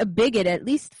gonna be a bigot, at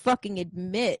least fucking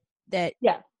admit that.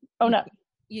 Yeah. Own up.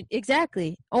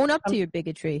 Exactly. Own up to your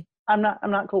bigotry. I'm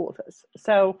not cool with this.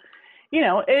 So,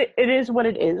 it is what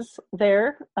it is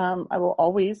there. I will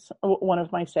always, one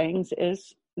of my sayings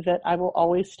is that I will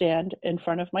always stand in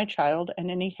front of my child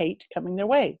and any hate coming their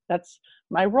way. That's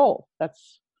my role.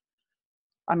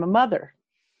 I'm a mother.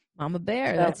 Mama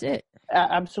bear. So, that's it.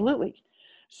 Absolutely.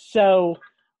 So,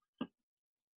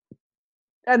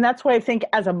 and that's why I think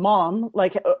as a mom,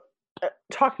 like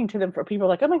talking to them, for people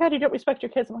like, oh my God, you don't respect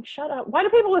your kids. I'm like, shut up. Why do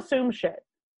people assume shit?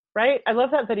 Right? I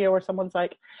love that video where someone's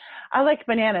like, I like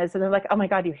bananas. And they're like, oh my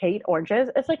God, you hate oranges.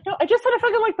 It's like, no, I just said I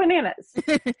fucking like bananas.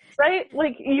 Right?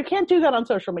 Like, you can't do that on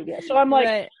social media. So I'm like,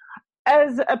 right.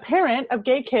 As a parent of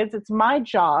gay kids, it's my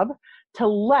job to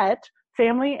let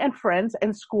family and friends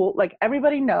and school, like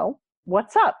everybody know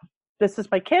what's up. This is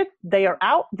my kid. They are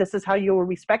out. This is how you will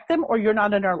respect them, or you're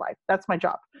not in our life. That's my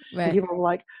job. Right. And people are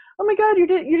like, oh my God,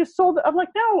 you just sold it. I'm like,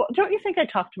 no, don't you think I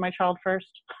talked to my child first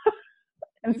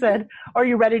and said, are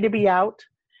you ready to be out?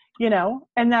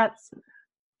 And that's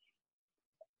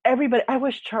everybody. I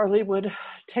wish Charlie would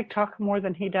TikTok more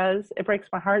than he does. It breaks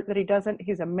my heart that he doesn't.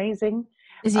 He's amazing.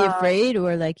 Is he afraid,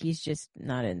 or like he's just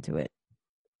not into it?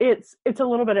 It's a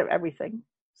little bit of everything.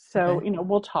 So, okay.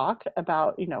 We'll talk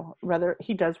about, whether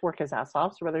he does work his ass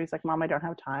off, so whether he's like, Mom, I don't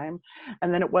have time.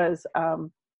 And then it was,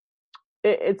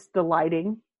 it's the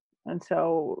lighting. And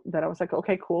so then I was like,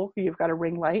 okay, cool. You've got a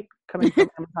ring light coming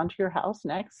from Amazon to your house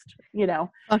next,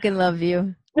 Fucking love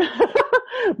you.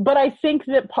 But I think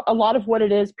that a lot of what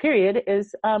it is, period,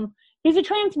 is he's a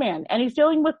trans man and he's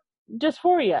dealing with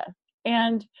dysphoria.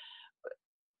 And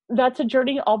that's a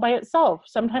journey all by itself.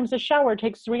 Sometimes a shower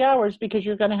takes 3 hours because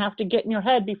you're going to have to get in your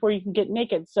head before you can get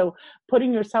naked. So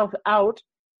putting yourself out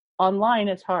online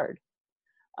is hard.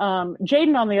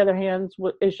 Jaden, on the other hand,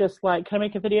 is just like, can I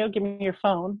make a video? Give me your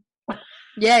phone.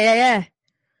 Yeah.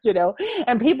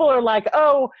 And people are like,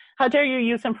 oh, how dare you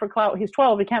use him for clout? He's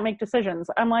 12. He can't make decisions.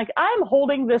 I'm like, I'm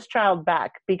holding this child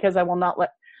back because I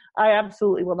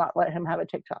absolutely will not let him have a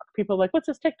TikTok. People are like, what's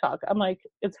his TikTok? I'm like,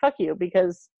 it's fuck you,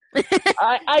 because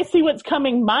I see what's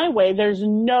coming my way. There's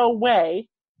no way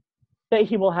that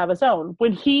he will have his own.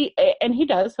 When he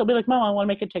does, he'll be like, Mom, I want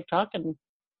to make a TikTok. And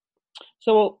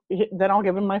so then I'll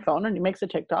give him my phone and he makes a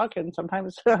TikTok. And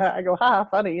sometimes I go, ha,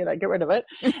 funny, and I get rid of it.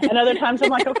 And other times I'm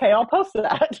like, okay, I'll post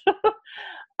that.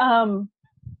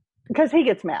 Because he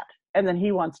gets mad and then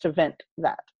he wants to vent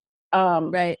that.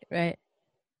 Right.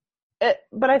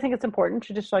 But I think it's important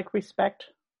to just like respect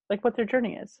like what their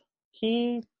journey is.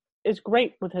 He is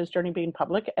great with his journey being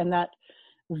public, and that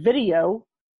video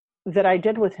that I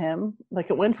did with him,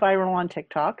 like it went viral on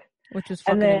TikTok, which was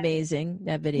fucking amazing,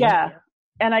 that video. Yeah.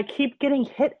 And I keep getting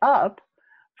hit up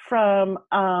from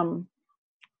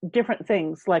different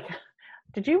things. Like,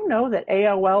 did you know that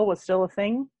AOL was still a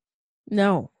thing?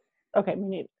 No. Okay, me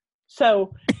neither.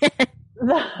 So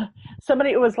somebody,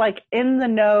 it was like in the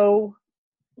know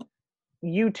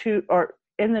YouTube, or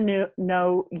in the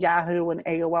know Yahoo and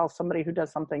AOL, somebody who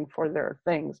does something for their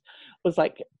things was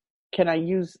like, can I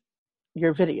use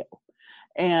your video?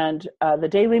 And the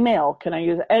Daily Mail, can I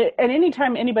use it? And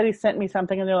anytime anybody sent me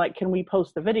something and they're like, can we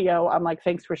post the video? I'm like,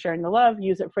 thanks for sharing the love.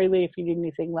 Use it freely. If you need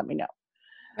anything, let me know.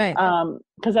 Right.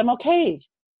 Because I'm okay.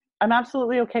 I'm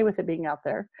absolutely okay with it being out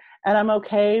there. And I'm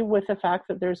okay with the fact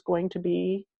that there's going to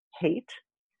be hate.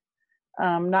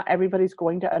 Not everybody's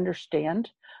going to understand,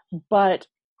 but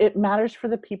it matters for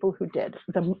the people who did.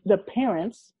 The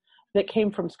parents that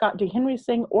came from Scott D. Henry's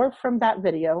thing or from that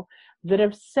video that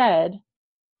have said,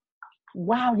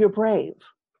 wow, you're brave.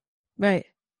 Right.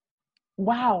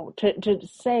 Wow, to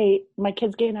say my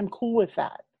kid's gay and I'm cool with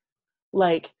that.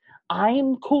 Like,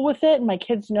 I'm cool with it and my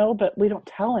kids know, but we don't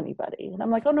tell anybody. And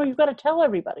I'm like, oh no, you've got to tell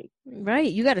everybody.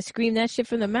 Right. You got to scream that shit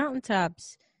from the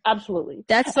mountaintops. Absolutely.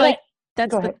 That's like,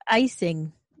 that's the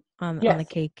icing on the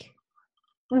cake.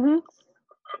 Mm-hmm.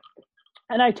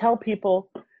 And I tell people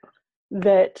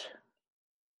that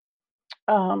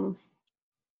in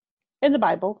the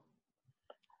Bible,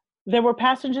 there were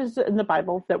passages in the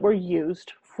Bible that were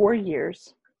used for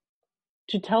years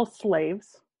to tell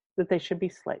slaves that they should be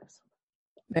slaves.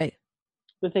 Right.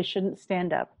 That they shouldn't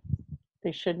stand up.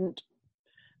 They shouldn't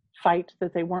fight,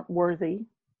 that they weren't worthy.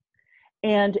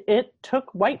 And it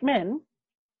took white men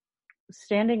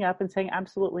standing up and saying,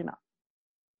 absolutely not,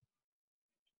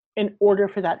 in order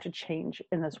for that to change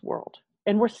in this world.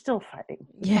 And we're still fighting.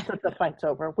 It's not that the fight's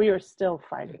over. We are still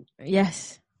fighting.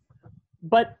 Yes.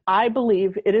 But I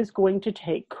believe it is going to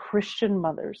take Christian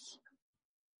mothers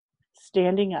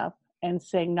standing up and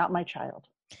saying, not my child.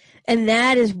 And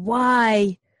that is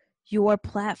why your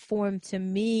platform to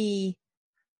me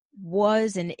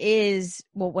was and is,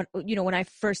 well, when I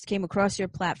first came across your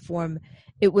platform,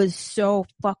 it was so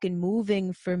fucking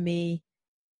moving for me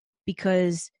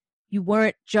because you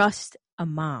weren't just a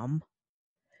mom.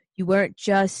 You weren't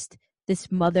just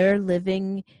this mother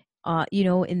living,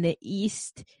 in the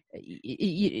East,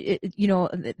 the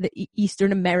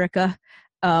Eastern America,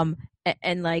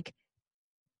 and like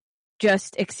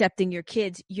just accepting your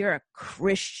kids. You're a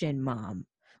Christian mom.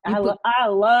 I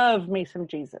love me some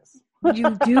Jesus.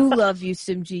 You do love you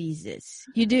some Jesus.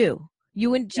 You do.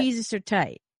 You and Jesus are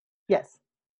tight. Yes.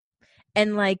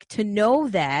 And like to know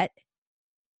that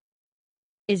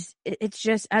it's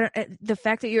just, the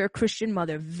fact that you're a Christian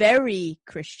mother, very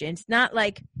Christian. It's not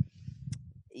like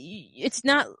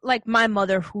my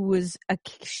mother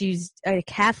she's a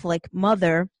Catholic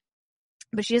mother,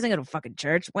 but she doesn't go to fucking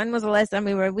church. When was the last time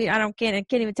I can't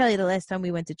even tell you the last time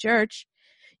we went to church.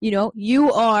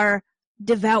 You are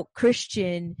devout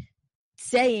Christian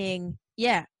saying,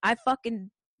 yeah, I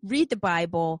fucking read the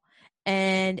Bible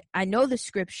and I know the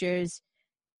scriptures,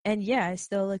 and yeah, I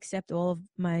still accept all of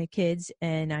my kids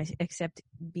and I accept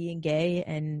being gay,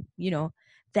 and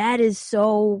that is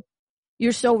so,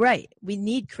 you're so right. We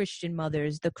need Christian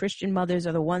mothers. The Christian mothers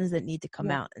are the ones that need to come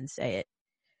out and say it.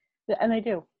 And they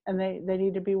do. And they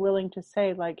need to be willing to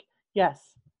say, like, yes,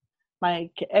 and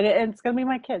it's going to be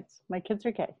my kids. My kids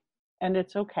are gay, and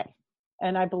it's okay.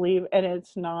 And I believe, and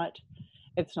it's not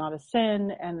a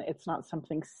sin, and it's not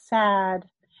something sad,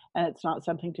 and it's not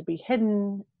something to be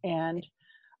hidden. And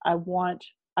I want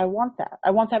that.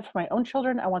 I want that for my own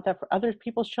children. I want that for other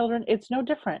people's children. It's no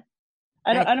different.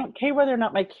 I don't care whether or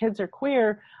not my kids are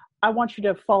queer. I want you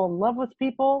to fall in love with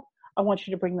people. I want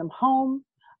you to bring them home.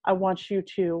 I want you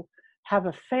to have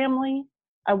a family.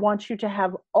 I want you to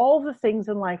have all the things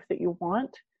in life that you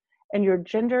want, and your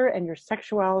gender and your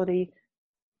sexuality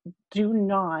do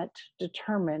not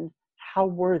determine how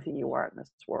worthy you are in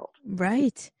this world.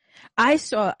 Right. I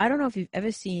don't know if you've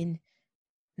ever seen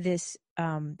this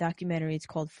documentary. It's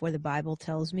called For the Bible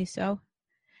Tells Me So.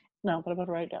 No, but I'm going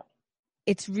to write it down.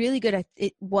 It's really good.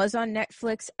 It was on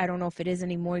Netflix. I don't know if it is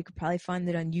anymore. You could probably find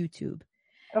it on YouTube.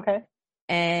 Okay.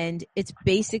 And it's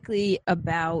basically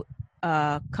about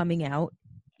coming out,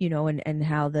 and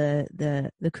how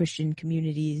the Christian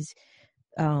communities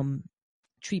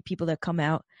treat people that come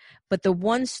out. But the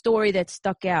one story that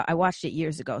stuck out, I watched it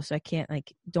years ago, so I can't,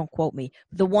 don't quote me.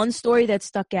 The one story that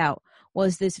stuck out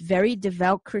was this very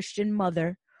devout Christian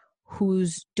mother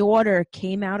whose daughter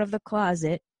came out of the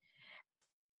closet,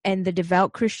 and the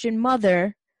devout Christian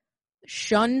mother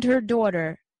shunned her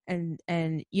daughter and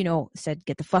said,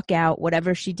 get the fuck out,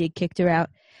 whatever she did, kicked her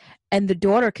out. And the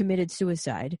daughter committed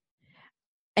suicide.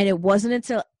 And it wasn't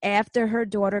until after her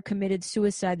daughter committed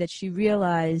suicide that she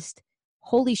realized,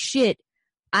 holy shit,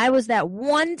 I was that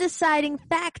one deciding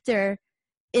factor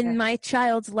in my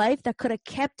child's life that could have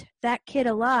kept that kid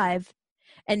alive.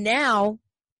 And now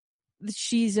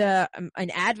she's an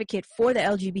advocate for the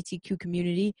LGBTQ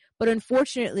community. But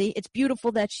unfortunately, it's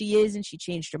beautiful that she is, and she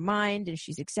changed her mind and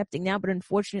she's accepting now. But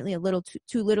unfortunately, a little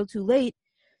too little too late,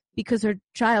 because her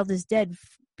child is dead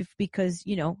because,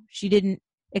 she didn't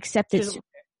accept it.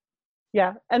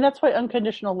 Yeah. And that's why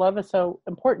unconditional love is so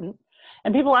important.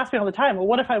 And people ask me all the time, well,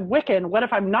 what if I'm Wiccan? What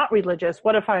if I'm not religious?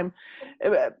 What if I'm,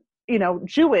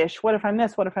 Jewish? What if I'm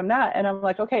this? What if I'm that? And I'm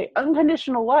like, okay,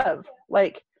 unconditional love.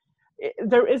 Like,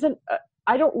 there isn't,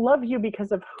 I don't love you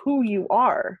because of who you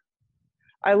are.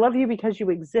 I love you because you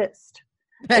exist.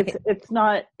 Right. It's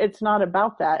not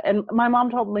about that. And my mom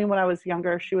told me when I was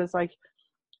younger, she was like,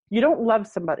 you don't love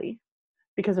somebody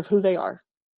because of who they are.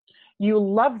 You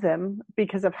love them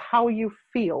because of how you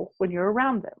feel when you're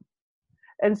around them.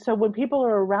 And so when people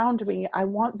are around me, I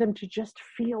want them to just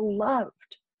feel loved,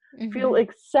 feel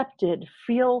accepted,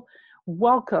 feel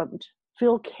welcomed,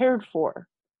 feel cared for,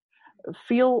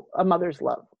 feel a mother's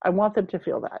love. I want them to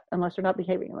feel that, unless they're not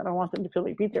behaving. And I don't want them to feel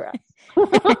me beat their ass.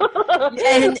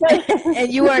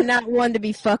 and you are not one to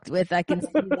be fucked with. I can see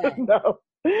that. No.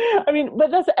 I mean, but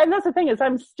that's the thing is,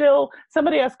 I'm still,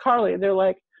 somebody asked Carly, and they're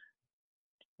like,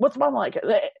 what's mom like?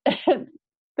 And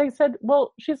they said,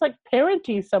 well, she's like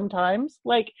parenty sometimes.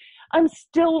 Like, I'm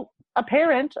still a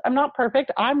parent. I'm not perfect.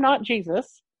 I'm not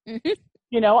Jesus.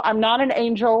 I'm not an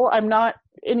angel. I'm not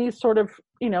any sort of,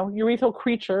 urethral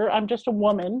creature. I'm just a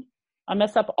woman. I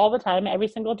mess up all the time, every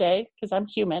single day, because I'm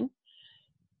human.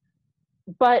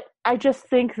 But I just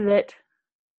think that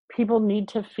people need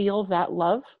to feel that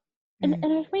love. And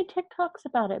I've made TikToks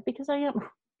about it because I am,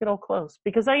 get all close,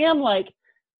 because I am like,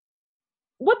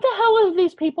 what the hell are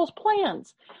these people's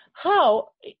plans? How,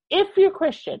 if you're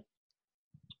Christian,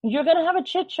 you're going to have a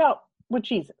chit chat with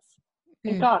Jesus.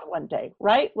 and God one day,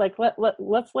 right? Like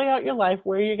let's lay out your life,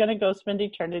 where you're going to go spend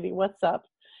eternity, what's up.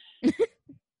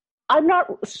 I'm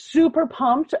not super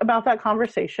pumped about that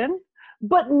conversation,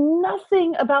 but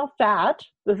nothing about that,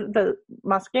 the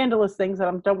my scandalous things that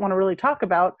I don't want to really talk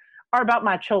about, are about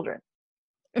my children.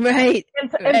 Right.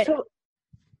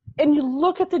 And you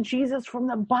look at the Jesus from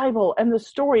the Bible and the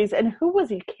stories, and who was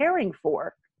he caring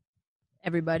for?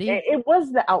 Everybody. It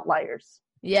was the outliers.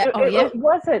 Yeah. It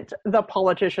wasn't the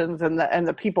politicians and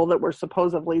the people that were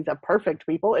supposedly the perfect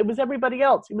people. It was everybody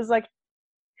else. He was like,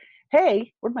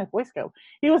 hey, where'd my voice go?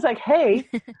 He was like, hey,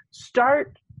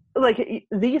 start, like,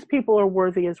 these people are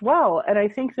worthy as well. And I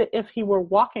think that if he were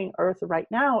walking earth right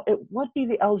now, it would be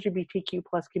the LGBTQ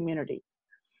plus community.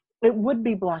 It would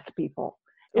be Black people.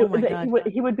 Oh my God.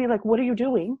 He would be like, what are you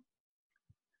doing?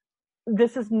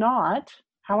 This is not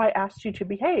how I asked you to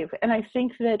behave. And I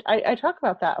think that I talk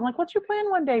about that. I'm like, what's your plan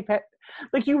one day, Pet?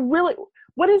 Like, you really,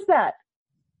 what is that?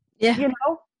 Yeah. You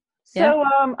know? So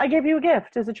I gave you a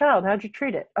gift as a child. How'd you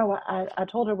treat it? Oh, I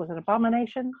told her it was an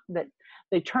abomination. That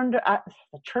they turned the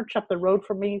church up the road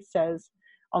from me says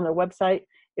on their website,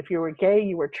 if you were gay,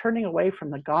 you were turning away from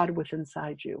the God within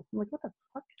inside you. I'm like, what the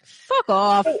fuck? Fuck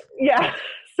off. So, yeah.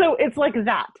 So it's like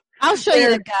that. I'll show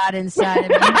you the God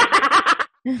inside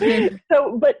of me.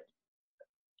 So, but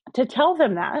to tell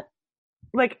them that,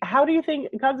 like, how do you think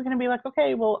God's going to be like,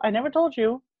 okay, well, I never told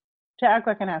you to act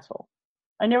like an asshole.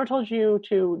 I never told you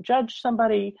to judge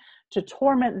somebody, to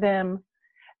torment them.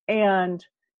 And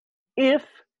if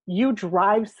you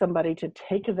drive somebody to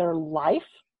take their life,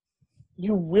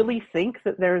 you really think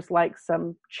that there's like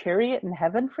some chariot in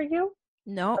heaven for you?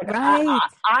 No, like, right.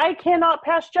 I cannot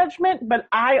pass judgment, but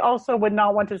I also would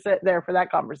not want to sit there for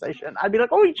that conversation. I'd be like,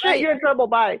 oh shit, you're in trouble,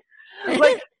 bye.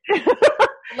 Like,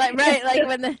 like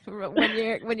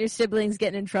when your siblings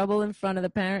getting in trouble in front of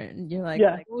the parent, and you're like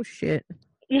oh shit.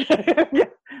 Yeah.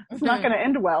 It's not going to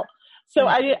end well. So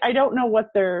I don't know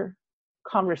what their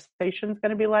conversation's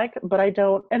going to be like, but I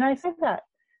say that.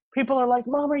 People are like,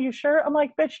 Mom, are you sure? I'm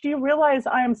like, bitch, do you realize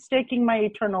I am staking my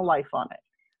eternal life on it?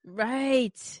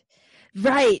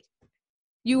 Right.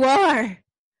 You are.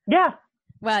 Yeah.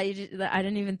 Wow, I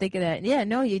didn't even think of that. Yeah,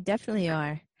 no, you definitely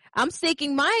are. I'm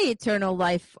staking my eternal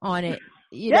life on it.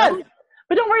 You know?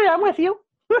 But don't worry, I'm with you.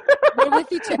 We're with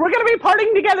each other. We're going to be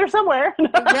partying together somewhere.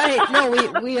 Right. No,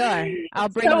 we are. I'll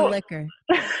bring the liquor.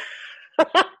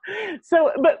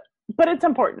 So, but it's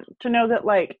important to know that,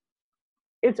 like,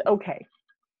 it's okay.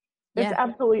 It's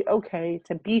absolutely okay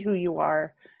to be who you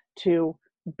are, to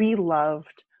be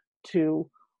loved, to,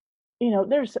 you know,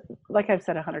 there's, like I've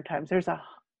said 100 times, there's a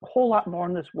whole lot more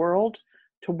in this world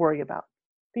to worry about.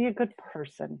 Be a good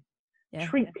person.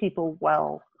 Treat people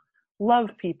well.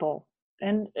 Love people.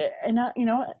 And you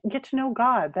know, get to know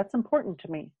God. That's important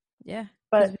to me. Yeah.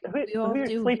 But who you're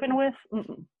sleeping with?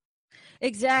 Mm-mm.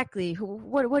 Exactly.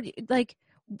 What like,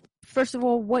 first of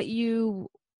all, what you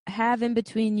have in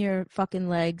between your fucking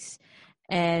legs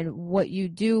and what you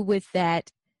do with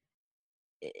that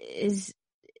is,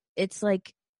 it's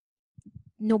like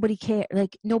nobody care.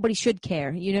 Like, nobody should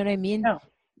care. You know what I mean? No.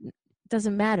 It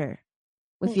doesn't matter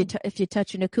if you're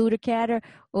touching a cooter cat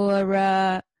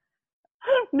or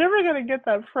Never gonna get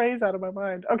that phrase out of my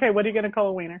mind. Okay, what are you gonna call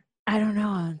a wiener? I don't know.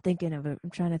 I'm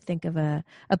trying to think of a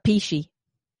peachy.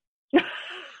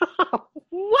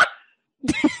 What?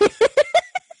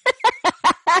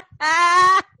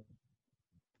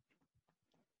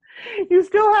 You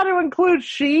still had to include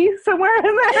she somewhere in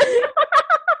there.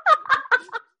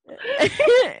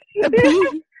 A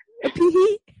pee.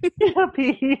 A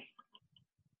pee.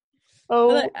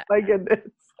 Oh my goodness.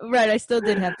 Right, I still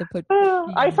did have to put.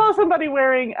 I saw somebody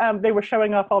wearing. They were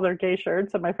showing off all their gay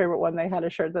shirts, and my favorite one, they had a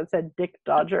shirt that said "Dick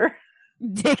Dodger."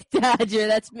 Dick Dodger,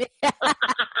 that's me.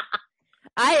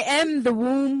 I am the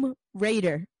womb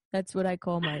raider. That's what I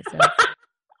call myself.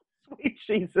 Sweet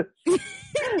Jesus,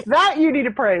 that you need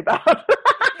to pray about.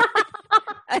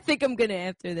 I think I'm gonna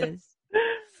after this.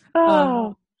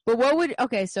 Oh, but what would?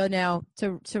 Okay, so now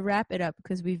to wrap it up,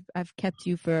 because I've kept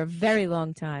you for a very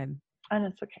long time, and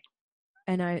it's okay.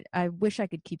 And I wish I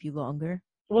could keep you longer.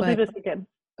 We'll do this again.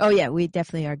 Oh yeah, we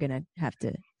definitely are gonna have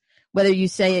to. Whether you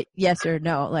say it yes or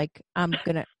no, like I'll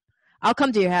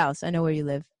come to your house. I know where you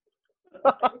live.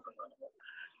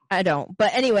 I don't,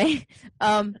 but anyway,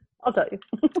 I'll tell you.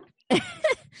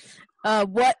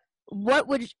 What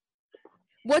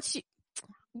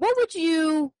would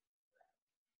you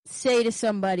say to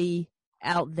somebody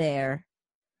out there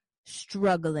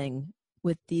struggling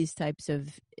with these types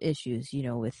of issues, you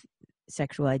know, with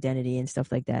sexual identity and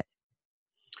stuff like that?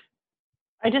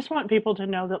 I just want people to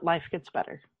know that life gets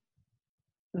better.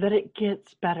 That it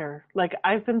gets better. Like,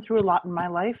 I've been through a lot in my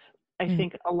life, I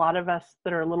think a lot of us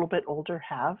that are a little bit older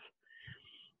have,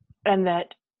 and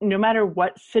that no matter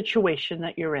what situation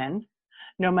that you're in,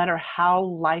 no matter how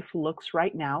life looks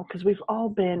right now, because we've all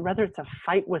been, whether it's a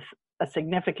fight with a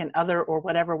significant other or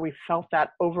whatever, we felt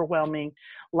that overwhelming,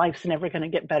 life's never going to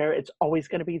get better. It's always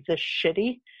going to be this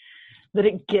shitty, that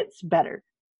it gets better.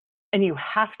 And you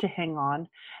have to hang on,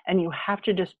 and you have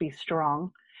to just be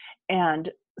strong.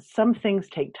 And some things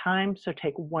take time, so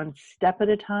take one step at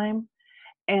a time,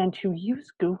 and to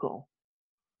use Google.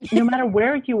 No matter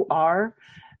where you are,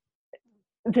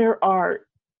 there are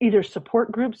either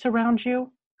support groups around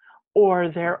you, or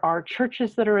there are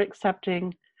churches that are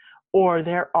accepting, or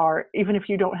there are, even if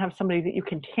you don't have somebody that you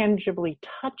can tangibly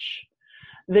touch,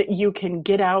 that you can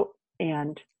get out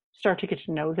and start to get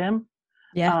to know them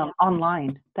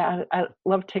online. That I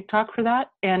love TikTok for that.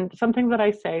 And something that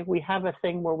I say, we have a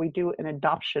thing where we do an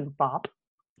adoption bop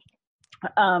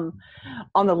on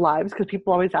the lives, because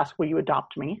people always ask, will you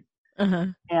adopt me?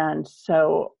 And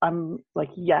so I'm like,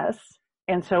 yes.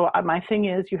 And so my thing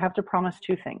is, you have to promise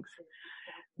two things.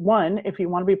 One, if you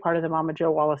want to be part of the Mama Jo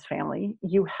Wallace family,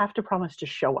 you have to promise to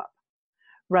show up,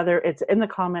 whether it's in the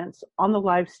comments, on the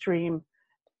live stream,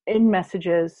 in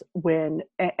messages,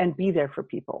 and be there for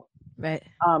people. Right.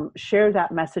 Share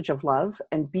that message of love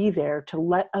and be there to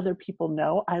let other people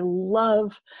know. I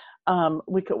love,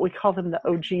 we call them the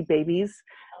OG babies.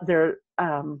 They're,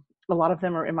 a lot of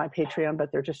them are in my Patreon,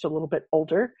 but they're just a little bit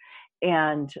older.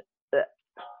 And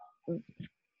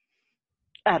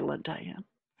Adela and Diane.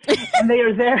 And they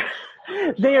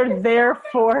are there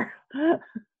for,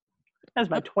 as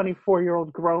my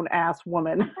 24-year-old grown ass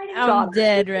woman. I'm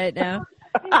dead right now.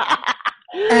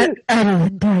 Adela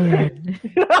and Diane.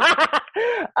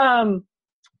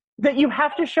 That you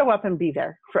have to show up and be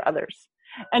there for others.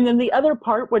 And then the other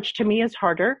part, which to me is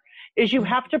harder, is you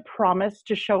have to promise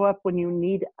to show up when you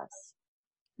need us.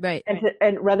 Right.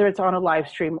 And whether it's on a live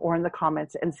stream or in the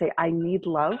comments, and say, I need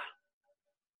love.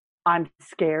 I'm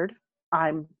scared.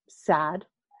 I'm sad.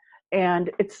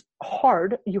 And it's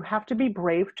hard. You have to be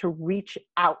brave to reach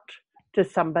out to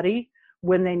somebody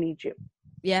when they need you.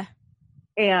 Yeah.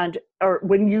 Or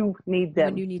when you need them.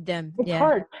 When you need them. It's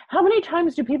hard. How many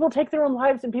times do people take their own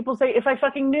lives and people say, if I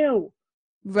fucking knew?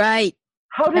 Right.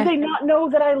 How did they not know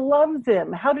that I love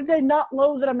them? How did they not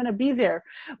know that I'm going to be there?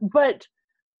 But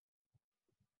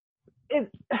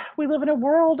we live in a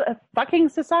world, a fucking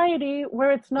society,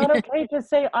 where it's not okay to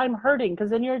say I'm hurting, because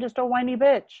then you're just a whiny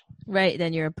bitch. Right.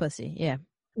 Then you're a pussy. Yeah.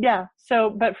 Yeah. So,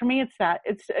 but for me, it's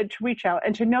to reach out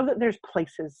and to know that there's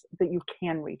places that you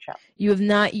can reach out. You have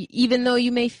not, even though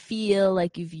you may feel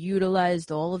like you've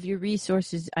utilized all of your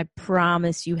resources, I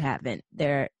promise you haven't.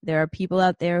 There are people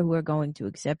out there who are going to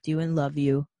accept you and love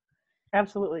you.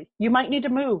 Absolutely. You might need to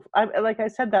move. Like I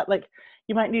said that, like,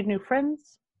 you might need new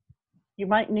friends. You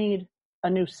might need a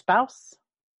new spouse.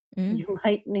 You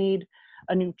might need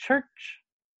a new church.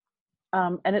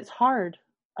 And it's hard.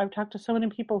 I've talked to so many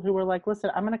people who were like, listen,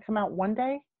 I'm going to come out one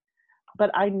day,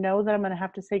 but I know that I'm going to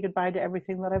have to say goodbye to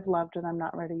everything that I've loved, and I'm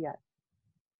not ready yet.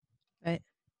 Right.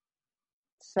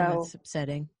 So that's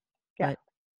upsetting. Yeah.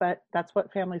 But that's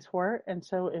what family's for. And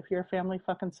so if your family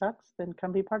fucking sucks, then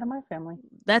come be part of my family.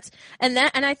 And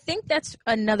I think that's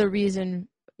another reason,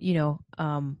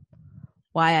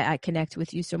 why I connect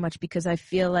with you so much, because I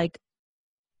feel like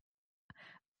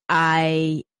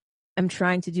I am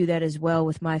trying to do that as well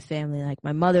with my family. Like,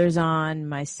 my mother's on,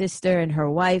 my sister and her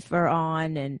wife are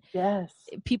on, and yes,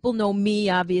 people know me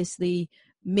obviously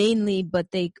mainly,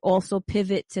 but they also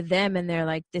pivot to them, and they're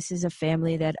like, this is a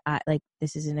family that I like,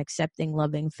 this is an accepting,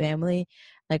 loving family.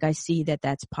 Like, I see that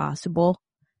that's possible.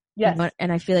 Yes.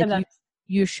 And I feel like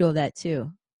you show that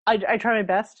too. I try my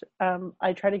best.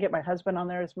 I try to get my husband on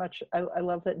there as much. I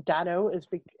love that Dado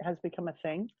has become a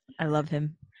thing. I love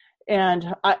him.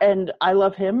 And I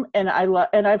love him, and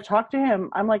I've talked to him.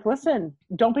 I'm like, listen,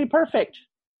 don't be perfect.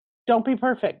 Don't be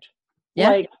perfect. Yeah.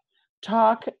 Like,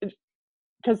 talk,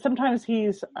 because sometimes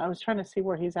I was trying to see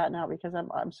where he's at now, because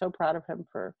I'm so proud of him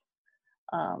for,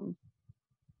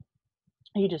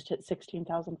 he just hit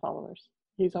 16,000 followers.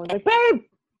 He's always like, babe.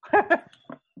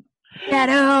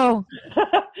 Dado.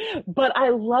 But I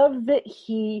love that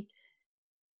he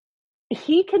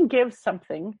can give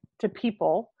something to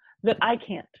people that I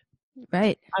can't.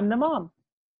 Right. I'm the mom.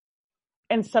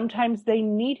 And sometimes they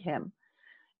need him.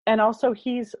 And also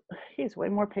he's way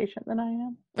more patient than I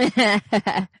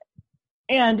am.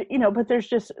 And, but there's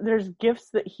gifts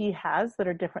that he has that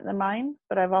are different than mine.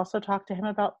 But I've also talked to him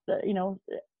about,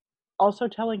 also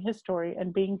telling his story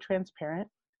and being transparent.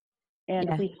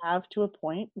 And we have, to a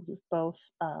point, we've both,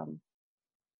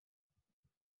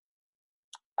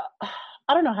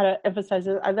 I don't know how to emphasize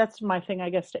it. That's my thing, I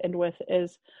guess, to end with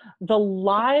is the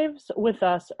lives with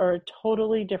us are a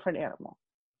totally different animal.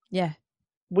 Yeah.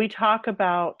 We talk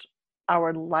about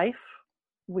our life.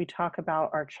 We talk about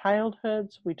our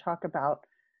childhoods. We talk about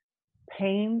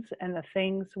pains and the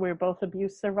things. We're both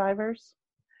abuse survivors.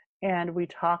 And we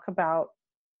talk about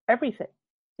everything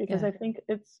because I think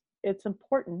it's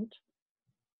important.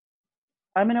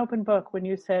 I'm an open book. When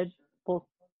you said, well,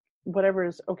 whatever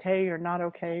is okay or not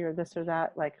okay or this or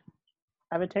that, like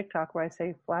I have a TikTok where I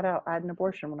say flat out I had an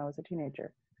abortion when I was a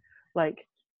teenager. Like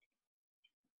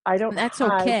I don't That's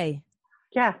hide. okay.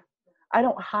 Yeah. I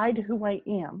don't hide who I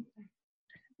am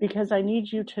because I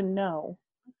need you to know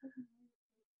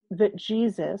that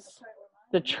Jesus,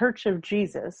 the Church of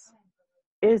Jesus,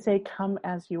 is a come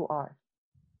as you are.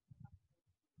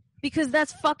 Because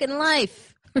that's fucking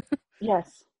life.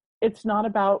 Yes. It's not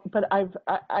about, but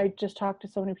I just talked to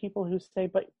so many people who say,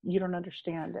 but you don't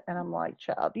understand. And I'm like,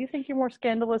 child, do you think you're more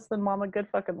scandalous than mama? Good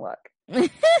fucking luck. You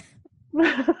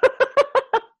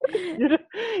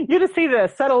just see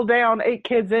the settle down 8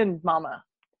 kids in mama,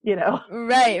 you know?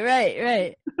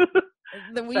 Right.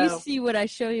 We see what I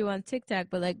show you on TikTok,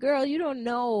 but like, girl, you don't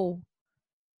know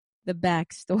the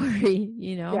backstory,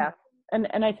 you know? Yeah.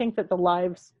 And I think that the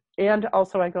lives, and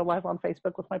also I go live on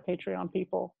Facebook with my Patreon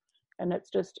people. And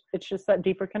it's just that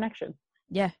deeper connection.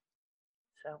 Yeah.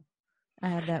 So I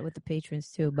have that with the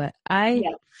patrons too, but I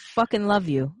fucking love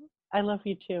you. I love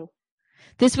you too.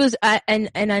 This was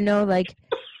and I know like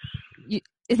you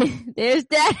there's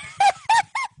that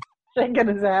Shaking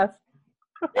his ass.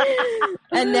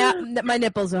 and now my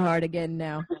nipples are hard again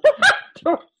now.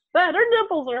 Her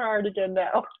nipples are hard again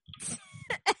now.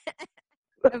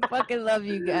 I fucking love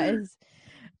you guys.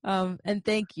 And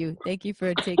thank you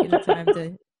for taking the time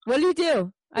to. What do you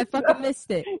do? I fucking missed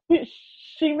it.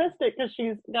 She missed it because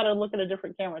she's got to look at a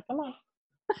different camera. Come on.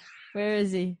 Where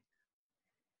is he?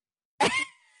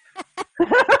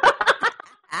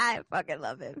 I fucking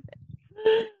love him.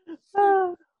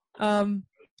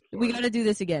 We got to do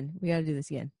this again.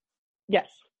 Yes,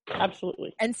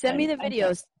 absolutely. And send me the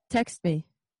videos. Text me.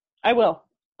 I will.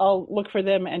 I'll look for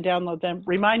them and download them.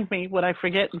 Remind me when I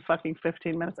forget in fucking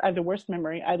 15 minutes. I have the worst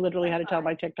memory. I literally had to tell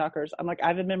my TikTokers, I'm like, I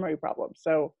have a memory problem.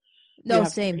 So no,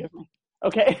 same.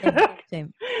 Okay.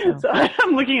 Same. So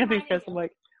I'm looking at these guys. I'm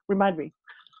like, remind me.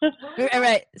 All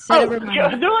right. They're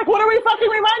like, what are we fucking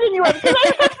reminding you of?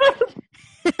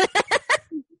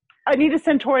 I need to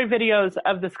send Tori videos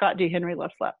of the Scott D. Henry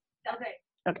left slap.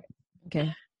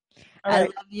 Okay. I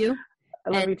love you.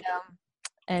 I love you too.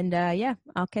 And yeah,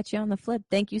 I'll catch you on the flip.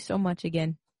 Thank you so much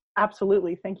again.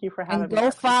 Absolutely. Thank you for having me. And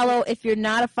go follow, if you're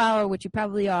not a follower, which you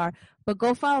probably are, but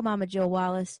go follow Mama Jill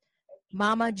Wallace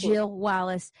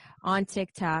on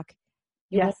TikTok.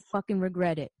 You won't fucking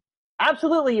regret it.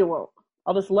 Absolutely you won't.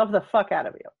 I'll just love the fuck out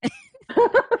of you.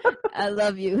 I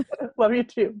love you. Love you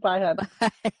too. Bye, hon.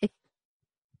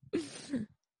 Bye.